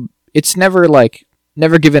it's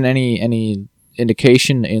never given any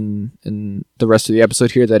indication in the rest of the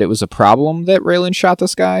episode here that it was a problem that Raylan shot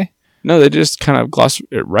this guy. No, they just kind of gloss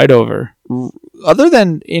it right over. Other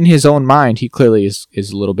than in his own mind, he clearly is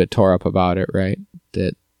a little bit tore up about it, right?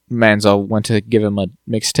 That Manzo went to give him a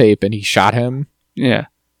mixtape and he shot him. Yeah.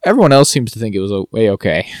 Everyone else seems to think it was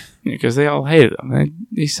okay. Because they all hated him.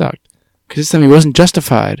 He sucked. Because this time he wasn't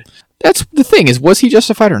justified. That's the thing is, was he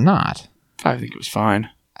justified or not? I think it was fine.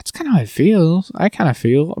 That's kind of how it feels. I kind of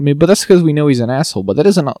feel. I mean, but that's because we know he's an asshole. But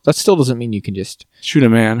that still doesn't mean you can just shoot a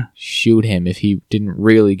man. Shoot him if he didn't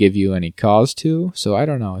really give you any cause to. So I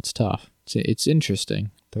don't know. It's tough. It's interesting.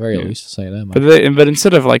 At the very least, to say that much. But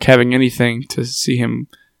instead of like having anything to see him,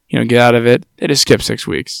 get out of it, they just skip 6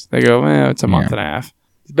 weeks. They go, it's a month and a half.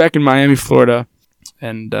 He's back in Miami, Florida,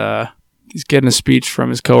 and he's getting a speech from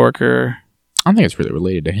his coworker. I don't think it's really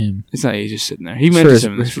related to him. It's not. He's just sitting there. He mentions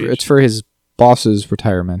him in the speech. It's for his boss's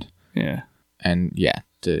retirement. Yeah. And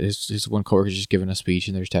his one coworker's just giving a speech,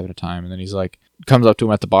 and they're just having a time, and then he's like, comes up to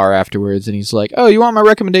him at the bar afterwards, and he's like, "Oh, you want my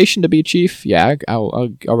recommendation to be chief? Yeah,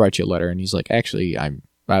 I'll write you a letter." And he's like, "Actually, I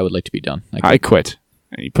would like to be done. I quit."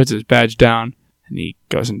 And he puts his badge down, and he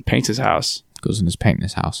goes and paints his house. Painting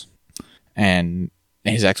his house, and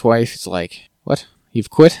his ex-wife is like, "What?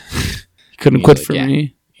 You've quit? You couldn't quit for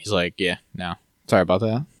me?" He's like, "Yeah, no, sorry about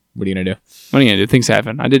that. What are you gonna do?" What are you gonna do? Things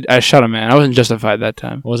happen. I shot a man. I wasn't justified that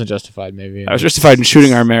time. I wasn't justified, maybe. I was justified in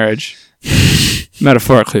shooting our marriage.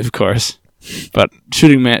 Metaphorically, of course. But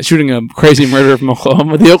shooting a crazy murderer from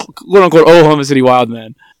Oklahoma, the quote-unquote Oklahoma City wild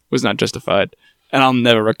man, was not justified. And I'll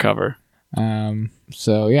never recover.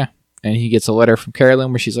 So, yeah. And he gets a letter from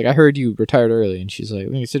Carolyn where she's like, "I heard you retired early." And she's like, "I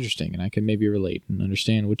think it's interesting, and I can maybe relate and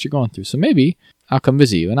understand what you're going through. So maybe I'll come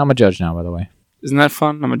visit you." And I'm a judge now, by the way. Isn't that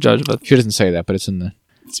fun? I'm a judge of it. She doesn't say that, but it's in the...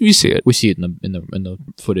 We see it. We see it in the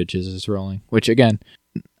footage as it's rolling. Which, again,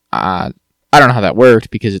 I don't know how that worked,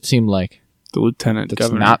 because it seemed like... The lieutenant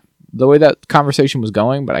governor. Not the way that conversation was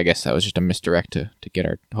going, but I guess that was just a misdirect to get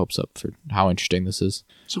our hopes up for how interesting this is.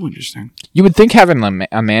 So interesting. You would think having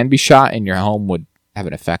a man be shot in your home would have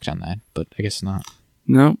an effect on that, but I guess not.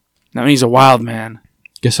 No. I mean, he's a wild man.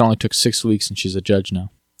 Guess it only took 6 weeks and she's a judge now.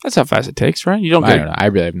 That's how fast it takes, right? You don't I don't know. I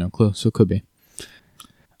really have no clue, so it could be.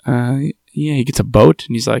 Yeah, he gets a boat,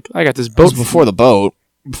 and he's like, "I got this boat." Before the boat.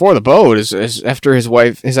 Before the boat is after his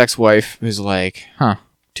ex-wife is like, "Huh,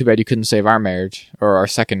 too bad you couldn't save our marriage or our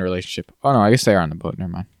second relationship." Oh no, I guess they are on the boat.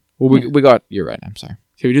 Never mind. Well, we got. You're right. I'm sorry.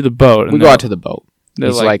 So we do the boat. We go out to the boat.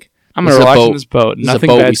 He's like, "I'm gonna relax on this boat. Nothing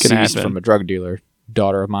bad's gonna happen." From a drug dealer,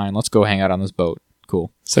 daughter of mine. Let's go hang out on this boat.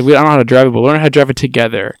 Cool. It's like, I don't know how to drive it, but we'll learn how to drive it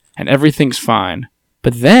together, and everything's fine.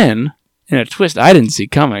 But then, in a twist I didn't see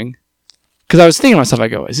coming. Because I was thinking to myself, I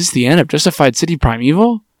go, is this the end of Justified City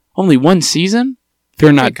Primeval? Only one season?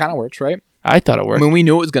 They're not. It kind of works, right? I thought it worked. I mean, we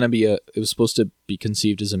knew it was going to be it was supposed to be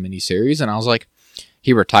conceived as a miniseries, and I was like,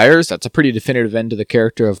 he retires. That's a pretty definitive end to the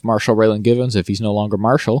character of Marshall Raylan Givens if he's no longer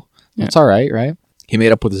Marshall. That's all right? He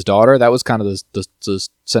made up with his daughter. That was kind of the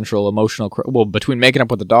central emotional... between making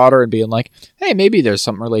up with the daughter and being like, hey, maybe there's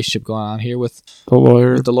some relationship going on here with the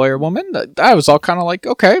lawyer. With the lawyer woman. I was all kind of like,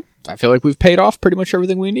 okay, I feel like we've paid off pretty much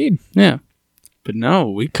everything we need. Yeah. But no,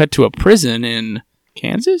 we cut to a prison in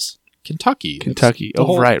Kansas? Kentucky.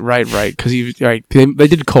 Oh, right. Because they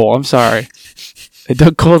did coal. I'm sorry. They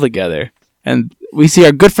dug coal together. And we see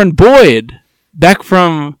our good friend Boyd back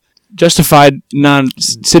from Justified,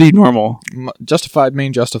 non-city normal. Justified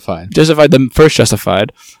mean Justified. Justified, the first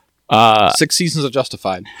Justified. 6 seasons of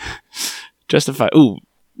Justified. Justified. Ooh.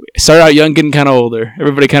 Started out young, getting kind of older.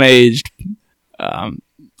 Everybody kind of aged.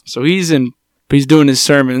 So he's doing his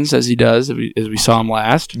sermons as he does, as we saw him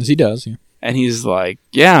last. As he does, yeah. And he's like,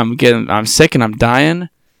 "Yeah, I'm sick and I'm dying,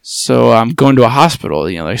 so I'm going to a hospital.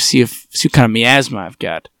 Like see what kind of miasma I've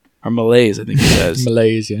got, or malaise, I think he says."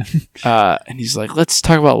 Malaise, yeah. And he's like, "Let's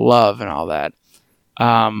talk about love and all that."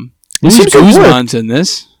 Luis Guzman's in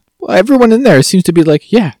this. Well, everyone in there seems to be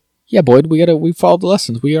like, "Yeah, Boyd, we followed the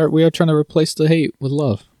lessons. We are trying to replace the hate with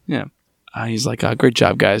love." Yeah. He's like, "Great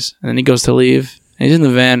job, guys." And then he goes to leave. And he's in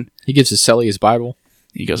the van. He gives his celly his Bible.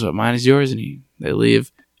 He goes, "What, mine is yours?" And they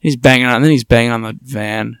leave. He's banging on. And then he's banging on the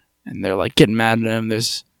van, and they're like getting mad at him.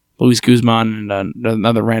 There's Luis Guzman and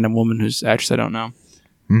another random woman whose actress I don't know.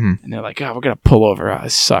 Mm-hmm. And they're like, we're gonna pull over.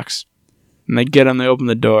 This sucks. And they get him. They open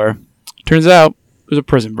the door. Turns out it was a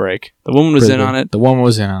prison break. The woman was in on it. The woman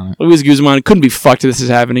was in on it. Luis Guzman couldn't be fucked if this is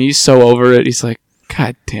happening. He's so over it. He's like,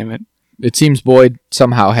 God damn it. It seems Boyd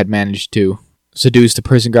somehow had managed to seduce the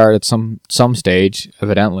prison guard at some stage,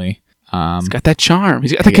 evidently. He's got that charm.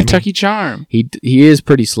 He's got the Kentucky charm. He is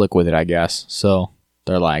pretty slick with it, I guess. So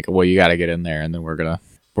they're like, well, you got to get in there, and then we're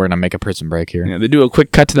gonna make a prison break here. Yeah, they do a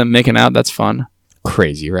quick cut to them making out. That's fun.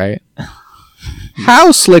 Crazy, right?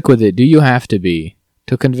 How slick with it do you have to be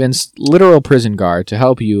to convince literal prison guard to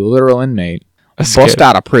help you, a literal inmate, bust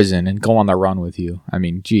out of prison and go on the run with you? I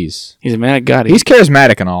mean, jeez. He's a man of God. He's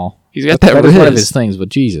charismatic and all. He's got that is one of his things, but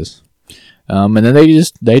Jesus. And then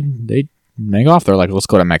they make off. They're like, let's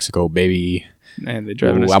go to Mexico, baby. And they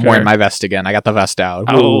drive in his I'm car. wearing my vest again. I got the vest out.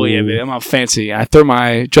 Oh, yeah, baby. I'm all fancy. I throw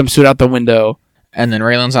my jumpsuit out the window. And then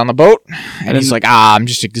Raylan's on the boat, and he's like, I'm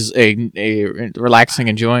just relaxing,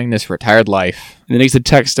 enjoying this retired life. And then he gets a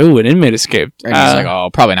text, an inmate escaped. And he's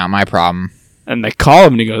like, probably not my problem. And they call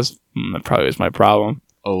him, and he goes, that probably was my problem.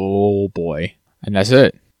 Oh, boy. And that's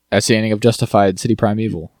it. That's the ending of Justified City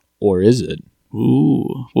Primeval. Or is it?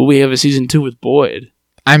 Ooh. Will we have a season 2 with Boyd?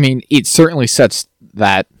 I mean, it certainly sets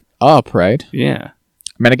that up, right? Yeah.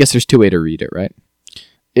 I mean, I guess there's two ways to read it, right?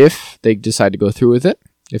 If they decide to go through with it,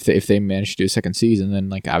 if they manage to do a second season, then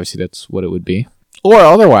like obviously that's what it would be. Or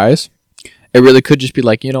otherwise, it really could just be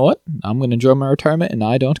like, you know what? I'm going to enjoy my retirement, and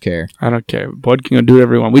I don't care. I don't care. Boyd can go do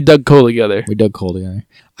whatever he wants. We dug coal together.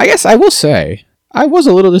 I guess I will say, I was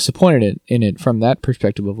a little disappointed in it from that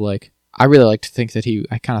perspective of like, I really like to think that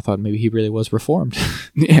I kind of thought maybe he really was reformed.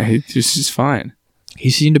 Yeah, he's just fine. He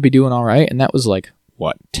seemed to be doing all right, and that was like,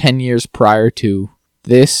 10 years prior to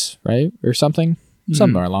this, right? Or something? Mm-hmm.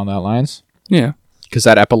 Somewhere along that lines. Yeah. Because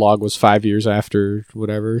that epilogue was 5 years after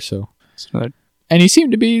whatever, so. And he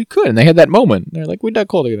seemed to be good, and they had that moment. They're like, we dug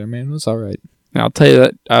coal together, man. It's all right. I'll tell you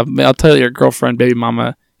that. I'll tell you your girlfriend, baby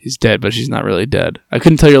mama, is dead, but she's not really dead. I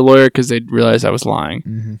couldn't tell your lawyer because they'd realize I was lying.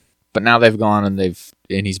 Mm-hmm. But now they've gone, and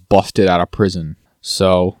he's busted out of prison.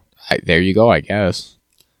 So, there you go, I guess.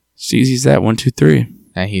 It's easy as that, 1, 2, 3.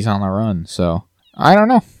 And he's on the run, so. I don't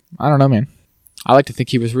know, man. I like to think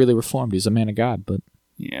he was really reformed. He's a man of God, but.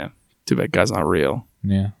 Yeah. Too bad God's not real.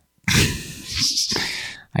 Yeah.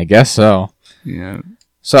 I guess so. Yeah.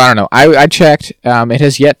 So I don't know. I checked. It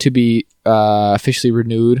has yet to be officially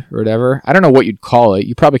renewed or whatever. I don't know what you'd call it.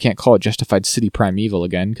 You probably can't call it Justified City Primeval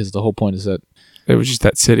again because the whole point is that it was just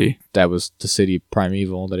that city. That was the city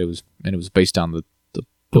Primeval. It was based on the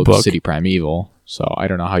book City Primeval. So I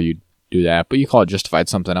don't know how you'd do that, but you call it Justified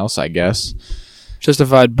something else, I guess.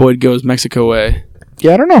 Justified Boyd Goes Mexico Way.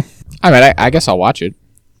 Yeah, I don't know. I mean, I guess I'll watch it.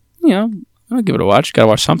 Yeah, I'll give it a watch. Gotta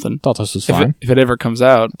watch something. Thought this was fine. If it ever comes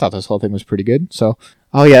out. I thought this whole thing was pretty good. So,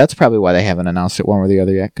 oh yeah, that's probably why they haven't announced it one or the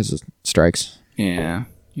other yet, because of strikes. Yeah.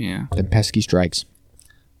 Them pesky strikes.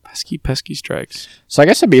 Pesky strikes. So I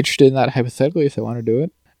guess I'd be interested in that hypothetically if they want to do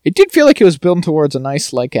it. It did feel like it was building towards a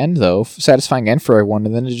nice end though, satisfying end for everyone,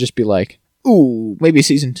 and then it'd just be like, ooh, maybe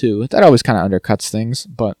season 2. That always kind of undercuts things,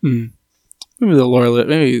 but maybe the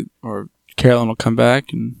Laura, or Carolyn will come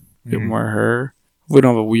back and get more of her. We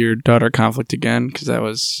don't have a weird daughter conflict again, because that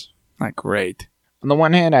was not great. On the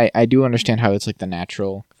one hand, I do understand how it's like the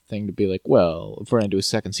natural thing to be like, well, if we're going to do a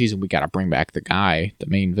second season, we got to bring back the guy, the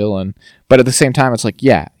main villain. But at the same time, it's like,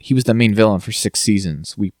 yeah, he was the main villain for 6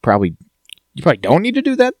 seasons. You probably don't need to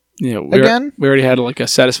do that again. We already had a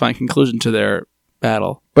satisfying conclusion to their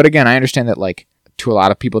battle. But again, I understand that to a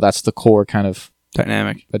lot of people, that's the core kind of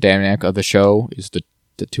dynamic. The dynamic of the show is the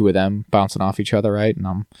two of them bouncing off each other, right?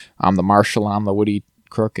 And I'm the marshal and I'm the witty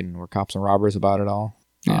crook, and we're cops and robbers about it all.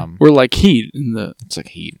 Yeah. We're like Heat it's like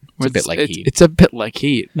Heat. It's a bit like Heat. It's a bit like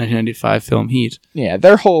Heat, 1995 film Heat. Yeah,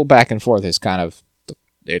 their whole back and forth is kind of,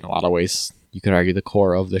 in a lot of ways, you could argue the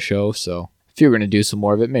core of the show. So if you're going to do some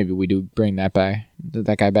more of it, maybe we do bring that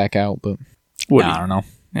guy back out. But I don't know.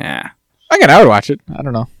 Yeah. Again, I would watch it. I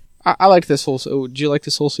don't know. I liked this whole. So, did you like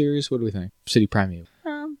this whole series? What do we think? City Primeval.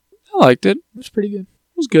 I liked it. It was pretty good.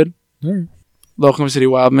 It was good. All right. Welcome City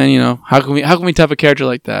Wildman. How can we type a character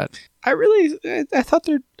like that? I really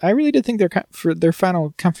did think their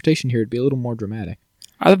final confrontation here would be a little more dramatic.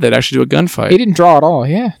 I thought they'd actually do a gunfight. He didn't draw at all.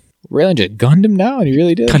 Yeah, Raylan just gunned him down. He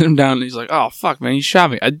really did. Gunned him down, and he's like, "Oh fuck, man, he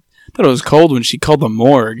shot me." I thought it was cold when she called the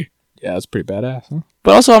morgue. Yeah, that's pretty badass. Huh?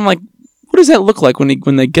 But also, I'm like, what does that look like when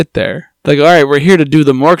they get there? Like, all right, we're here to do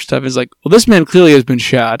the morgue stuff. It's like, well, this man clearly has been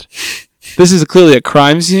shot. This is clearly a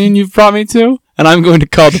crime scene you've brought me to, and I'm going to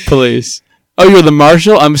call the police. Oh, you're the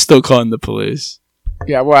marshal? I'm still calling the police.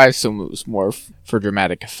 Yeah, well, I assume it was more for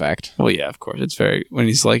dramatic effect. Well, yeah, of course. It's when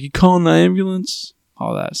he's like, you calling the ambulance?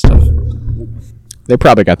 All that stuff. They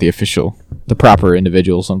probably got the proper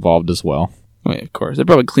individuals involved as well. Oh, yeah, of course. They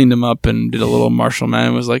probably cleaned him up and did a little marshal man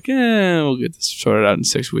and was like, we'll get this sorted out in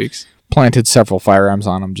 6 weeks. Planted several firearms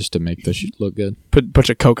on him just to make the shit look good. Put a bunch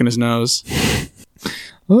of coke in his nose.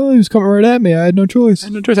 Oh, he was coming right at me. I had no choice.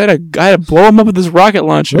 I had to blow him up with this rocket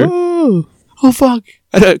launcher. Oh fuck.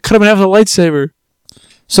 I had to cut him in half with a lightsaber.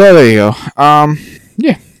 So there you go.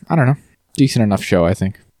 Yeah, I don't know. Decent enough show, I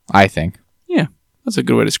think. Yeah, that's a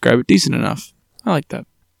good way to describe it. Decent enough. I like that.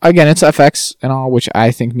 Again, it's FX and all, which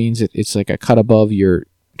I think means it's like a cut above your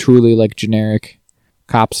truly generic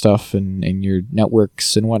cop stuff and your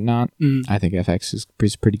networks and whatnot. I think FX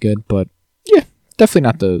is pretty good, but yeah, definitely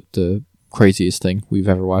not the craziest thing we've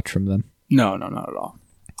ever watched from them. No, not at all.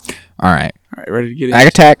 All right. All right, ready to get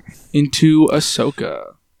Attack. into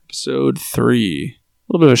Ahsoka, episode 3.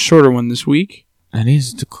 A little bit of a shorter one this week. And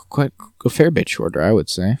he's quite a fair bit shorter, I would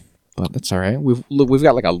say. But that's all right. We've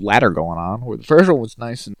got like a ladder going on. Where the first one was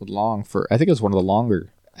nice and long for, I think it was one of the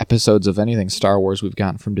longer episodes of anything Star Wars we've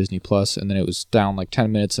gotten from Disney Plus, and then it was down like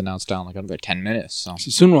 10 minutes, and now it's down like another 10 minutes. So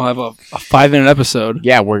soon we'll have a 5-minute episode.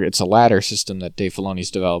 Yeah, where it's a ladder system that Dave Filoni's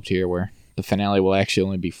developed here, where the finale will actually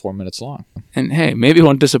only be 4 minutes long. And hey, maybe it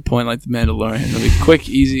won't disappoint like The Mandalorian. It'll be quick,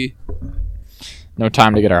 easy. No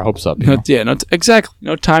time to get our hopes up. Exactly.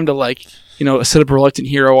 No time to set up a reluctant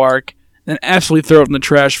hero arc, then absolutely throw it in the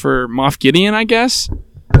trash for Moff Gideon, I guess.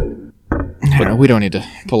 But we don't need to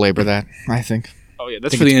belabor that, I think. Oh, yeah,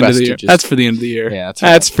 that's for the end of the year. That's for the end of the year. Yeah,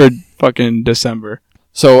 that's for fucking December.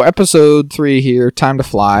 So, episode 3 here, Time to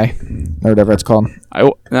Fly, or whatever it's called.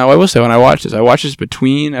 Now, I will say, when I watched this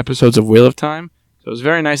between episodes of Wheel of Time. So, it was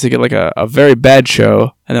very nice to get, like, a very bad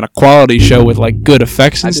show, and then a quality show with, like, good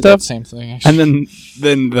effects and stuff. That same thing, actually. And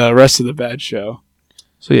then the rest of the bad show.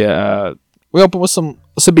 So, yeah. We open with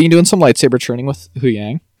Sabine doing some lightsaber training with Hu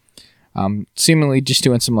Yang. Seemingly just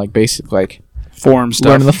doing some, like, basic, like... form stuff.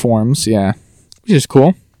 Learning the forms, yeah. Which is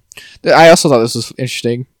cool. I also thought this was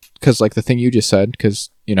interesting because, like, the thing you just said, because,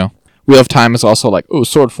 Wheel of Time is also like,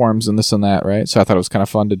 sword forms and this and that, right? So I thought it was kind of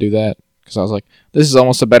fun to do that because I was like, this is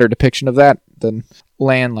almost a better depiction of that than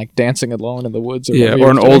Lan, like, dancing alone in the woods. Or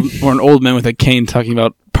an old man with a cane talking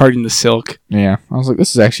about parting the silk. Yeah, I was like,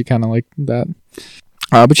 this is actually kind of like that.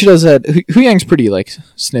 But she does that. Hu Yang's pretty, like,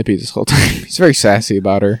 snippy this whole time. He's very sassy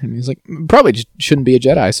about her. And he's like, probably just shouldn't be a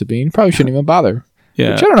Jedi, Sabine. Probably shouldn't even bother.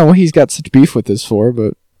 Yeah. Which I don't know what he's got such beef with this for,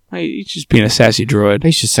 but... He's just being a sassy droid.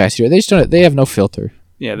 He's just sassy. They have no filter.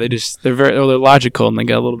 Yeah, they're logical, and they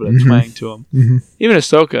got a little bit of twang to them. Mm-hmm. Even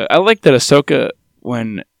Ahsoka. I like that Ahsoka,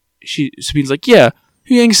 when Sabine's like, yeah,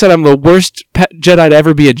 Hu Yang said I'm the worst Jedi to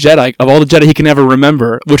ever be a Jedi of all the Jedi he can ever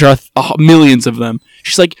remember, which are millions of them.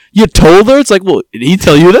 She's like, you told her? It's like, well, did he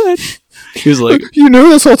tell you that? He was like, you knew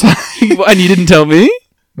this whole time. And you didn't tell me?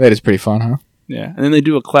 That is pretty fun, huh? Yeah, and then they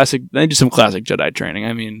do some classic Jedi training.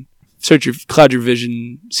 I mean, cloud your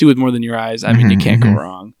vision, see with more than your eyes. I mean, you can't go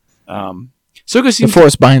wrong. Ahsoka seems... The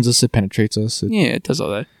force binds us, it penetrates us. Yeah, it does all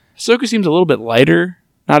that. Ahsoka seems a little bit lighter,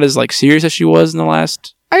 not as, like, serious as she was in the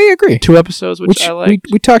last... I agree. 2 episodes, which I like.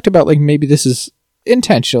 We talked about, like, maybe this is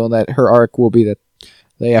intentional, that her arc will be that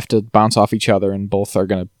they have to bounce off each other and both are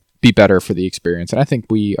going to be better for the experience. And I think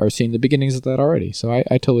we are seeing the beginnings of that already. So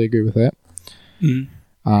I totally agree with that.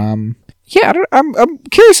 Mm-hmm. Yeah, I'm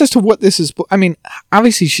curious as to what this is. I mean,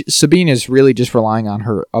 obviously Sabine is really just relying on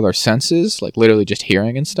her other senses, like literally just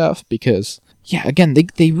hearing and stuff, because, yeah, again,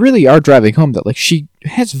 they really are driving home that, like, she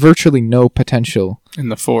has virtually no potential in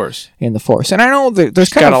the Force. And I know that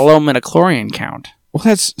there's got a low midichlorian count. Well,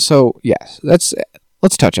 let's touch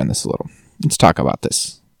on this a little. Let's talk about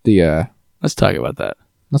this. Let's talk about that.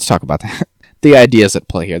 Let's talk about that. The ideas at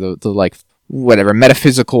play here, the like, whatever,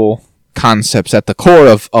 metaphysical concepts at the core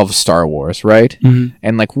of Star Wars, right? Mm-hmm.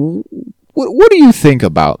 And, like, what do you think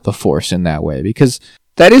about the Force in that way? Because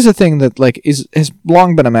that is a thing that, like, has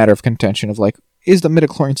long been a matter of contention of, like, is the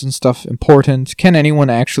midichlorians and stuff important? Can anyone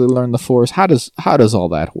actually learn the Force? How does all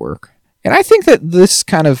that work? And I think that this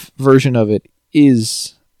kind of version of it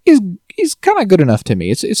is kind of good enough to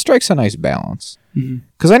me. It strikes a nice balance.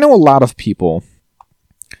 Because I know a lot of people,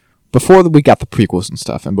 before we got the prequels and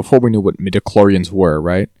stuff, and before we knew what midichlorians were,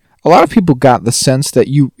 right? A lot of people got the sense that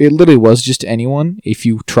it literally was just anyone. If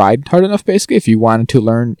you tried hard enough, basically, if you wanted to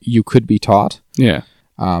learn, you could be taught. Yeah.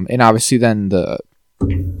 And obviously then the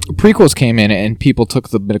prequels came in and people took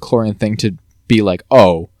the midichlorian thing to be like,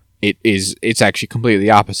 oh, it's actually completely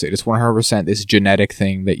the opposite. It's 100% this genetic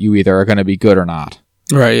thing that you either are going to be good or not.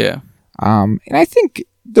 Right, yeah. And I think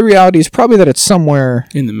the reality is probably that it's somewhere...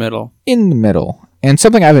 in the middle. And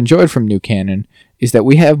something I've enjoyed from New Canon is that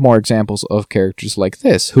we have more examples of characters like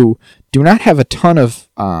this who do not have a ton of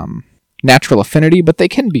natural affinity, but they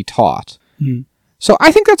can be taught. Mm-hmm. So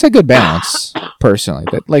I think that's a good balance, personally.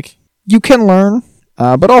 That, like, you can learn,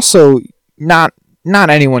 but also not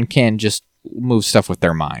anyone can just move stuff with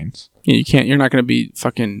their minds. Yeah, you can't. You're not going to be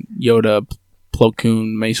fucking Yoda, Plo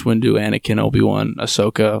Koon, Mace Windu, Anakin, Obi-Wan,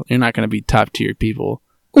 Ahsoka. You're not going to be top tier people.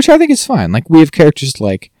 Which I think is fine. Like, we have characters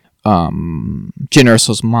like Jyn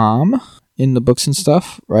Erso's mom in the books and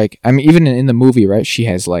stuff. Right? I mean, even in the movie, right? She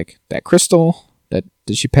has, like, that crystal that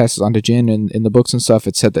she passes on to Jyn in the books and stuff.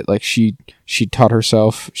 It said that, like, she taught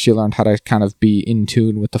herself. She learned how to kind of be in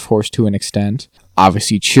tune with the Force to an extent.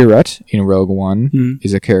 Obviously, Chirrut in Rogue One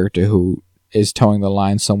is a character who is towing the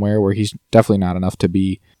line somewhere where he's definitely not enough to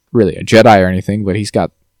be really a Jedi or anything, but he's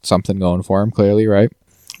got something going for him, clearly, right?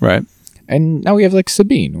 Right. And now we have like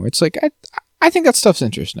Sabine, where it's like I think that stuff's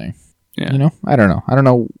interesting. Yeah. You know, I don't know.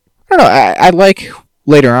 I like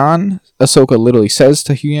later on, Ahsoka literally says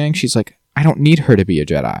to Huyang, she's like, I don't need her to be a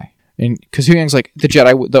Jedi. And because Huyang's like, the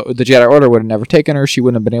Jedi Order would have never taken her. She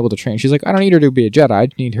wouldn't have been able to train. She's like, I don't need her to be a Jedi. I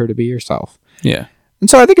need her to be herself. Yeah. And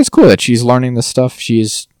so I think it's cool that she's learning this stuff.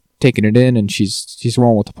 She's taking it in and she's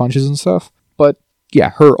rolling with the punches and stuff. But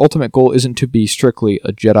yeah, her ultimate goal isn't to be strictly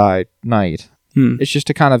a Jedi Knight. It's just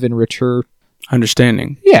to kind of enrich her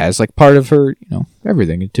understanding. Yeah, it's like part of her,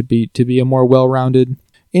 everything to be a more well-rounded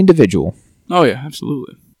individual. Oh yeah,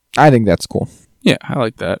 absolutely. I think that's cool. Yeah, I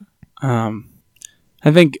like that.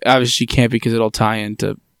 I think obviously she can't because it'll tie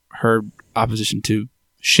into her opposition to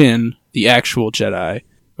Shin, the actual Jedi,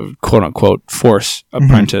 quote unquote Force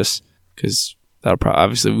apprentice, because that'll probably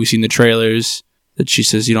obviously we've seen the trailers that she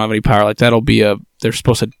says you don't have any power. Like that'll be they're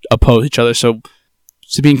supposed to oppose each other. So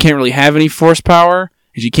Sabine can't really have any Force power,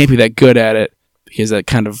 and she can't be that good at it because that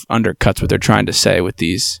kind of undercuts what they're trying to say with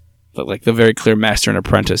these, like the very clear master and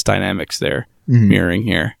apprentice dynamics they're mirroring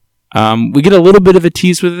here. We get a little bit of a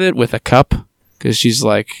tease with it with a cup, because she's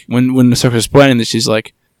like, when Ahsoka's explaining this, she's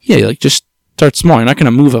like, yeah, like just start small. You're not going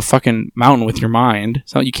to move a fucking mountain with your mind.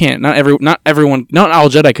 So you can't. Not everyone. Not all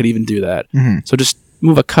Jedi could even do that. So just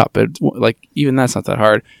move a cup. Even that's not that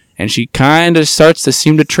hard. And she kind of starts to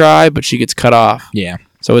seem to try, but she gets cut off. Yeah.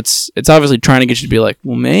 So it's obviously trying to get you to be like,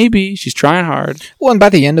 well, maybe she's trying hard. Well, and by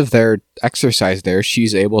the end of their exercise there,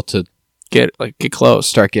 she's able to get close.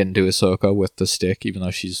 Start getting to Ahsoka with the stick, even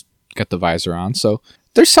though she's got the visor on. So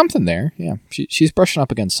there's something there. Yeah. She's brushing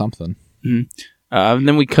up against something. And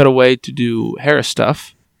then we cut away to do Hera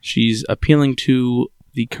stuff. She's appealing to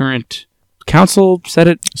the current council,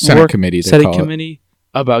 Senate committee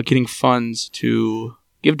about getting funds to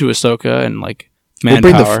give to Ahsoka and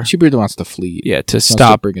manpower. She really wants the fleet. Yeah, to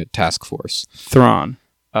stop bring a task force. Thrawn.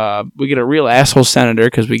 We get a real asshole senator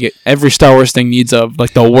because we get every Star Wars thing needs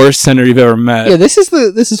the worst senator you've ever met. Yeah, this is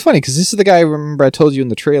funny because this is the guy. Remember, I told you in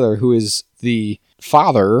the trailer who is the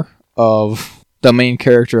father of the main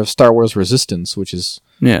character of Star Wars Resistance, which is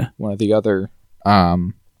one of the other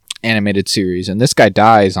animated series. And this guy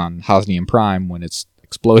dies on Hosnian Prime when it's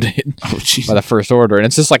exploded by the First Order, and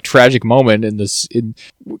it's this tragic moment in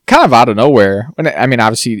kind of out of nowhere.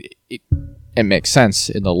 Obviously it makes sense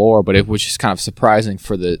in the lore, but it was just kind of surprising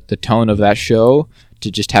for the tone of that show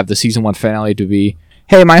to just have the season 1 finale to be,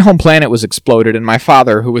 hey, my home planet was exploded and my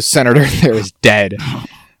father, who was senator there, is dead.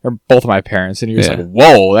 Or both of my parents. And he was like,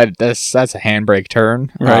 whoa, that's a handbrake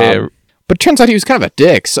turn. Right. But it turns out he was kind of a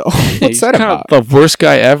dick, so what's that about? The worst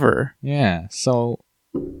guy ever. Yeah, so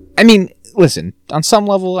listen, on some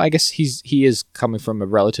level, I guess he is coming from a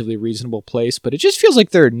relatively reasonable place, but it just feels like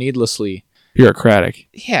they're needlessly bureaucratic.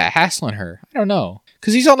 Yeah, hassling her. I don't know.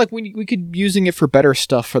 Because he's all like, we could using it for better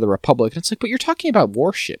stuff for the Republic. And it's like, but you're talking about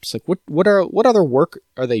warships. Like, what other work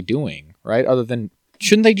are they doing, right? Other than,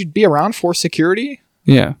 shouldn't they be around for security?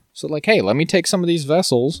 Yeah. So hey, let me take some of these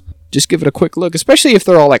vessels, just give it a quick look, especially if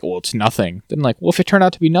they're all like, well, it's nothing. Then well, if it turned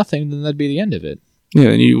out to be nothing, then that'd be the end of it. Yeah,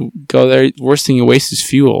 then you go there, worst thing you waste is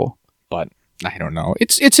fuel. But I don't know.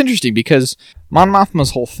 It's interesting because Mon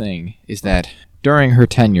Mothma's whole thing is that during her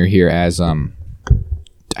tenure here as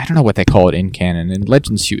I don't know what they call it in canon. In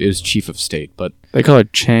Legends, it was Chief of State, but they call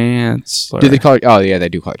it Chancellor. Do they call it? Oh, yeah, they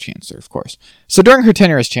do call it Chancellor, of course. So during her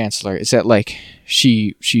tenure as Chancellor, is that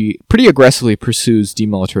she pretty aggressively pursues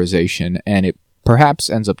demilitarization, and it perhaps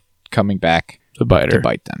ends up coming back to bite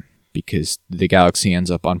them because the galaxy ends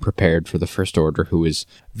up unprepared for the First Order, who is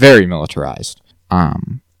very militarized.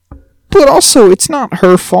 But also, it's not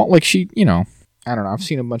her fault. She, I don't know. I've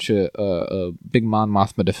seen a bunch of big Mon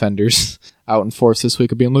Mothma defenders out in force this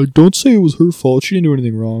week of being like, don't say it was her fault. She didn't do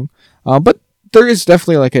anything wrong. But there is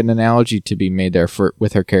definitely an analogy to be made there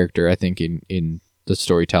with her character, I think, in the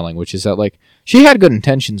storytelling, which is that she had good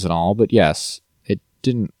intentions and all, but yes, it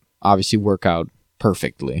didn't obviously work out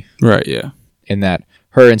perfectly. Right, yeah. In that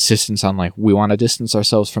her insistence on we want to distance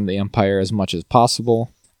ourselves from the Empire as much as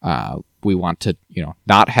possible. We want to,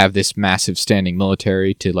 not have this massive standing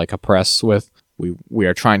military to oppress with. We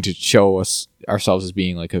are trying to show ourselves as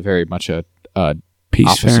being a very much a peace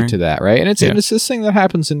opposite to that, right? And it's this thing that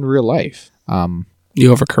happens in real life.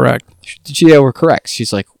 You overcorrect. She overcorrects.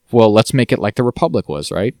 She's like, well, let's make it like the Republic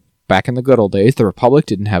was, right? Back in the good old days, the Republic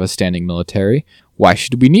didn't have a standing military. Why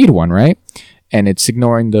should we need one, right? And it's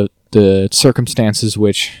ignoring the circumstances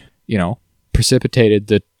which, precipitated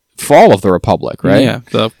the fall of the Republic, right? Yeah,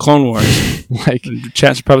 the Clone Wars.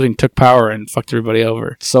 Chancellor Palpatine took power and fucked everybody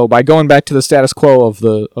over. So by going back to the status quo of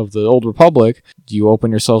the old Republic, you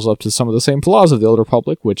open yourselves up to some of the same flaws of the old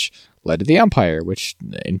Republic, which led to the Empire, which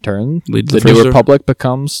in turn the new Republic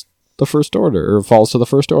becomes the First Order, or falls to the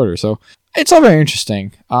First Order. So it's all very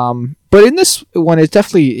interesting. But in this one, it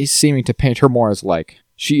definitely is seeming to paint her more as like,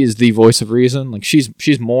 she is the voice of reason. Like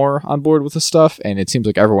she's more on board with the stuff, and it seems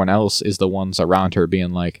like everyone else is the ones around her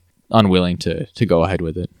being like unwilling to go ahead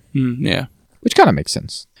with it. Yeah. Which kind of makes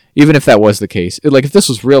sense. Even if that was the case. Like if this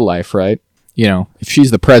was real life, right? You know, if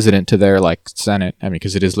she's the president to their like Senate, I mean,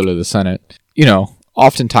 because it is literally the Senate, you know,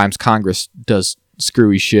 oftentimes Congress does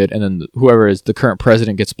screwy shit, and then whoever is the current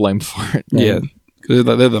president gets blamed for it. Yeah. Because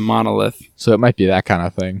they're the monolith. So it might be that kind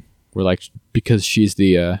of thing. Where like, because she's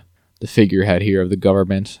the figurehead here of the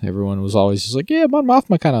government, everyone was always just like, yeah, Mon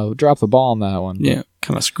Mothma kind of dropped the ball on that one. Yeah,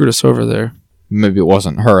 kind of screwed us over there. Maybe it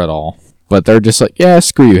wasn't her at all. But they're just like, yeah,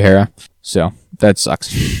 screw you, Hera. So, that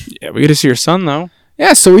sucks. Yeah, we get to see her son, though.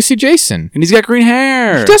 Yeah, so we see Jason. And he's got green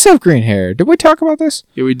hair. He does have green hair. Did we talk about this?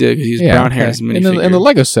 Yeah, we did, because he's brown hair as a minifigure. In the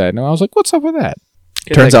Lego set. And I was like, what's up with that?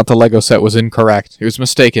 Turns out the Lego set was incorrect. It was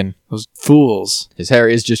mistaken. Those fools. His hair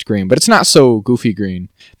is just green, but it's not so goofy green.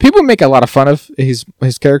 People make a lot of fun of his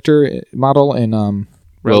character model in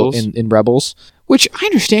Rebels. In Rebels, which I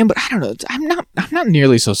understand, but I don't know. I'm not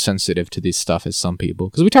nearly so sensitive to this stuff as some people,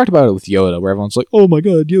 because we talked about it with Yoda, where everyone's like, "Oh my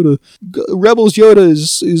God, Yoda, Rebels Yoda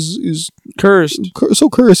is cursed, so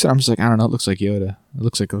cursed." And I'm just like, I don't know. It looks like Yoda. It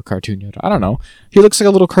looks like a cartoon Yoda. I don't know. He looks like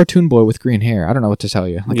a little cartoon boy with green hair. I don't know what to tell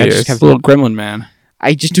you. Like, yeah, I just have a little gremlin man.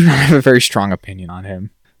 I just do not have a very strong opinion on him.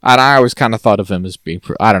 And I always kind of thought of him as being,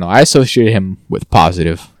 I don't know, I associate him with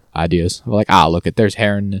positive ideas. Like, look at, there's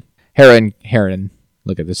Hera and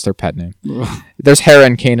look at this, their pet name. There's Hera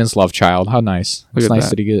and Kanan's love child. How nice. It's nice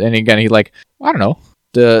that he gets, and again, he like, I don't know,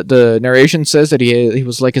 the narration says that he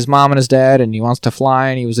was like his mom and his dad, and he wants to fly,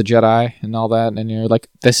 and he was a Jedi, and all that, and you're like,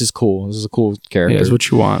 this is cool. This is a cool character. Yeah, it's what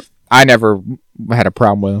you want. I never had a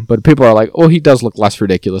problem with him, but people are like, "Oh, he does look less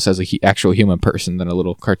ridiculous as a actual human person than a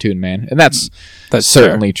little cartoon man," and that's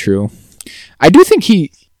certainly fair. True. I do think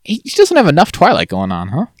he doesn't have enough Twilight going on,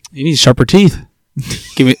 huh? He needs sharper teeth.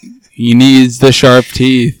 He needs the sharp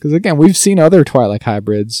teeth. Because again, we've seen other Twilight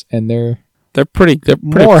hybrids, and they're pretty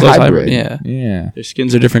more close hybrid. Yeah. Their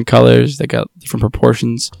skins are different colors. They got different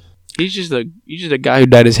proportions. He's just a guy who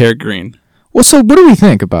dyed his hair green. Well, so what do we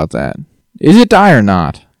think about that? Is it dye or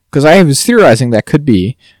not? Because I was theorizing that could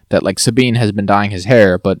be that like Sabine has been dyeing his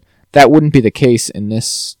hair, but that wouldn't be the case in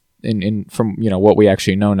this from what we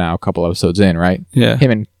actually know now, a couple episodes in, right? Yeah.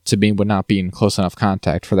 Him and Sabine would not be in close enough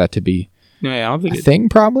contact for that to be I don't think a thing,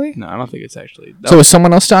 probably? No, I don't think it's actually. So is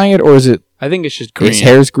someone else dyeing it, or is it? I think it's just green. His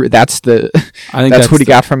hair's green. I think that's what he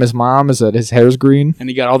got from his mom, is that his hair's green? And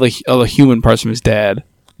he got all the human parts from his dad.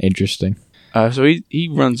 Interesting. So he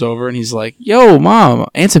runs over and he's like, "Yo, Mom,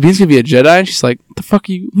 Aunt Sabine's gonna be a Jedi." And she's like, "What the fuck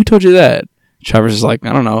who told you that?" Trevor's just like,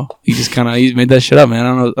 "I don't know. He just he made that shit up, man. I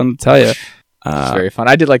don't know. I'm gonna tell you." It's very fun.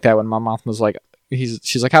 I did like that when my mom was like,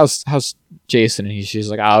 she's like, "How's Jason?" And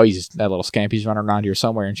she's like, "Oh, he's that little scamp. He's running around here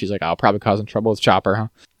somewhere." And she's like, "Oh, probably causing trouble with Chopper, huh?"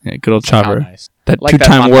 Yeah, good old Chopper. Nice. That like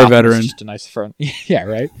two-time war veteran. Just a nice friend. Yeah,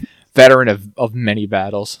 right. Veteran of many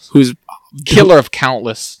battles. Who's killer of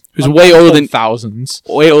countless. Who's way older than thousands.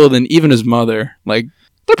 Way older than even his mother. Like,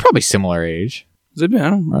 they're probably similar age. Is it?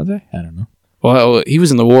 Are they? I don't know. Well, he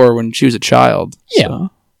was in the war when she was a child. Yeah. So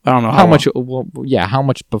I don't know how much. Well, yeah, how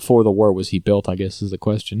much before the war was he built? I guess is the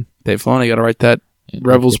question. Dave Filoni got to write that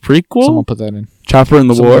Rebels prequel. Someone put that in. Chopper in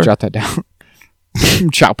the war. Jot that down.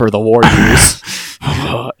 Chopper the war years.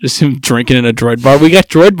 Just him drinking in a droid bar. We got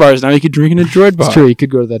droid bars now. He could drink in a droid bar. It's true. He could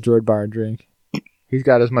go to that droid bar and drink. He's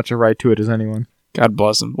got as much a right to it as anyone. God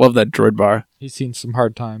bless him. Love that droid bar. He's seen some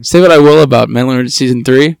hard times. Say what I will about Mandalorian Season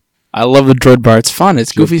 3. I love the droid bar. It's fun.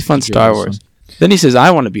 It's goofy, fun Star Wars. Then he says,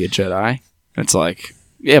 "I want to be a Jedi." And it's like,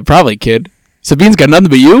 yeah, probably, kid. Sabine's got nothing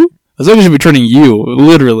but you? Ahsoka should be training you,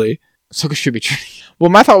 literally. Ahsoka should be training. Well,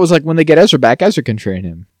 my thought was like, when they get Ezra back, Ezra can train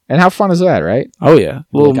him. And how fun is that, right? Oh, yeah.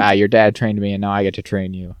 Well, like, your dad trained me, and now I get to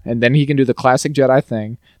train you. And then he can do the classic Jedi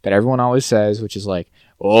thing that everyone always says, which is like,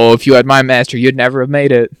 "Oh, if you had my master, you'd never have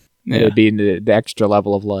made it." Yeah. It'd be the extra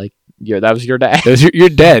level of like, yeah, that was your dad. That was your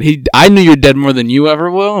dad. I knew your dad more than you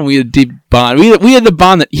ever will, and we had a deep bond. We had the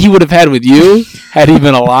bond that he would have had with you had he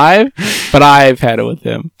been alive, but I've had it with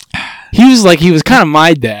him. He was kind of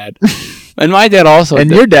my dad, and my dad also.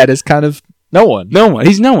 And your dad is kind of no one. No one.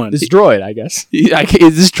 He's no one. This Droid, I guess.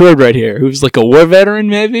 It's this Droid right here, who's like a war veteran,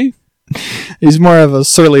 maybe. He's more of a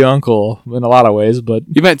surly uncle in a lot of ways, but...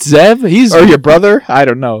 You met Zev? Or your brother? I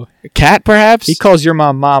don't know. A cat, perhaps? He calls your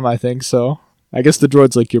mom, I think, so... I guess the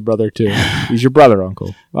droid's like your brother, too. He's your brother,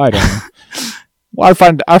 uncle. I don't know. Well, I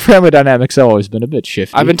find our family dynamics have always been a bit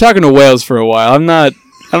shifty. I've been talking to whales for a while. I'm not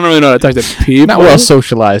don't really know how to talk to people. Not well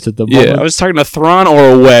socialized at the moment. Yeah, I was talking to Thrawn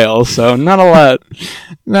or a whale, so not a lot.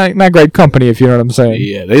 Not great company, if you know what I'm saying.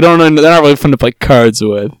 Yeah, they're not really fun to play cards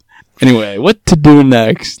with. Anyway, what to do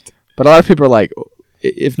next? But a lot of people are like,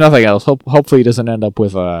 if nothing else, hopefully he doesn't end up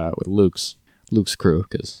with Luke's crew,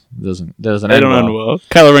 because it doesn't end well.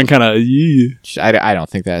 Kylo Ren kind of. I don't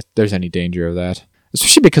think that there's any danger of that,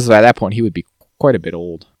 especially because at that point he would be quite a bit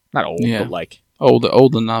old. Not old, but like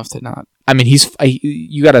old enough to not. I mean,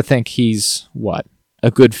 you got to think he's what, a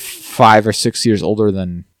good 5 or 6 years older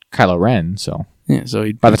than Kylo Ren. So yeah,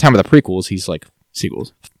 so by the time of the prequels, he's like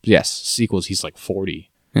sequels. Yes, sequels. He's like 40.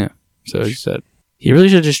 Yeah. So he said he really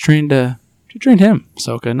should have just trained him.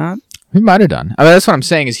 Ahsoka, not. He might have done. I mean, that's what I'm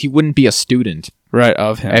saying is he wouldn't be a student, right,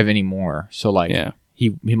 of him anymore. So like,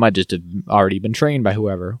 he might just have already been trained by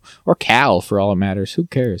whoever, or Cal for all it matters. Who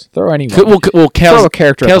cares? Throw anyone. Well, Throw a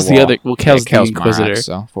character. Cal's at the other. Well, Cal's the Inquisitor.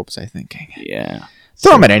 So what was I thinking? Yeah.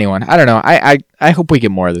 Throw him at anyone. I don't know. I hope we get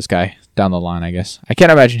more of this guy down the line. I guess I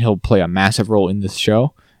can't imagine he'll play a massive role in this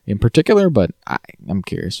show in particular, but I'm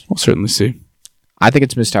curious. We'll certainly see. I think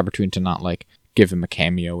it's a missed opportunity to not like give him a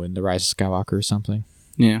cameo in The Rise of Skywalker or something.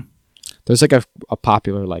 Yeah. There's like a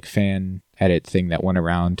popular like fan edit thing that went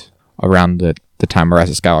around the time of Rise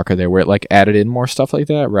of Skywalker there, where it like added in more stuff like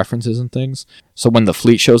that, references and things. So when the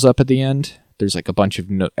fleet shows up at the end, there's like a bunch of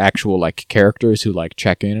actual like characters who like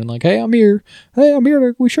check in and like, hey, I'm here.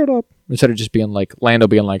 We showed up. Instead of just being like Lando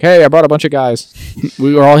being like, hey, I brought a bunch of guys.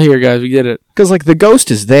 We were all here, guys. We get it. Because like the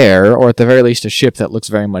Ghost is there, or at the very least a ship that looks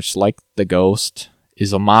very much like the Ghost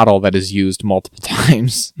is a model that is used multiple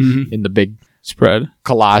times in the big spread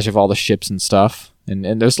collage of all the ships and stuff.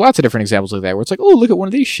 And there's lots of different examples like that where it's like, oh, look at one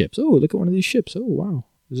of these ships. Oh, look at one of these ships. Oh, wow.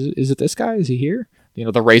 Is it this guy? Is he here? You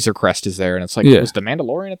know, the Razor Crest is there, and it's like, was the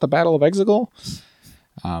Mandalorian at the Battle of Exegol?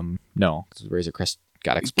 No, because the Razor Crest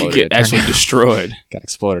got exploded. Actually destroyed. Got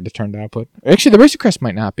exploded, it turned out. But actually, the Razor Crest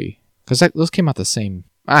might not be, because those came out the same.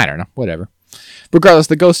 I don't know. Whatever. Regardless,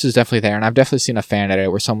 the Ghost is definitely there, and I've definitely seen a fan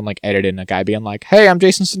edit where someone like edited in a guy being like, "Hey, I'm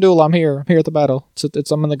Jason Sandula. I'm here at the battle.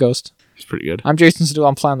 I'm in the Ghost. It's pretty good. I'm Jason Sandula.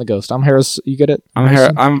 I'm flying the Ghost. I'm Harris. You get it?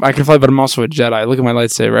 I can fly, but I'm also a Jedi. Look at my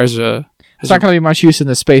lightsaber. It's not going to be much use in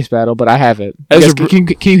the space battle, but I have it. Can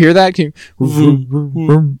you hear that? You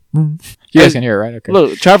guys can hear it, right? Okay.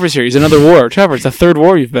 Look, Chopper's here. He's another war. Chopper, it's the third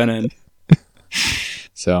war you've been in.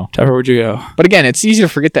 So, Chopper, where'd you go? But again, it's easy to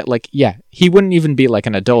forget that, like, yeah, he wouldn't even be like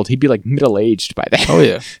an adult. He'd be like middle-aged by then. Oh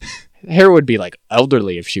yeah. Hera would be like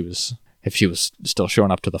elderly if she was still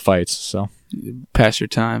showing up to the fights. So, pass your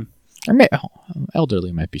time.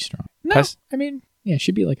 Elderly might be strong. No, Pass. I mean, yeah,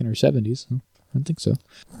 she'd be like in her 70s. So I don't think so.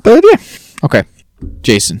 But yeah, okay.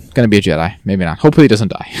 Jason, gonna be a Jedi. Maybe not. Hopefully, he doesn't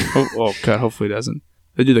die. Oh God, hopefully he doesn't.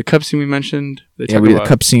 They do the cup scene we mentioned. We do the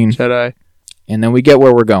cup scene, Jedi, and then we get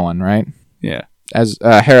where we're going, right? Yeah. As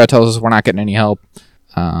Hera tells us, we're not getting any help,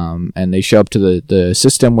 and they show up to the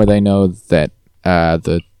system where they know that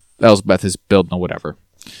the Elsbeth is building or whatever.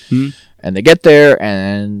 And they get there,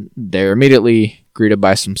 and they're immediately greeted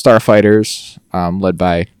by some starfighters, led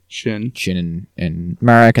by Shin and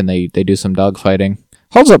Marek, and they do some dogfighting.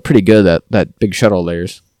 Holds up pretty good, that big shuttle of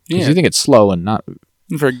theirs. Because you think it's slow and not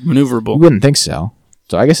very maneuverable. You wouldn't think so.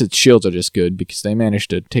 So I guess its shields are just good because they managed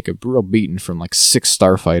to take a real beating from like 6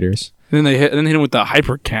 starfighters. And then they hit him with the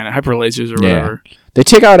hyper lasers or whatever. They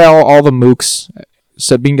take out all the mooks.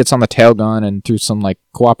 Sabine gets on the tail gun, and through some like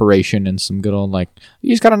cooperation and some good old like, you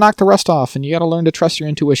just got to knock the rust off, and you got to learn to trust your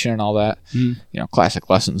intuition and all that. You know, classic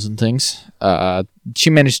lessons and things. She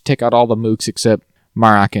managed to take out all the mooks except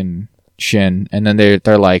Marek and Shin, and then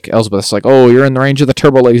they're like, Elsbeth's like, oh, you're in the range of the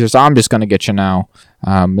turbo lasers. I'm just gonna get you now.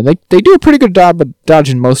 And they do a pretty good job of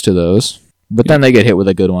dodging most of those, but then they get hit with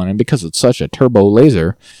a good one, and because it's such a turbo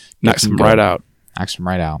laser, knocks them right out.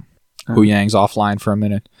 Hu Yang's offline for a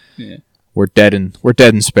minute. Yeah. We're dead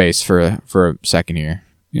in space for a second here.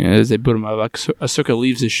 Yeah, as they boot him out, like Ahsoka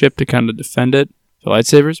leaves his ship to kind of defend it. The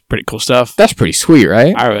lightsabers, pretty cool stuff. That's pretty sweet,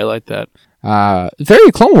 right? I really like that.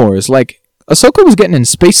 Very Clone Wars. Like Ahsoka was getting in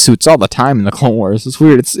spacesuits all the time in the Clone Wars. It's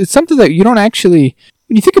weird. It's something that you don't actually,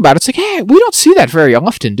 when you think about it, it's like, hey, we don't see that very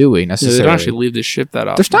often, do we? Necessarily, they don't actually leave the ship that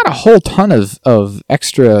often. There's not a whole ton of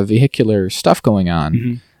extra vehicular stuff going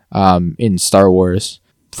on in Star Wars.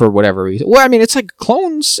 For whatever reason. Well, I mean, it's like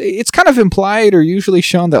clones. It's kind of implied or usually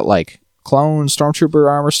shown that like clones, stormtrooper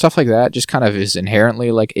armor, stuff like that, just kind of is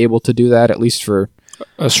inherently like able to do that, at least for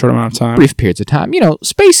a short amount of time, brief periods of time. You know,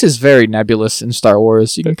 space is very nebulous in Star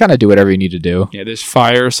Wars. You can kind of do whatever you need to do. Yeah, there's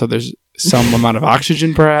fire, so there's some amount of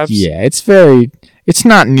oxygen, perhaps. Yeah, it's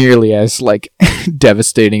not nearly as like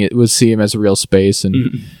devastating. It would seem as real space,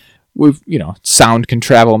 and sound can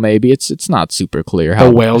travel. Maybe it's not super clear how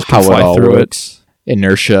the whales can fly it all through works.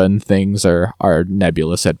 inertia and things are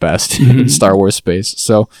nebulous at best in Star Wars space.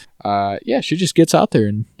 So, she just gets out there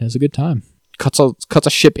and has a good time. Cuts a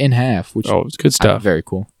ship in half, which it's good stuff. Very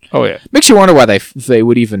cool. Oh yeah, makes you wonder why they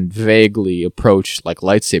would even vaguely approach like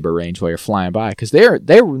lightsaber range while you're flying by, because they're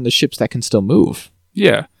in the ships that can still move.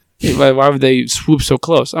 Yeah. Why would they swoop so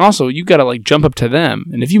close? And also, you gotta like jump up to them,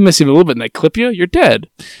 and if you miss even a little bit and they clip you, you're dead.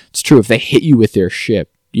 It's true. If they hit you with their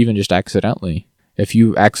ship, even just accidentally, if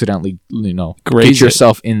you accidentally, get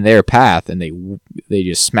yourself in their path and they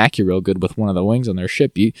just smack you real good with one of the wings on their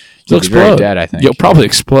ship, you'll be very dead. I think you'll probably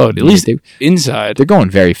explode. At least inside. They're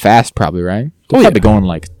going very fast, probably, right? They're probably going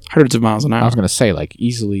like hundreds of miles an hour. I was gonna say like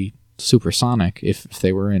easily supersonic if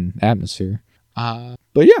they were in atmosphere.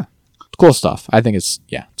 But yeah. Cool stuff. I think it's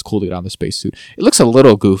cool to get on the spacesuit. It looks a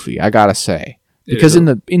little goofy, I gotta say, because in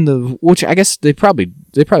the which I guess they probably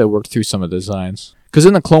worked through some of the designs. Because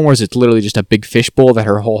in the Clone Wars, it's literally just a big fishbowl that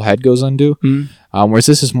her whole head goes into. Whereas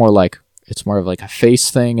this is more of like a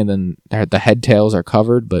face thing, and then the head tails are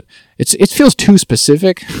covered. But it feels too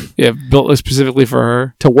specific. Yeah, built specifically for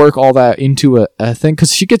her to work all that into a thing,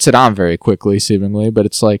 because she gets it on very quickly, seemingly. But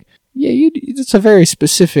it's like, it's a very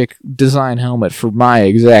specific design helmet for my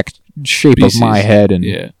exact shape of my head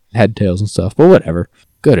and head tails and stuff, but whatever,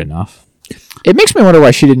 good enough. It makes me wonder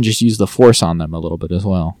why she didn't just use the Force on them a little bit as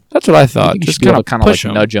well. That's what I thought. Just kind of like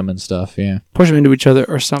nudge them and stuff. Push them into each other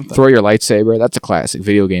or something. Throw your lightsaber. That's a classic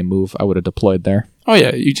video game move. I would have deployed there. Oh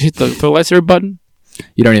yeah, you hit the lightsaber button.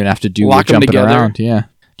 You don't even have to do jumping around. Yeah,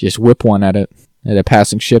 just whip one at a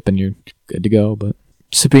passing ship and you're good to go. But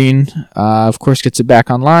Sabine, of course, gets it back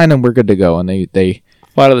online and we're good to go. And they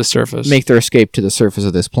fly to the surface. Make their escape to the surface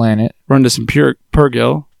of this planet. Run to some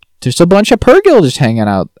Purgil. There's a bunch of Purgil just hanging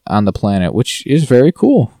out on the planet, which is very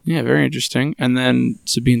cool. Yeah, very interesting. And then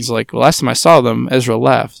Sabine's like, well, last time I saw them, Ezra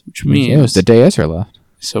left, which means... Yeah, it was the day Ezra left.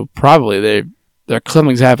 So probably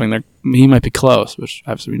something's happening. He might be close, which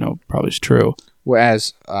obviously we know probably is true.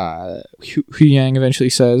 Whereas Hu Yang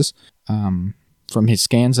eventually says, from his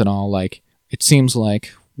scans and all, like, it seems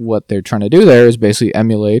like what they're trying to do there is basically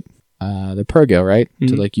emulate the Purgil, right?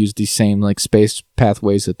 To like use these same like space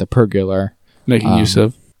pathways that the Purgil are making use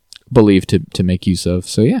of, believed to make use of.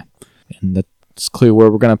 So yeah, and that's clear where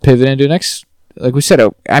we're gonna pivot into next. Like we said,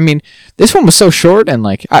 I mean, this one was so short and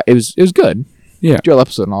like it was good. Yeah, dual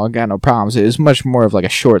episode and all, I got no problems. It was much more of like a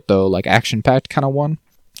short though, like action packed kind of one.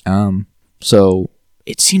 So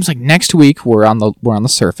it seems like next week we're on the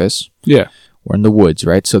surface. Yeah, we're in the woods,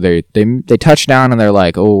 right? So they touch down and they're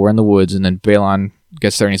like, oh, we're in the woods, and then Balon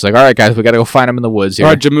gets there and he's like, all right, guys, we got to go find him in the woods here.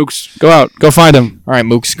 All right, Jamooks, go out. Go find him. All right,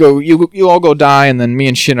 Mooks, go. You all go die, and then me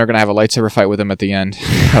and Shin are going to have a lightsaber fight with him at the end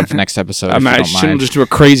of the next episode. Shin will just do a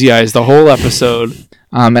crazy eyes the whole episode.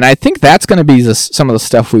 And I think that's going to be some of the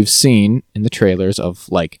stuff we've seen in the trailers of,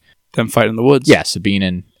 like... them fighting in the woods. Yeah,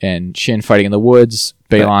 Sabine and Shin fighting in the woods,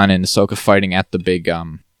 Balon and Ahsoka fighting at the big...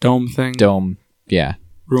 dome thing. Yeah.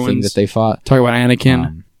 Ruins. Thing that they fought. Talk about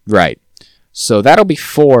Anakin. Right. So that'll be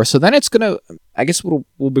 4. So then it's going to... I guess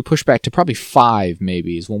we'll be pushed back to probably 5,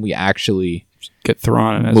 maybe, is when we actually... get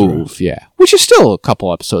Thrawn and Ezra. Move, yeah. Which is still a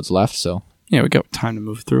couple episodes left, so... Yeah, we got time to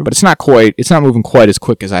move through. But it's not moving quite as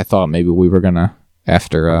quick as I thought maybe we were going to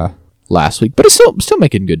after last week. But it's still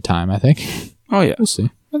making good time, I think. Oh, yeah. We'll see.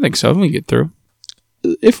 I think so. We get through.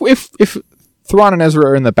 If Thrawn and Ezra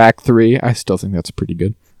are in the back 3, I still think that's pretty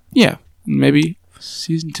good. Yeah. Maybe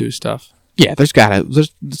season 2 stuff. Yeah, there's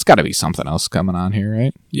gotta be something else coming on here,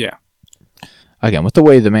 right? Yeah. Again, with the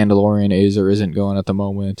way The Mandalorian is or isn't going at the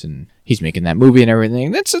moment, and he's making that movie and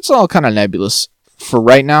everything, it's all kind of nebulous for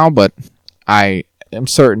right now, but I am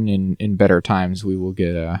certain in better times we will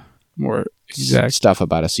get more exact stuff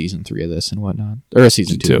about a season 3 of this and whatnot. Or a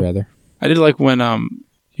season 2, rather. I did like when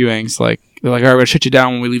Huyang's like, they're like, all right, we're going to shut you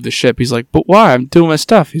down when we leave the ship. He's like, but why? I'm doing my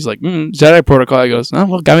stuff. He's like, Jedi protocol. He goes, oh,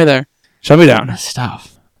 well, got me there. Shut me down.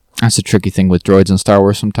 Stuff. That's a tricky thing with droids in Star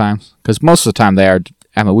Wars sometimes. Because most of the time they are,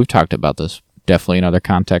 I mean, we've talked about this definitely in other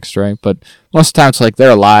contexts, right? But most of the time it's like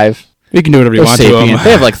they're alive. You can do whatever you want to them.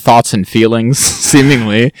 They have like thoughts and feelings,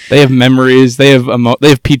 seemingly. They have memories. They have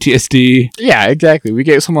PTSD. Yeah, exactly. We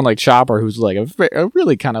get someone like Chopper, who's like a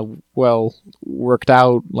really kind of well worked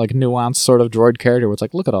out, like nuanced sort of droid character. Where it's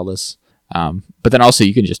like, look at all this. But then also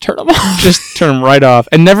you can just turn them off. Just turn them right off,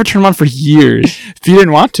 and never turn them on for years if you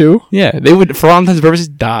didn't want to. Yeah, they would, for all intents and purposes,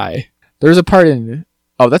 die. There's a part in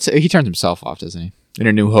he turns himself off, doesn't he? In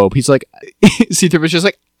A New Hope, he's like, C-3PO's just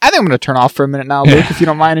like, I think I'm going to turn off for a minute now, Luke, if you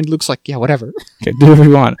don't mind. And Luke's like, yeah, whatever. Okay, do whatever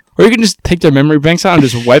you want. Or you can just take their memory banks out and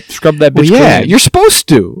just scrub that bitch clean. Yeah, you're supposed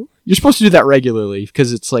to. You're supposed to do that regularly,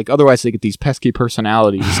 because it's like, otherwise they get these pesky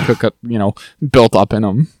personalities built up in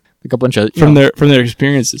them. Like a bunch of from their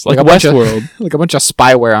experiences, like a bunch Westworld, like a bunch of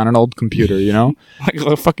spyware on an old computer, like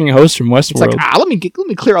a fucking host from Westworld. It's like, let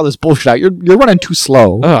me clear all this bullshit out. You're running too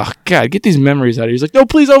slow. Oh God, get these memories out of here. He's like, no,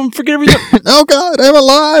 please, don't forget everything. Oh God, I'm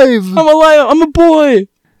alive. I'm a boy.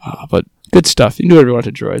 But good stuff. You can do whatever you want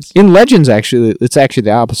to droids. In Legends, actually, it's actually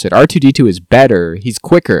the opposite. R2-D2 is better. He's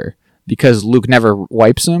quicker because Luke never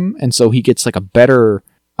wipes him, and so he gets like a better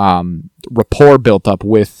rapport built up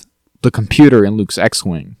with the computer in Luke's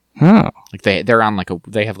X-wing. Oh. Like they're on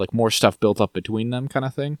they have like more stuff built up between them, kind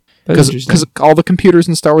of thing. Because all the computers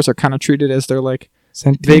in Star Wars are kind of treated as they're like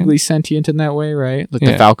sentient? Vaguely sentient in that way, right? Like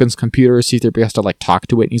the Falcon's computer, C-3PO has to like talk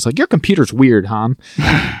to it, and he's like, "Your computer's weird, Han."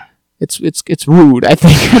 It's rude. I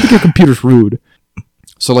think your computer's rude.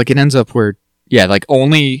 So like it ends up where like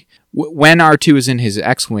only when R2 is in his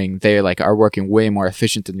X-wing, they like are working way more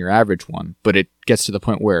efficient than your average one. But it gets to the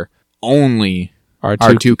point where only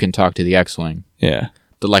R2 can talk to the X-wing. Yeah.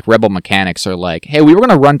 The like rebel mechanics are like, "Hey, we were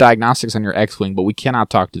gonna run diagnostics on your X-wing, but we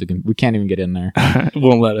cannot talk to we can't even get in there. It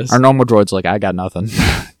won't let us." Our normal droid's like, "I got nothing."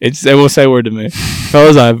 It will say a word to me,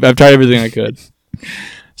 fellas. I've tried everything I could.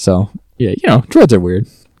 So yeah, droids are weird.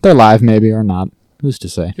 They're live, maybe or not. Who's to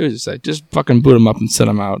say? Just fucking boot them up and set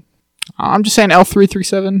them out. I'm just saying,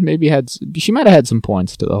 L337 maybe she might have had some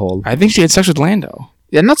points to the whole. I think she had sex with Lando.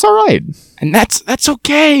 And that's all right. And that's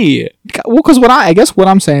okay. Well, because I guess what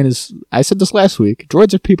I'm saying is, I said this last week,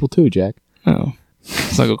 droids are people too, Jack. Oh.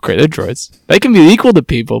 Let's not go crazy. They're droids. They can be equal to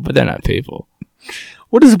people, but they're not people.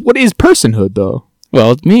 What is personhood, though?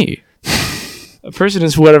 Well, it's me. A person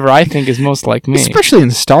is whatever I think is most like me. Especially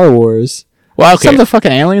in Star Wars. Well, okay. Some of the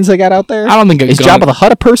fucking aliens they got out there. I don't think is Jabba the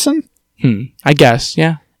Hutt a person? I guess,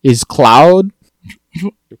 yeah. Is Cloud?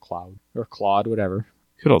 Or Claude, whatever.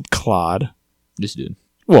 Good old Claude. This dude.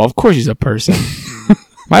 Well, of course he's a person.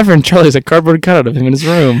 My friend Charlie has a cardboard cutout of him in his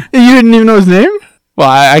room. You didn't even know his name? Well,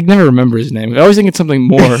 I never remember his name. I always think it's something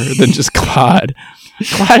more than just Claude.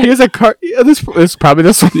 Claude, he has a card. Yeah, this probably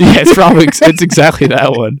this one. Yeah, it's exactly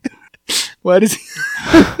that one. What is he?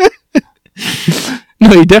 No,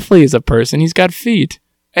 he definitely is a person. He's got feet.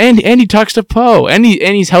 And he talks to Poe. And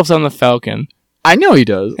he helps on the Falcon. I know he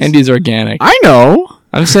does. And he's organic. I know.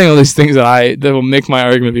 I'm saying all these things that will make my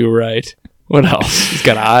argument be right. What else? He's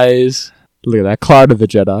got eyes. Look at that. Cloud of the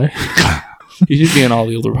Jedi. He should be in all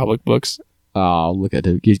the Old Republic books. Oh, look at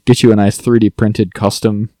it. Get you a nice 3D printed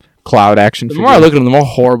custom Cloud action figure. The more I look at him, the more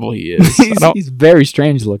horrible he is. He's very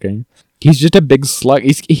strange looking. He's just a big slug.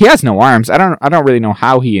 He has no arms. I don't really know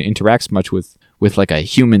how he interacts much with like a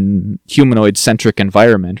humanoid centric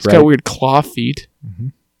environment. He's got weird claw feet. Mm-hmm.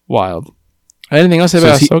 Wild. Anything else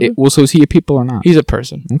about Ahsoka? So is he a people or not? He's a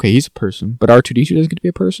person. Okay, he's a person. But R2-D2 doesn't get to be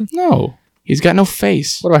a person? No. He's got no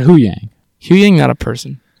face. What about Hu Yang? Hu Yang, not a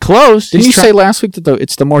person. Close. Didn't you say last week that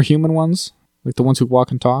it's the more human ones? Like the ones who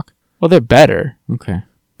walk and talk? Well, they're better. Okay.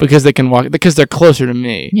 Because they can walk, because they're closer to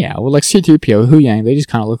me. Yeah, well, like C-3PO, Hu Yang, they just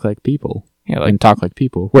kind of look like people. Yeah, and talk like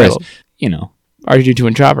people. Whereas, R2-D2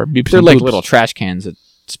 and Chopper, beeps they're and like boops. little trash cans that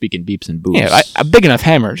speak in beeps and boops. Yeah, a big enough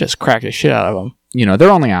hammer just crack the shit out of them.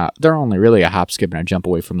 They're only really a hop, skip, and a jump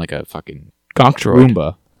away from like a fucking Gonk droid.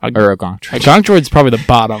 Roomba. Or a Gonk droid. A Gonk droid's probably the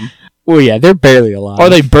bottom. Well, yeah, they're barely alive. Or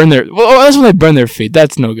they burn their... Well, that's when they burn their feet.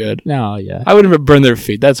 That's no good. No, yeah. I would never burn their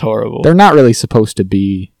feet. That's horrible. They're not really supposed to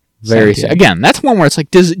be very... Again, that's one where it's like,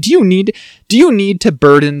 do you need to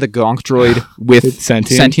burden the Gonk droid with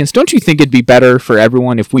sentience? Don't you think it'd be better for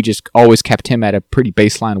everyone if we just always kept him at a pretty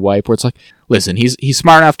baseline wipe where it's like, listen, he's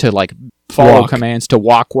smart enough to like follow commands, to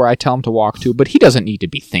walk where I tell him to walk to, but he doesn't need to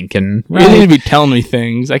be thinking. Right? He doesn't need to be telling me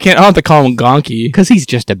things. I don't have to call him Gonky. Because he's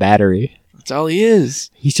just a battery. That's all he is.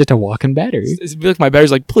 He's just a walking battery. It's like my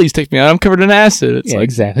battery's like, please take me out. I'm covered in acid. It's like,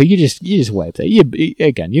 exactly. You just wipe that. You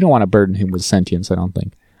don't want to burden him with sentience, I don't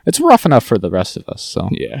think. It's rough enough for the rest of us, so.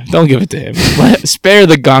 Yeah, don't give it to him. Spare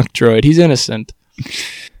the Gonk droid. He's innocent.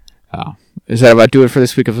 Oh. Is that about do it for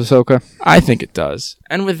this week of Ahsoka? I think it does.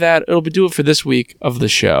 And with that, it'll do it for this week of the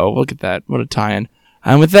show. Look at that. What a tie-in.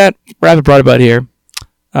 And with that, wrap it right about here.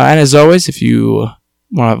 And as always, if you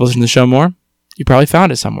want to listen to the show more, you probably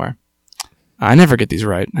found it somewhere. I never get these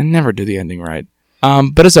right. I never do the ending right.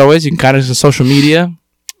 But as always, you can contact us on social media.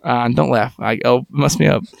 Don't laugh. Mess me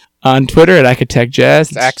up. On Twitter at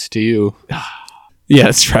AcatechJazz. It's X to you. Yeah,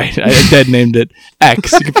 that's right. I dead named it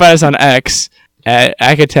X. You can find us on X at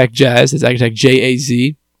AcatechJazz. It's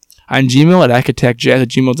AcatechJAZ. On Gmail at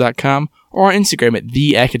AcatechJazz@gmail.com. Or on Instagram at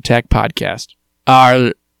The Acatech Podcast.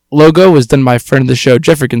 Our logo was done by a friend of the show,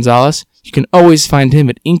 Jeffrey Gonzalez. You can always find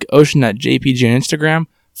him at inkocean.jpg on Instagram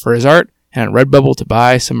for his art and on Redbubble to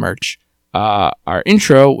buy some merch. Our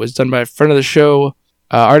intro was done by a friend of the show,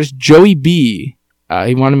 artist Joey B.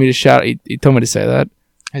 He wanted me to shout. He told me to say that.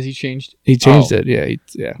 Has he changed? He changed it. Yeah.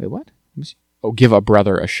 Yeah. Wait, what? Oh, give a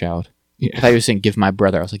brother a shout. Yeah. I thought you were saying give my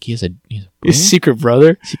brother. I was like, he's a brother? His secret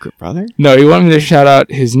brother. Secret brother? No, he wanted me to shout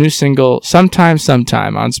out his new single, Sometime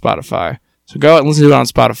on Spotify. So go out and listen to it on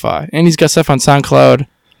Spotify. And he's got stuff on SoundCloud.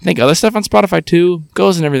 I think other stuff on Spotify too.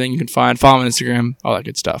 Goes and everything you can find. Follow him on Instagram. All that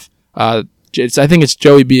good stuff. I think it's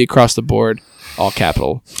Joey B across the board. All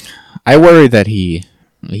capital. I worry that he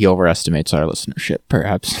overestimates our listenership,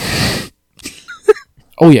 perhaps.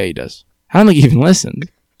 Oh, yeah, he does. I don't think he even listens.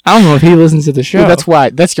 I don't know if he listens to the show. Well,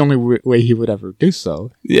 that's the only way he would ever do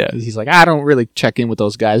so. Yeah. He's like, I don't really check in with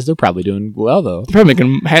those guys. They're probably doing well, though. They're probably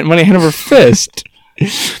making money hand over fist. We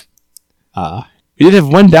did have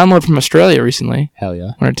one download from Australia recently. Hell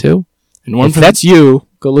yeah. One or two. And one if that's you,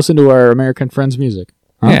 go listen to our American friends' music.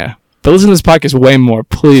 Huh? Yeah. But listen to this podcast way more,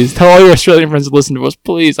 please. Tell all your Australian friends to listen to us,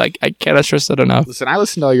 please. I cannot stress that enough. Listen, I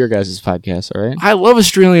listen to all your guys' podcasts, all right? I love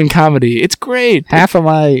Australian comedy. It's great. Half of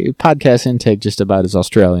my podcast intake just about is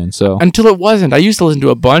Australian, so... Until it wasn't. I used to listen to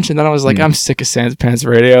a bunch, and then I was like, I'm sick of Sans Pants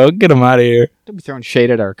Radio. Get them out of here. Don't be throwing shade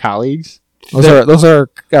at our colleagues. Those are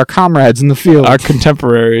our comrades in the field. Our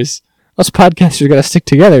contemporaries. Us podcasters got to stick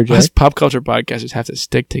together, Jack. Us pop culture podcasters have to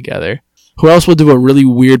stick together. Who else will do a really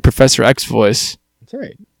weird Professor X voice? That's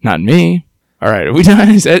right. Not me. All right, are we done?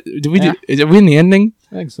 Is we in the ending?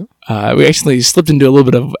 I think so. We actually slipped into a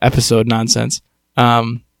little bit of episode nonsense.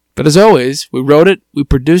 But as always, we wrote it, we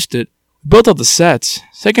produced it, we built all the sets.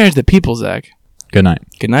 Second to the people, Zach. Good night.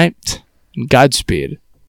 Good night, and Godspeed.